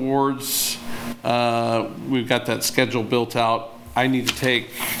Phoenix Awards, we've got that schedule built out. I need to take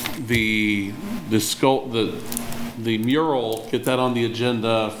the mural, get that on the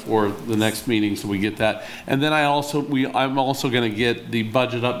agenda for the next meeting, so we get that. And then I'm also going to get the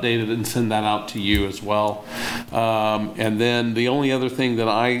budget updated and send that out to you as well. And then the only other thing that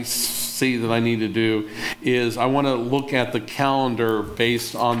I see that I need to do is I want to look at the calendar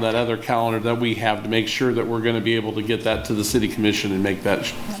based on that other calendar that we have to make sure that we're going to be able to get that to the city commission and make that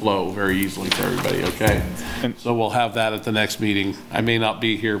flow very easily for everybody, okay? And so we'll have that at the next meeting. I may not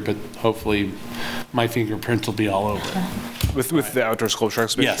be here, but hopefully my fingerprints will be all over it. With the outdoor sculpture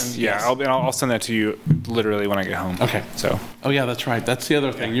exhibition? Yes. Yeah, I'll send that to you literally when I get home. Okay. So. Oh yeah, that's right. That's the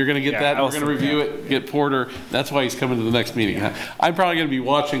other thing. You're going to get that. We're going to review it. Get Porter. That's why he's coming to the next meeting. I'm probably going to be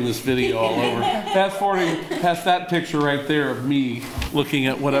watching this video all over. Fast forwarding past that picture right there of me looking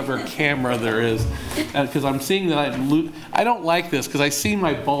at whatever camera there is, because I'm seeing that I don't like this because I see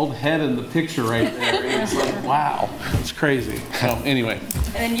my bald head in the picture right there. And it's like, wow, it's crazy. So anyway.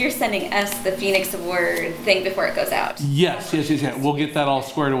 And then you're sending us the Phoenix Award thing before it goes out. Yes. We'll get that all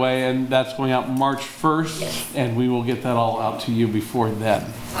squared away, and that's going out March 1st, and we will get that all out to you before then.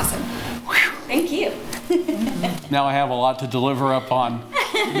 Awesome. Thank you. Now I have a lot to deliver up on.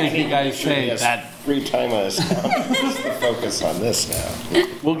 Make you guys say that. Free time us. Just to focus on this now.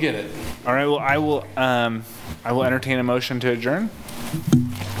 We'll get it. All right. Well, I will entertain a motion to adjourn.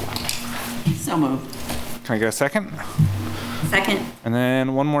 So moved. Can I get a second? Second. And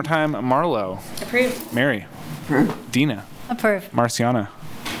then one more time, Marlo. Approved. Mary. Approved. Dina. Approved. Marciana.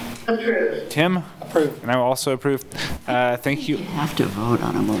 Approved. Tim. Approved. And I will also approve. Thank you. You have to vote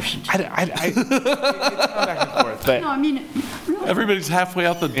on a motion. I it's back and forth, but No, I mean, really. Everybody's halfway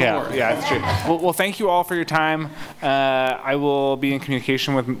out the door. yeah, that's true. Well, thank you all for your time. I will be in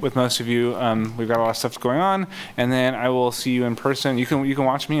communication with most of you. We've got a lot of stuff going on, and then I will see you in person. You can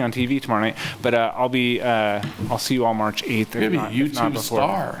watch me on TV tomorrow night, but I'll see you all March 8th. Maybe a YouTube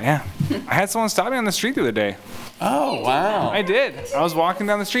star. Yeah, I had someone stop me on the street the other day. Oh wow! I did. I was walking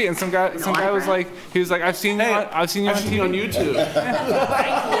down the street, and some guy was like, I've seen you on TV. On YouTube. I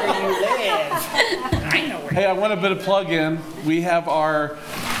know where you live. I know where Hey, I want a bit of plug-in. We have our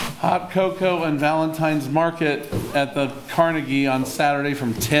hot cocoa and Valentine's market at the Carnegie on Saturday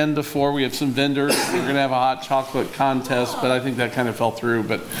from 10 to 4. We have some vendors. We're going to have a hot chocolate contest, but I think that kind of fell through.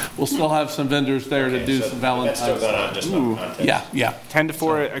 But we'll still have some vendors there to do some Valentine's. That's still going on, just not contest. Yeah. 10 to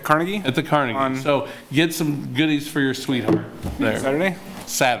 4 at Carnegie? At the Carnegie. So get some goodies for your sweetheart there.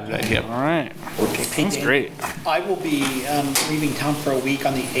 Saturday, yep. All right. Okay, Sounds great. I will be leaving town for a week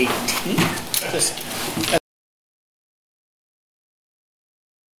on the 18th. Just